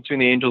if the difference between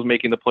the Angels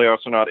making the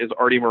playoffs or not is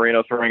Artie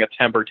Moreno throwing a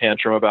temper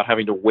tantrum about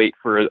having to wait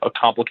for a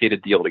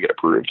complicated deal to get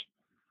approved.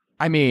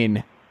 I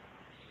mean,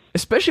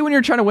 especially when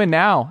you're trying to win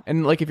now,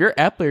 and if you're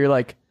Epler, you're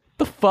like,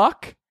 the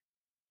fuck.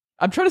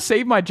 I'm trying to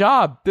save my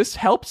job. This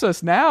helps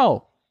us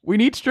now. We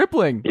need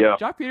Stripling. Yeah.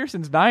 Jock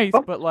Peterson's nice,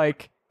 but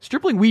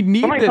Stripling, we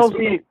need this.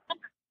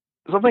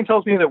 Something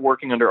tells me that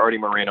working under Artie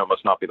Moreno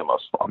must not be the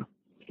most fun.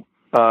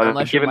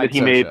 Given that he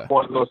made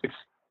one of the most,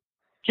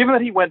 given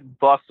that he went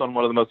bust on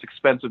one of the most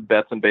expensive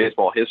bets in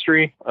baseball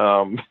history,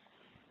 I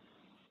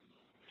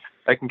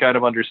can kind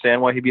of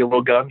understand why he'd be a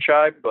little gun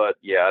shy. But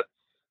yeah,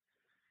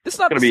 it's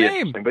not the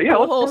same. But yeah,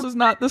 Pujols is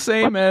not the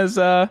same as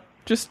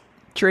just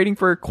trading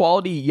for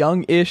quality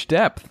young-ish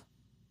depth.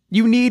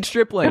 You need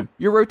Stripling.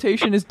 Your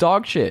rotation is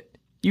dog shit.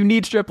 You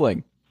need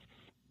Stripling.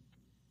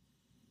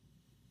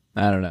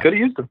 I don't know. Could have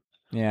used him.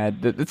 Yeah,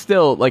 it's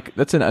still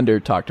that's an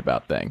under-talked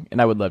about thing,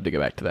 and I would love to go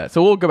back to that.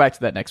 So we'll go back to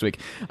that next week.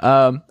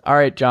 All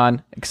right,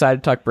 John.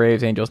 Excited to talk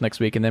Braves, Angels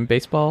next week, and then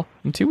baseball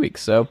in 2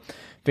 weeks. So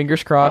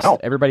fingers crossed. Wow.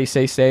 Everybody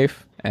stay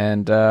safe,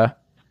 and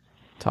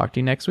talk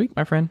to you next week,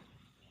 my friend.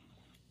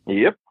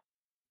 Yep.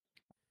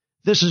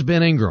 This is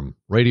Ben Ingram,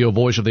 radio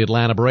voice of the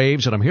Atlanta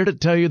Braves, and I'm here to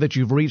tell you that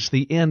you've reached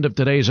the end of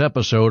today's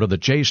episode of the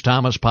Chase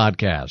Thomas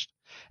Podcast.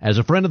 As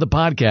a friend of the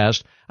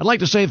podcast, I'd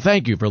like to say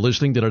thank you for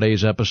listening to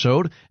today's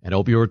episode and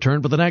hope you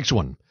return for the next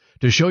one.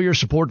 To show your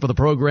support for the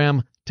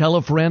program, tell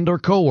a friend or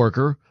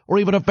coworker or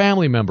even a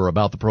family member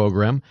about the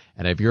program.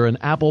 And if you're an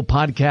Apple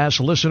Podcast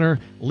listener,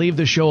 leave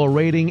the show a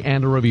rating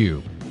and a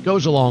review.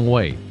 Goes a long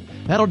way.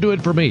 That'll do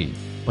it for me.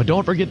 But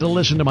don't forget to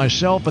listen to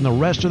myself and the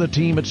rest of the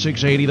team at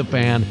 680 The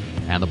Fan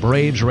and the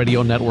Braves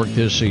Radio Network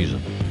this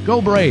season.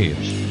 Go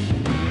Braves!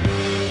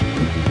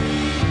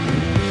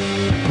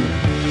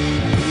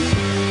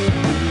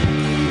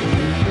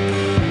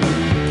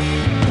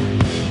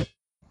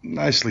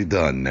 Nicely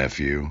done,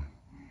 nephew.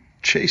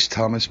 Chase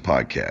Thomas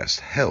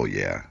Podcast. Hell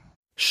yeah.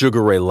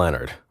 Sugar Ray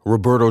Leonard,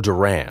 Roberto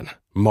Duran,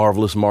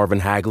 Marvelous Marvin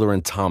Hagler,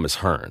 and Thomas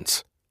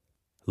Hearns.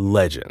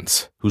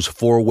 Legends, whose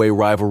four-way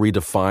rivalry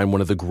defined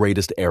one of the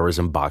greatest eras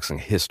in boxing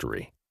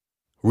history.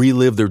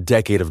 Relive their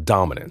decade of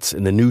dominance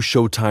in the new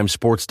Showtime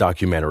sports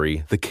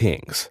documentary, The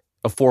Kings,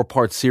 a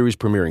 4-part series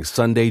premiering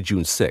Sunday,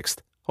 June 6th,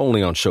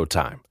 only on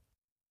Showtime.